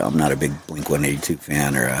punk. I'm not a big Blink-182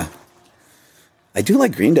 fan, or I do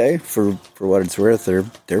like Green Day for what it's worth.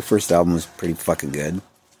 Their first album was pretty fucking good.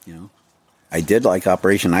 I did like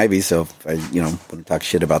Operation Ivy, so if I when I talk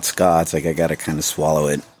shit about ska, it's like I got to kind of swallow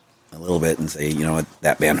it a little bit and say, what,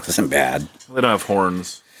 that band wasn't bad. They don't have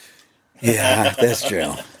horns. Yeah, that's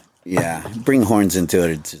true. Yeah, bring horns into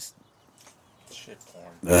it. It's just shit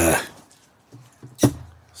porn.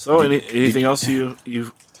 So, anything else you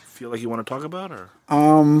feel like you want to talk about, or?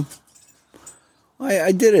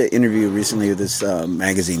 I did an interview recently with this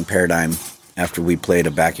magazine, Paradigm, after we played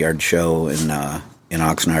a backyard show in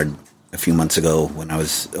Oxnard a few months ago when I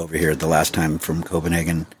was over here the last time from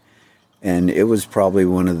Copenhagen, and it was probably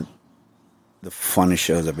one of the funnest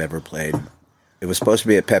shows I've ever played. It was supposed to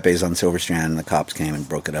be at Pepe's on Silver Strand, and the cops came and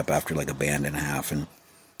broke it up after like a band and a half, and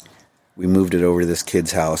we moved it over to this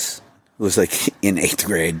kid's house. It was like in 8th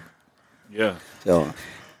grade. Yeah. So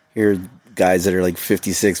here are guys that are like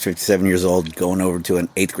 56, 57 years old going over to an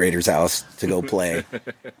 8th grader's house to go play.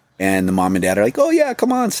 And the mom and dad are like, oh, yeah,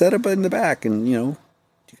 come on, set up in the back. And, do you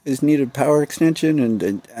guys need a power extension?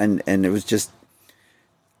 And it was just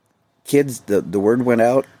kids, the word went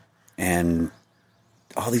out, and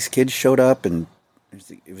all these kids showed up, and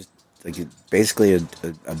it was like basically a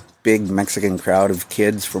big Mexican crowd of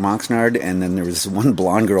kids from Oxnard, and then there was one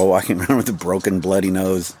blonde girl walking around with a broken, bloody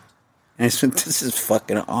nose. And I said, this is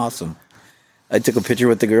fucking awesome. I took a picture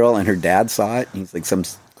with the girl, and her dad saw it. He's like some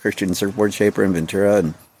Christian surfboard shaper in Ventura,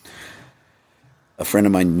 and a friend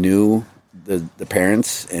of mine knew the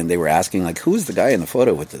parents, and they were asking, like, who's the guy in the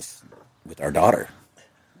photo with our daughter?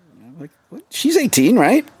 And I'm like, what? She's 18,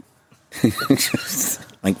 right?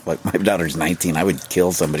 like my daughter's 19. I would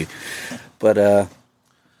kill somebody. But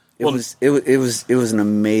it was an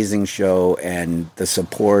amazing show, and the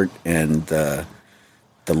support and the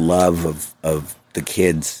love of the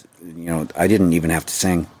kids. I didn't even have to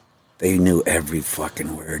sing. They knew every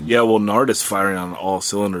fucking word. Yeah, well, Nard is firing on all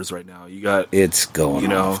cylinders right now. It's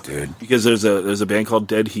going off, dude. Because there's a band called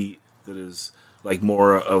Dead Heat that is like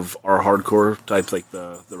more of our hardcore type, like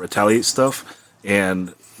the Retaliate stuff,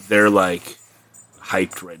 and they're like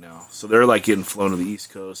hyped right now. So they're like getting flown to the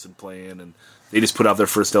East Coast and playing, and they just put out their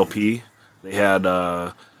first LP. They had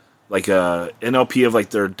like an LP of like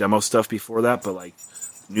their demo stuff before that, but like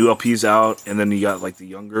new LPs out, and then you got like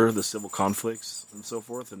the Civil Conflicts and so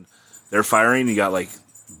forth, and they're firing. You got like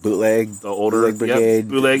Bootleg, the older Bootleg Brigade.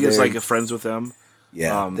 Bootleg is like friends with them.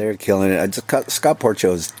 Yeah, they're killing it. Scott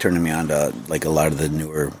Porcho's turning me on to like a lot of the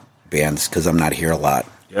newer bands because I'm not here a lot.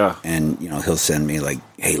 Yeah. And, he'll send me like,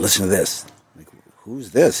 hey, listen to this. I'm like,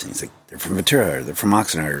 who's this? And he's like, they're from Ventura, or they're from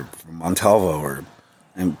Oxnard, or from Montalvo,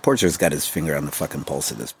 and Porcho's got his finger on the fucking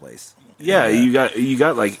pulse of this place. Yeah, you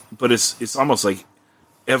got like, but it's almost like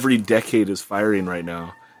every decade is firing right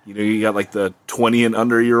now. You got like the 20 and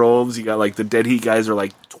under year olds. You got like the Dead Heat guys are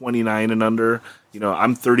like 29 and under.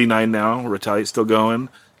 I'm 39 now. Retaliate's still going.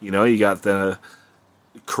 You got the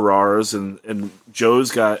Carrars and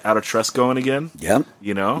Joe's got Out of Trust going again. Yep.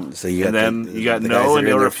 So you got No and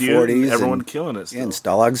Ill Repute. Everyone killing it. Still. Yeah, and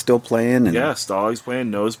Stallag's still playing. And Stallag's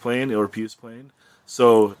playing. No's playing. Ill Repute's playing.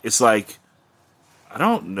 So it's like, I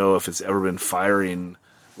don't know if it's ever been firing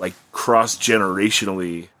like cross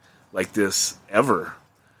generationally like this ever.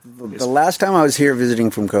 The last time I was here visiting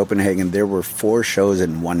from Copenhagen, there were 4 shows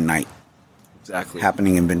in one night. Exactly.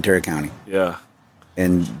 Happening in Ventura County. Yeah.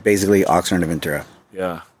 And basically Oxnard and Ventura.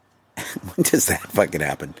 Yeah. When does that fucking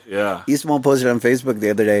happen? Yeah. Eastmall posted on Facebook the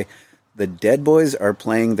other day, the Dead Boys are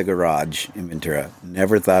playing the Garage in Ventura.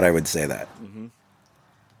 Never thought I would say that. Mm-hmm.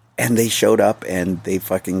 And they showed up and they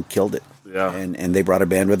fucking killed it. Yeah. And they brought a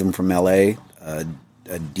band with them from LA, a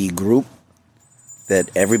D group, that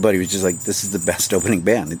everybody was just like, this is the best opening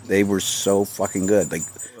band. They were so fucking good. Like,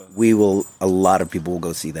 a lot of people will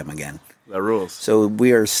go see them again. That rules. So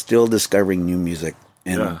we are still discovering new music.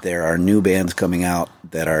 And there are new bands coming out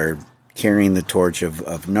that are carrying the torch of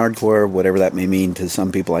Nardcore, whatever that may mean to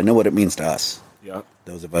some people. I know what it means to us. Yeah.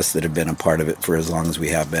 Those of us that have been a part of it for as long as we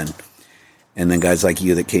have been. And then guys like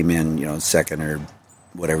you that came in, second or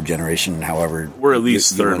whatever generation, however. We're at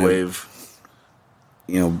least third wave.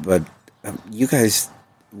 But you guys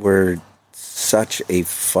were such a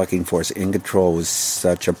fucking force. In Control was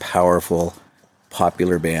such a powerful,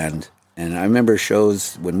 popular band. And I remember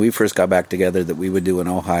shows when we first got back together that we would do in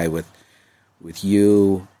Ojai with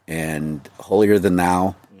you and Holier Than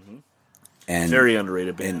Thou. Mm-hmm. And very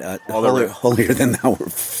underrated band. And Holier Than Thou were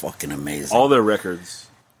fucking amazing. All their records.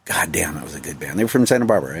 God damn, that was a good band. They were from Santa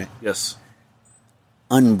Barbara, right? Yes.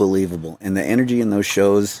 Unbelievable. And the energy in those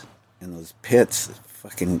shows, in those pits,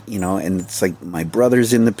 fucking, and it's like my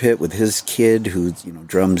brother's in the pit with his kid who,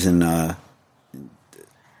 drums in,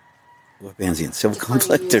 what band's he in? Civil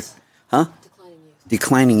Conflict? Huh?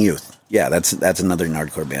 Declining Youth. Yeah, that's another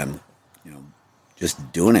Nardcore band,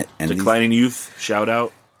 just doing it. And Declining Youth, shout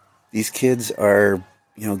out. These kids are,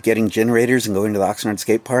 getting generators and going to the Oxnard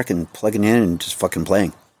skate park and plugging in and just fucking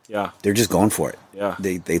playing. Yeah. They're just going for it. Yeah.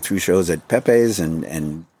 They threw shows at Pepe's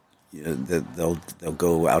and they'll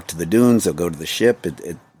go out to the dunes, they'll go to the ship at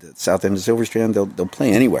the south end of Silverstrand, they'll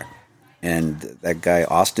play anywhere. And that guy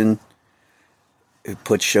Austin, who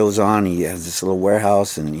puts shows on, he has this little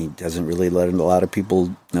warehouse and he doesn't really let a lot of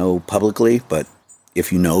people know publicly, but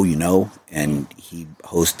if you know, and he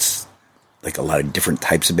hosts like a lot of different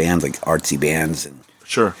types of bands, like artsy bands and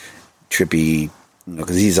sure, trippy,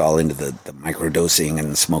 because he's all into the microdosing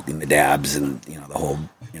and smoking the dabs and the whole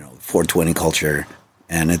 420 culture.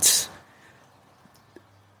 And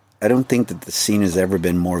I don't think that the scene has ever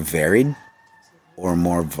been more varied or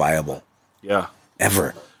more viable. Yeah.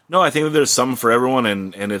 Ever. No, I think that there's something for everyone,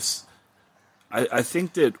 and it's. I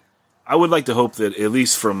think that I would like to hope that at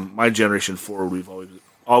least from my generation forward, we've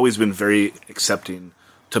always been very accepting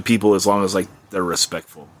to people as long as like they're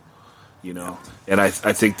respectful, And I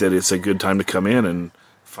think that it's a good time to come in and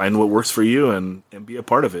find what works for you and be a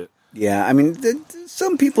part of it. Yeah, I mean,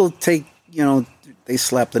 some people take they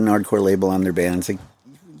slap the Nardcore label on their band. It's like,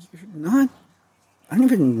 you're not. I don't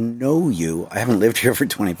even know you. I haven't lived here for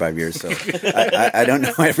 25 years, so I don't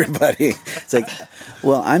know everybody. It's like,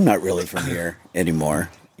 well, I'm not really from here anymore,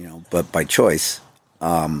 but by choice.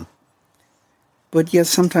 But yes,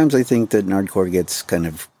 sometimes I think that Nardcore gets kind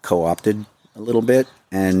of co-opted a little bit,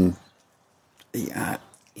 and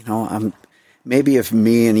I'm maybe if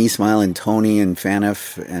me and Ismail and Tony and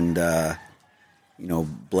Fanif and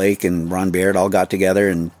Blake and Ron Baird all got together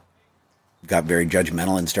and got very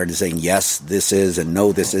judgmental and started saying, yes, this is, and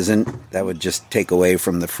no, this isn't, that would just take away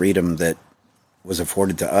from the freedom that was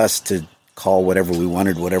afforded to us to call whatever we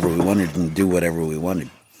wanted, and do whatever we wanted.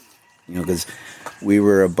 Because we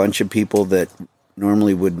were a bunch of people that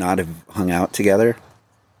normally would not have hung out together.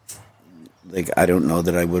 Like, I don't know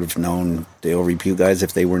that I would have known the Ill Repute guys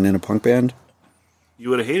if they weren't in a punk band. You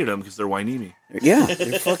would have hated them because they're Wainimi. Yeah,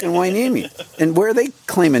 they're fucking Wainimi. And where are they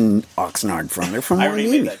claiming Oxnard from? They're from Wainimi. I already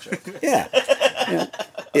made that joke. Yeah.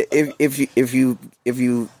 If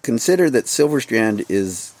you consider that Silverstrand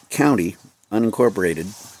is county, unincorporated,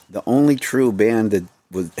 the only true band that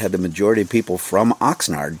had the majority of people from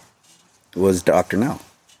Oxnard was Dr. No.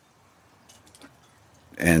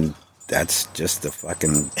 and that's just the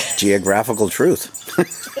fucking geographical truth.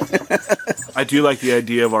 I do like the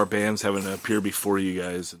idea of our bands having to appear before you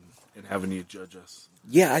guys and having you judge us.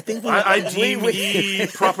 Yeah, I think I deem ye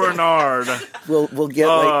proper nard. we'll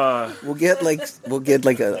get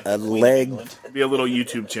like a leg. Be a little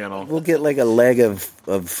YouTube channel. We'll get like a leg of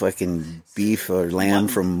fucking beef or lamb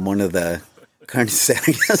from one of the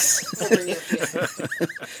carnicerias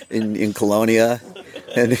in Colonia,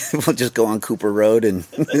 and we'll just go on Cooper Road and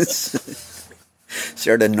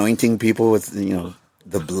start anointing people with the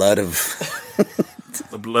blood of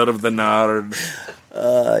the nard.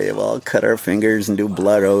 Yeah, we'll all cut our fingers and do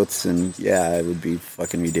blood oaths, and yeah, it would be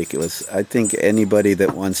fucking ridiculous. I think anybody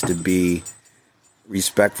that wants to be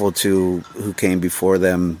respectful to who came before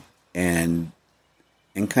them and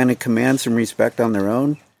kind of command some respect on their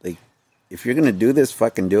own, like, if you're gonna do this,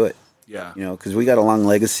 fucking do it. Yeah, because we got a long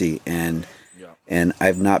legacy, and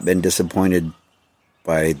I've not been disappointed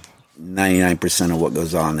by 99% of what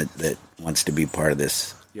goes on that wants to be part of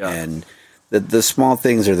this. Yeah, and the small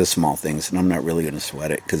things are the small things, and I'm not really going to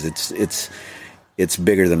sweat it because it's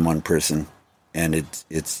bigger than one person, and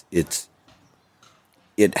it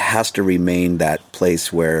has to remain that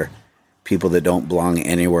place where people that don't belong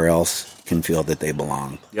anywhere else can feel that they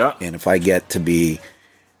belong. Yeah. And if I get to be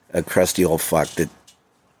a crusty old fuck that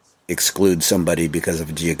excludes somebody because of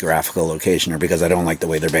a geographical location, or because I don't like the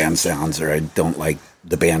way their band sounds, or I don't like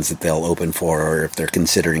the bands that they'll open for, or if they're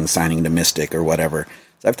considering signing to Mystic or whatever.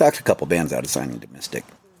 So I've talked to a couple bands out of signing to Mystic.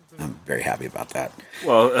 I'm very happy about that.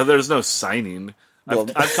 Well, there's no signing.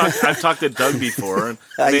 I've talked to Doug before,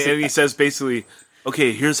 and he says basically,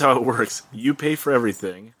 okay, here's how it works. You pay for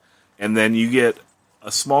everything, and then you get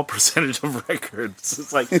a small percentage of records.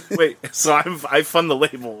 It's like, wait, so I fund the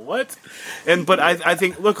label. What? But I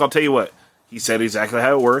think, look, I'll tell you what. He said exactly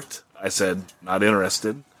how it worked. I said, not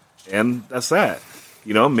interested. And that's that.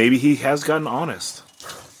 Maybe he has gotten honest.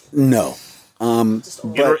 No. In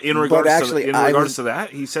regards to that,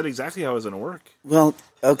 he said exactly how it was going to work. Well,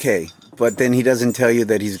 okay, but then he doesn't tell you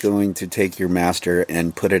that he's going to take your master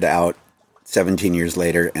and put it out 17 years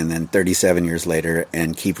later, and then 37 years later,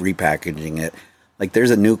 and keep repackaging it. Like,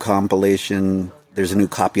 there's a new compilation, there's a new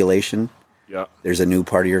copulation. Yeah. There's a new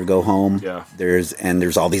Party or Go Home. Yeah. There's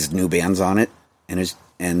all these new bands on it, and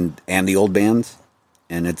the old bands,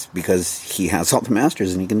 and it's because he has all the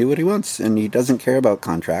masters and he can do what he wants, and he doesn't care about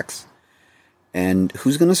contracts. And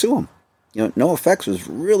who's going to sue him? NoFX was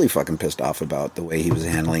really fucking pissed off about the way he was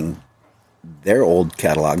handling their old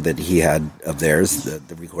catalog that he had of theirs,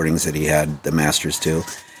 the recordings that he had the masters to.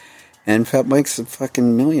 And Fat Mike's a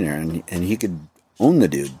fucking millionaire, and he could own the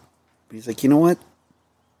dude. But he's like, you know what?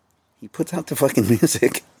 He puts out the fucking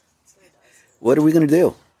music. What are we going to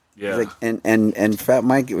do? Yeah. Like, and Fat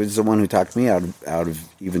Mike was the one who talked me out of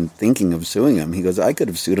even thinking of suing him. He goes, I could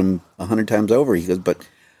have sued him 100 times over. He goes, but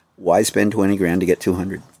why spend $20,000 to get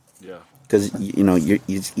 200? Yeah. Because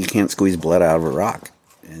you can't squeeze blood out of a rock,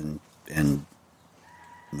 and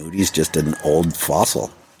Moody's just an old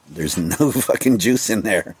fossil. There's no fucking juice in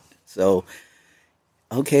there. So,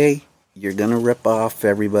 okay, you're gonna rip off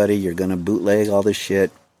everybody. You're gonna bootleg all this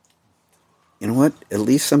shit. You know what? At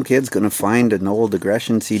least some kid's gonna find an old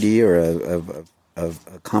Aggression CD or a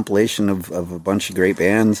compilation of a bunch of great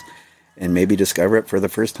bands, and maybe discover it for the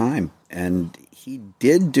first time. And he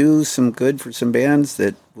did do some good for some bands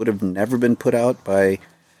that would have never been put out by,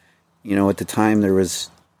 at the time there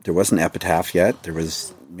wasn't Epitaph yet. There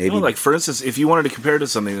was maybe like, for instance, if you wanted to compare it to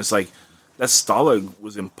something, it's like that Stalag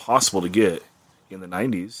was impossible to get in the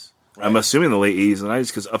 90s. Right. I'm assuming the late 80s and 90s,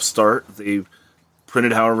 because Upstart, they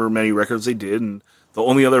printed however many records they did, and the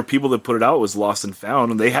only other people that put it out was Lost and Found,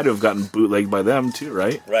 and they had to have gotten bootlegged by them too,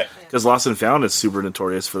 right? Right. Because Lost and Found is super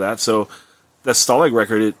notorious for that. So that Stalag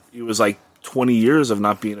record, it was like 20 years of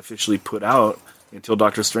not being officially put out until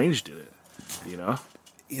Dr. Strange did it.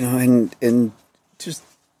 And just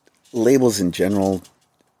labels in general,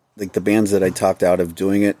 like the bands that I talked out of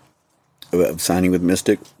doing it, of signing with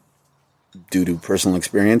Mystic due to personal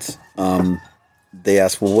experience, they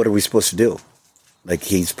asked, well, what are we supposed to do? Like,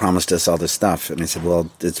 he's promised us all this stuff. And I said, well,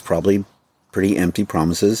 it's probably pretty empty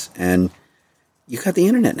promises, and you got the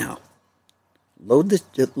internet now. Load this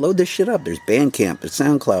shit up. There's Bandcamp, there's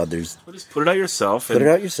SoundCloud, there's... Well, just put it out yourself.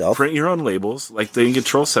 Print your own labels. Like the In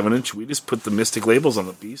Control 7-inch, we just put the Mystic labels on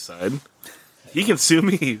the B-side. He can sue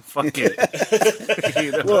me. Fuck it.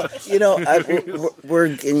 Well,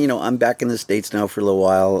 I'm back in the States now for a little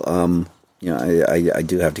while. I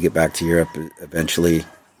do have to get back to Europe eventually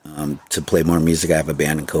to play more music. I have a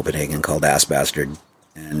band in Copenhagen called Ass Bastard,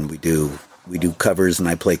 and we do covers, and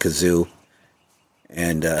I play kazoo.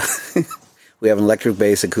 And We have an electric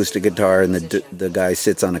bass, acoustic guitar, and the guy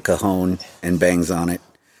sits on a cajon and bangs on it.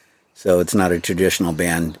 So it's not a traditional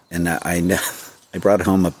band. And I brought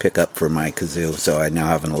home a pickup for my kazoo, so I now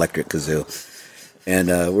have an electric kazoo. And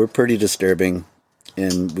we're pretty disturbing.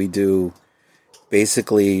 And we do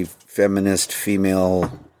basically feminist,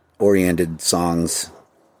 female-oriented songs.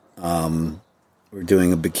 We're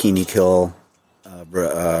doing a Bikini Kill,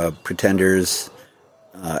 Pretenders,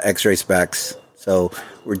 X-Ray Specs. So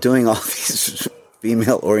we're doing all these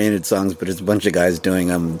female-oriented songs, but it's a bunch of guys doing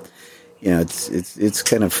them. You know, it's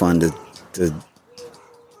kind of fun to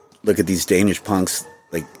look at these Danish punks.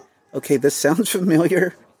 Like, okay, this sounds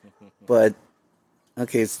familiar, but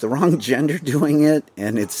okay, it's the wrong gender doing it,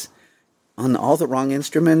 and it's on all the wrong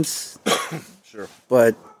instruments. Sure,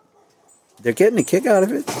 but they're getting a kick out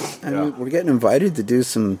of it. I mean, we're getting invited to do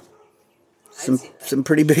some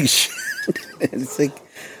pretty big shit. And it's like,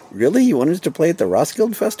 really? You want us to play at the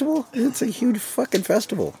Roskilde Festival? It's a huge fucking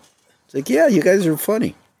festival. It's like, yeah, you guys are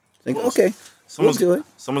funny. It's like, okay, we'll do it.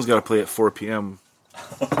 Someone's got to play at 4 p.m.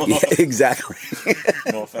 Yeah, exactly.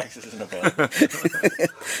 NoFX isn't a band.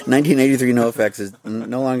 1983 NoFX is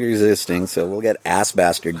no longer existing, so we'll get Ass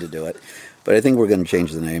Bastard to do it. But I think we're going to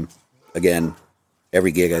change the name. Again,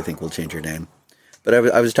 every gig I think we'll change our name. But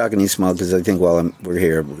I was talking to Ismail because I think while we're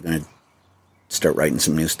here, we're going to start writing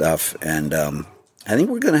some new stuff. And I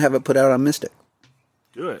think we're going to have it put out on Mystic.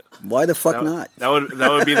 Do it. Why the fuck not? That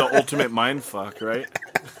would be the ultimate mind fuck, right?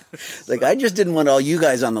 Like, I just didn't want all you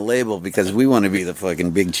guys on the label because we want to be the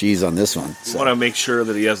fucking big cheese on this one. We want to make sure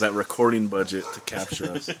that he has that recording budget to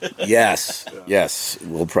capture us. Yes, yes.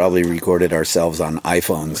 We'll probably record it ourselves on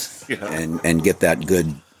iPhones and get that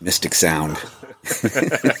good Mystic sound.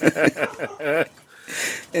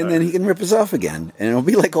 And then he can rip us off again. And it'll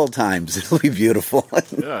be like old times. It'll be beautiful.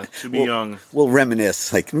 Yeah, to be young. We'll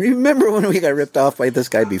reminisce. Like, remember when we got ripped off by this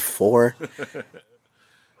guy before?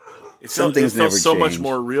 It felt so much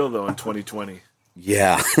more real, though, in 2020.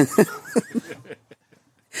 Yeah.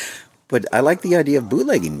 But I like the idea of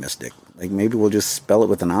bootlegging Mystic. Like, maybe we'll just spell it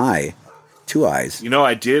with an I. 2 I's. You know,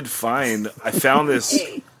 I found this.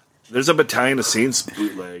 There's a Battalion of Saints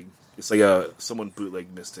bootleg. It's like someone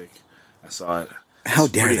bootleg Mystic. I saw it. How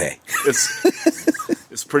dare they?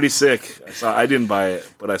 It's pretty sick. I didn't buy it,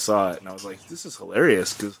 but I saw it, and I was like, "This is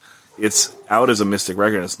hilarious" because it's out as a Mystic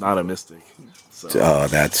record. And it's not a Mystic. So. Oh,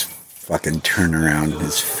 that's fucking turnaround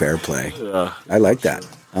is fair play. I like that.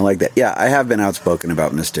 Yeah, I have been outspoken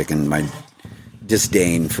about Mystic and my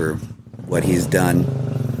disdain for what he's done.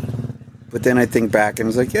 But then I think back and I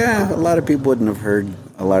was like, yeah, a lot of people wouldn't have heard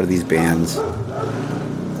a lot of these bands.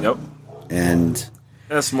 Yep. And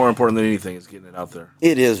that's more important than anything, is getting it out there.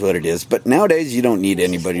 It is what it is. But nowadays, you don't need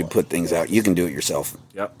anybody to put things out. You can do it yourself.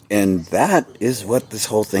 Yep. And that is what this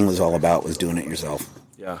whole thing was all about, was doing it yourself.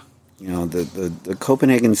 Yeah. You know, the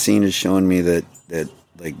Copenhagen scene has shown me that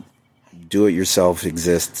like, do-it-yourself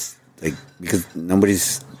exists. Like, because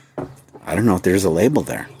nobody's... I don't know if there's a label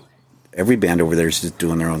there. Every band over there is just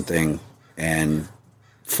doing their own thing and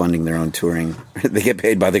funding their own touring. They get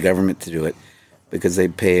paid by the government to do it, because they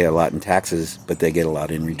pay a lot in taxes, but they get a lot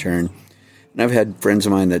in return. And I've had friends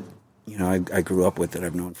of mine that, you know, I grew up with, that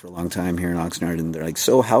I've known for a long time here in Oxnard, and they're like,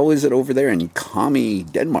 so how is it over there in commie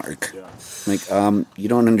Denmark? Yeah. Like, you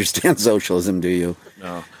don't understand socialism, do you?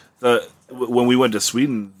 No. When we went to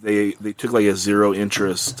Sweden, they took like a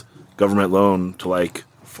 0-interest government loan to like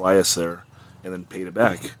fly us there and then paid it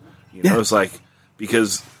back. You know, it's like,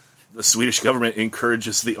 because the Swedish government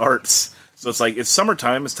encourages the arts. So it's like, it's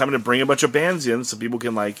summertime. It's time to bring a bunch of bands in so people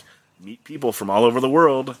can like meet people from all over the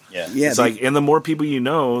world. Yeah. It's like, and the more people you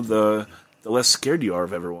know, the less scared you are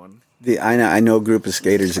of everyone. I know a group of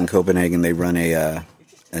skaters in Copenhagen. They run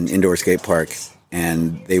an indoor skate park,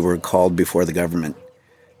 and they were called before the government,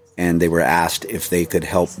 and they were asked if they could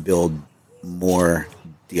help build more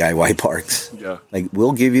DIY parks. Yeah. Like,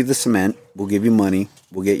 we'll give you the cement, we'll give you money,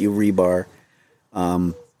 we'll get you rebar,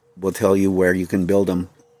 we'll tell you where you can build them.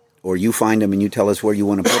 Or you find them and you tell us where you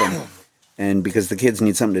want to put them. And because the kids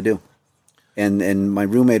need something to do. And my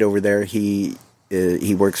roommate over there, he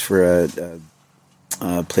works for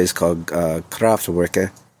a place called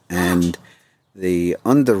Kraftwerke, and the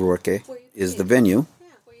Underwerke is the venue.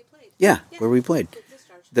 Yeah, where we played.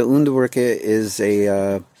 The Underwerke is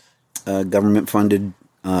a government-funded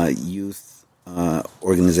youth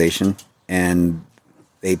organization, and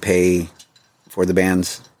they pay for the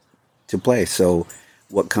bands to play. So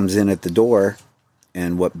what comes in at the door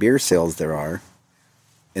and what beer sales there are,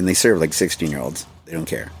 and they serve like 16-year-olds. They don't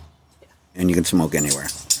care. And you can smoke anywhere.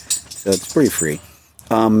 So it's pretty free.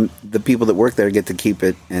 The people that work there get to keep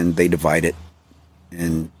it, and they divide it.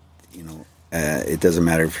 And, you know, It doesn't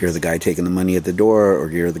matter if you're the guy taking the money at the door,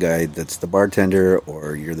 or you're the guy that's the bartender,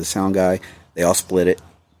 or you're the sound guy. They all split it,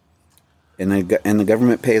 and the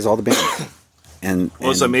government pays all the bands.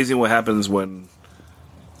 It's amazing what happens when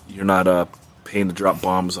you're not paying to drop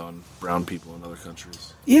bombs on brown people in other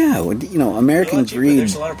countries. Yeah, American greed.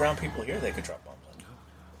 There's a lot of brown people here they could drop bombs on.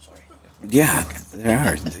 Sorry. Yeah, there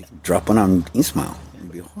are. They drop one on Ismail.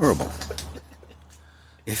 It'd be horrible.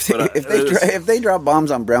 If they drop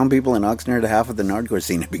bombs on brown people in Oxnard, half of the hardcore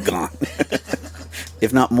scene would be gone,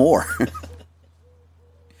 if not more.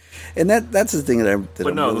 And that's the thing that I'm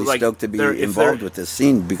really stoked to be involved with this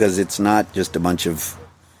scene, because it's not just a bunch of,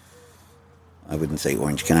 I wouldn't say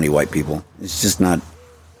Orange County white people. It's just not.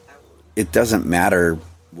 It doesn't matter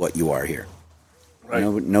what you are here. Right.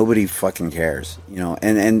 Nobody fucking cares.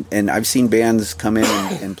 And I've seen bands come in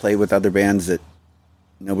and play with other bands that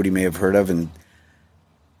nobody may have heard of, and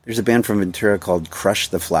there's a band from Ventura called Crush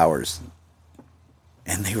the Flowers,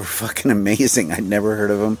 and they were fucking amazing. I'd never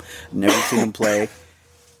heard of them, never seen them play,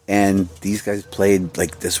 and these guys played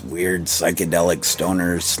like this weird psychedelic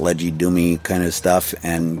stoner, sludgy, doomy kind of stuff,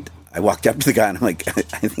 and I walked up to the guy and I'm like,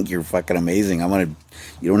 I think you're fucking amazing.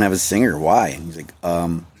 You don't have a singer. Why? And he's like,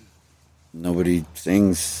 nobody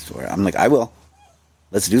sings. I'm like, I will.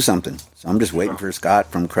 Let's do something. So I'm just waiting for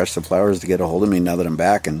Scott from Crush the Flowers to get a hold of me now that I'm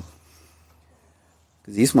back. And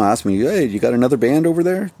because Isma asked me, hey, you got another band over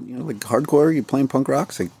there? Like hardcore? You playing punk rock?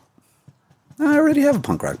 It's like, no, I already have a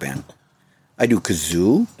punk rock band. I do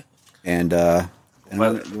kazoo. And by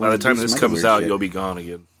the time this comes out, you'll be gone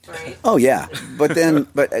again. Right. Oh, yeah. But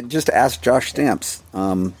just to ask Josh Stamps,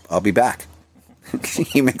 I'll be back.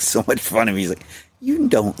 He makes so much fun of me. He's like, you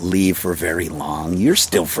don't leave for very long. You're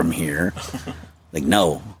still from here. Like,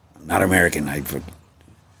 no, I'm not American. I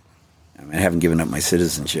haven't given up my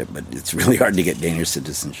citizenship, but it's really hard to get Danish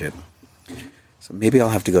citizenship. So maybe I'll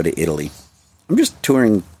have to go to Italy. I'm just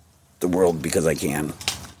touring the world because I can.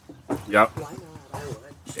 Yep.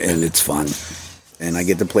 And it's fun. And I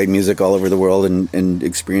get to play music all over the world and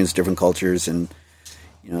experience different cultures. And,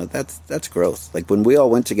 that's growth. Like when we all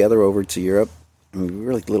went together over to Europe, we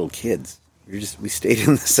were like little kids. We stayed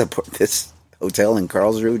in this hotel in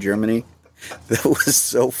Karlsruhe, Germany. That was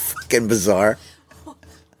so fucking bizarre.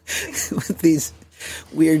 With these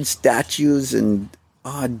weird statues and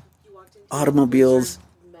odd automobiles.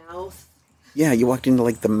 Mouth. Yeah, you walked into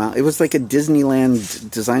like the mouth. It was like a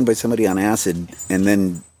Disneyland designed by somebody on acid, and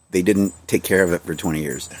then they didn't take care of it for 20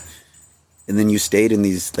 years. And then you stayed in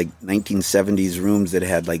these like 1970s rooms that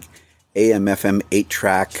had like AM, FM,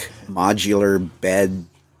 8-track modular bed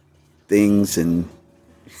things, and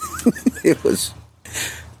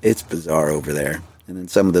it's bizarre over there. And then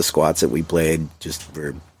some of the squats that we played just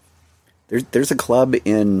were. There's a club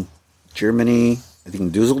in Germany, I think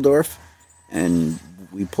in Dusseldorf, and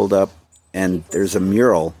we pulled up, and there's a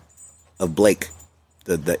mural of Blake,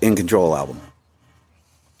 the In Control album,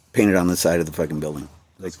 painted on the side of the fucking building.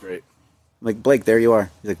 That's great. I'm like, Blake, there you are.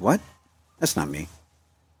 He's like, what? That's not me.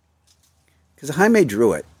 Because Jaime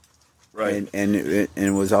drew it. Right. And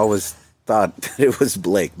it was always thought that it was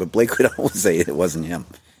Blake, but Blake would always say it wasn't him.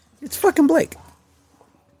 It's fucking Blake.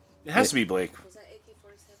 It has to be Blake. Was that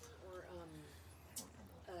AK-47 or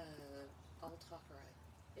Al-Tahrir?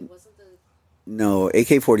 It wasn't the... No,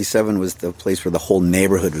 AK-47 was the place where the whole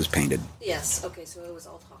neighborhood was painted. Yes, okay, so it was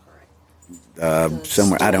Al-Tahrir.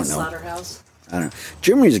 Somewhere, I don't know. Slaughterhouse. I don't know.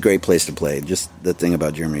 Germany's a great place to play. Just the thing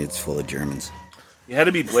about Germany, it's full of Germans. It had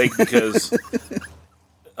to be Blake because...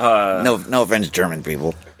 no offense, German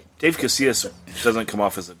people. Dave Casillas doesn't come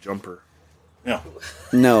off as a jumper.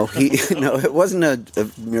 No, it wasn't a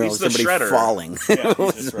mural of somebody shredder. Falling.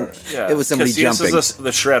 Yeah, It was somebody Casillas jumping. is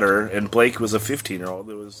the shredder, and Blake was a 15-year-old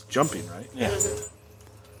that was jumping, right? Yeah.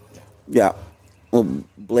 Yeah. Well,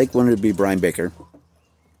 Blake wanted to be Brian Baker.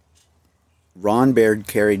 Ron Baird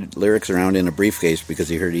carried lyrics around in a briefcase because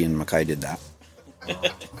he heard Ian MacKaye did that.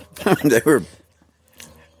 They were...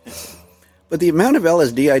 But the amount of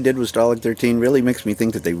LSD I did with Stalag 13 really makes me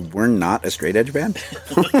think that they were not a straight edge band.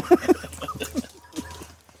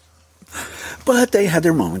 But they had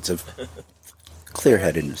their moments of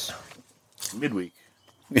clear-headedness. Midweek.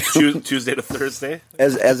 Tuesday to Thursday.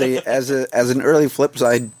 As an early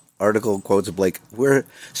Flipside article quotes Blake, we're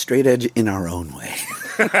straight edge in our own way.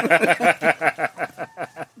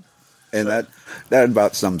 And that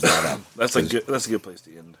about sums that up. That's a good place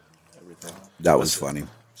to end everything. That was funny.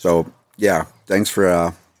 So yeah, thanks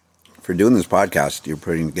for doing this podcast. You're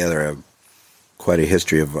putting together quite a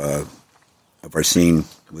history of our scene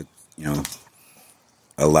with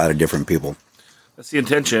a lot of different people. That's the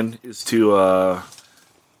intention, is to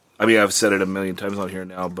I've said it a million times on here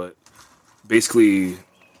now, but basically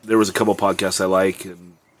there was a couple podcasts I liked,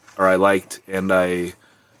 and I,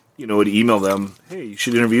 would email them, hey, you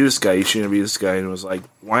should interview this guy, and it was like,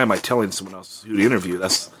 why am I telling someone else who to interview?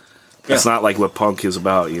 That's not like what punk is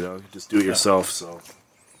about, just do it yourself, so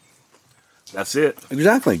that's it.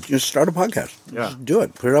 Exactly. Just start a podcast. Yeah. Just do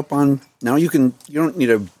it. Put it up on, now you don't need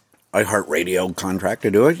a iHeartRadio contract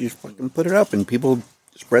to do it. You just fucking put it up and people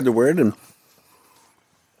spread the word and,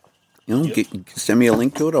 send me a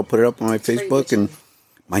link to it. I'll put it up on my Facebook and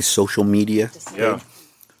my social media. Yeah.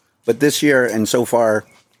 But this year, and so far,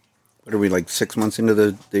 what are we, like 6 months into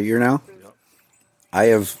the year now? Yep. I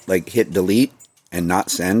have hit delete and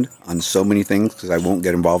not send on so many things because I won't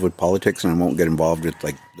get involved with politics and I won't get involved with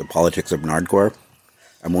the politics of Nardcore.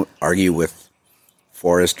 I won't argue with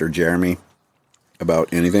Forrest or Jeremy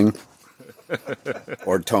about anything.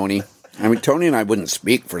 Or Tony. I mean, Tony and I wouldn't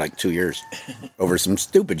speak for 2 years over some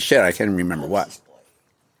stupid shit. I can't even remember what.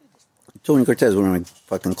 Tony Cortez, one of my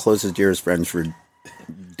fucking closest, dearest friends for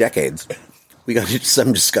decades. We got into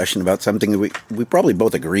some discussion about something that we probably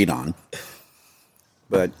both agreed on.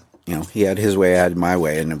 But, he had his way, I had my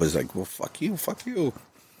way, and it was like, well, fuck you.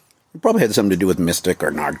 It probably had something to do with Mystic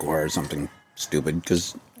or Nardcore or something stupid,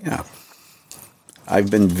 because,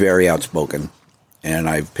 I've been very outspoken, and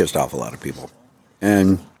I've pissed off a lot of people.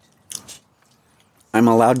 And I'm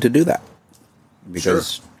allowed to do that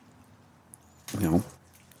because,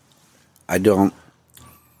 I don't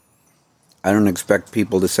expect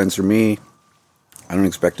people to censor me. I don't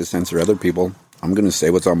expect to censor other people. I'm going to say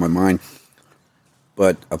what's on my mind.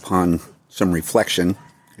 But upon some reflection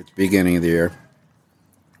at the beginning of the year,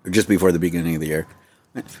 or just before the beginning of the year,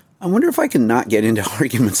 I wonder if I can not get into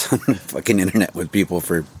arguments on the fucking internet with people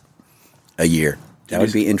for a year. That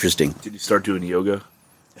would be interesting. Did you start doing yoga?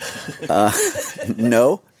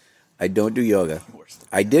 No, I don't do yoga.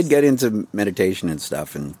 I did get into meditation and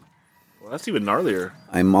stuff, and well, that's even gnarlier.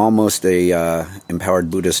 I'm almost a empowered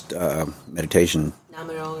Buddhist meditation.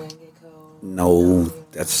 No,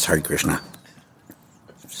 that's Hare Krishna.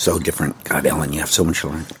 So different. God, Ellen, you have so much to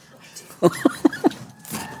learn.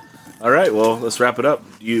 All right, well, let's wrap it up.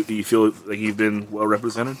 You feel like you've been well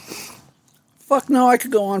represented? Fuck no, I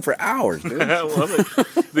could go on for hours, dude. Well,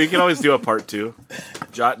 we can always do a part 2.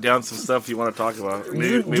 Jot down some stuff you want to talk about.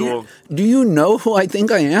 Do you know who I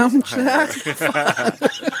think I am, Jack?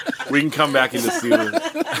 We can come back into season.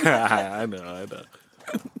 I know.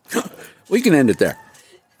 We can end it there.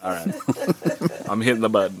 All right. I'm hitting the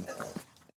button.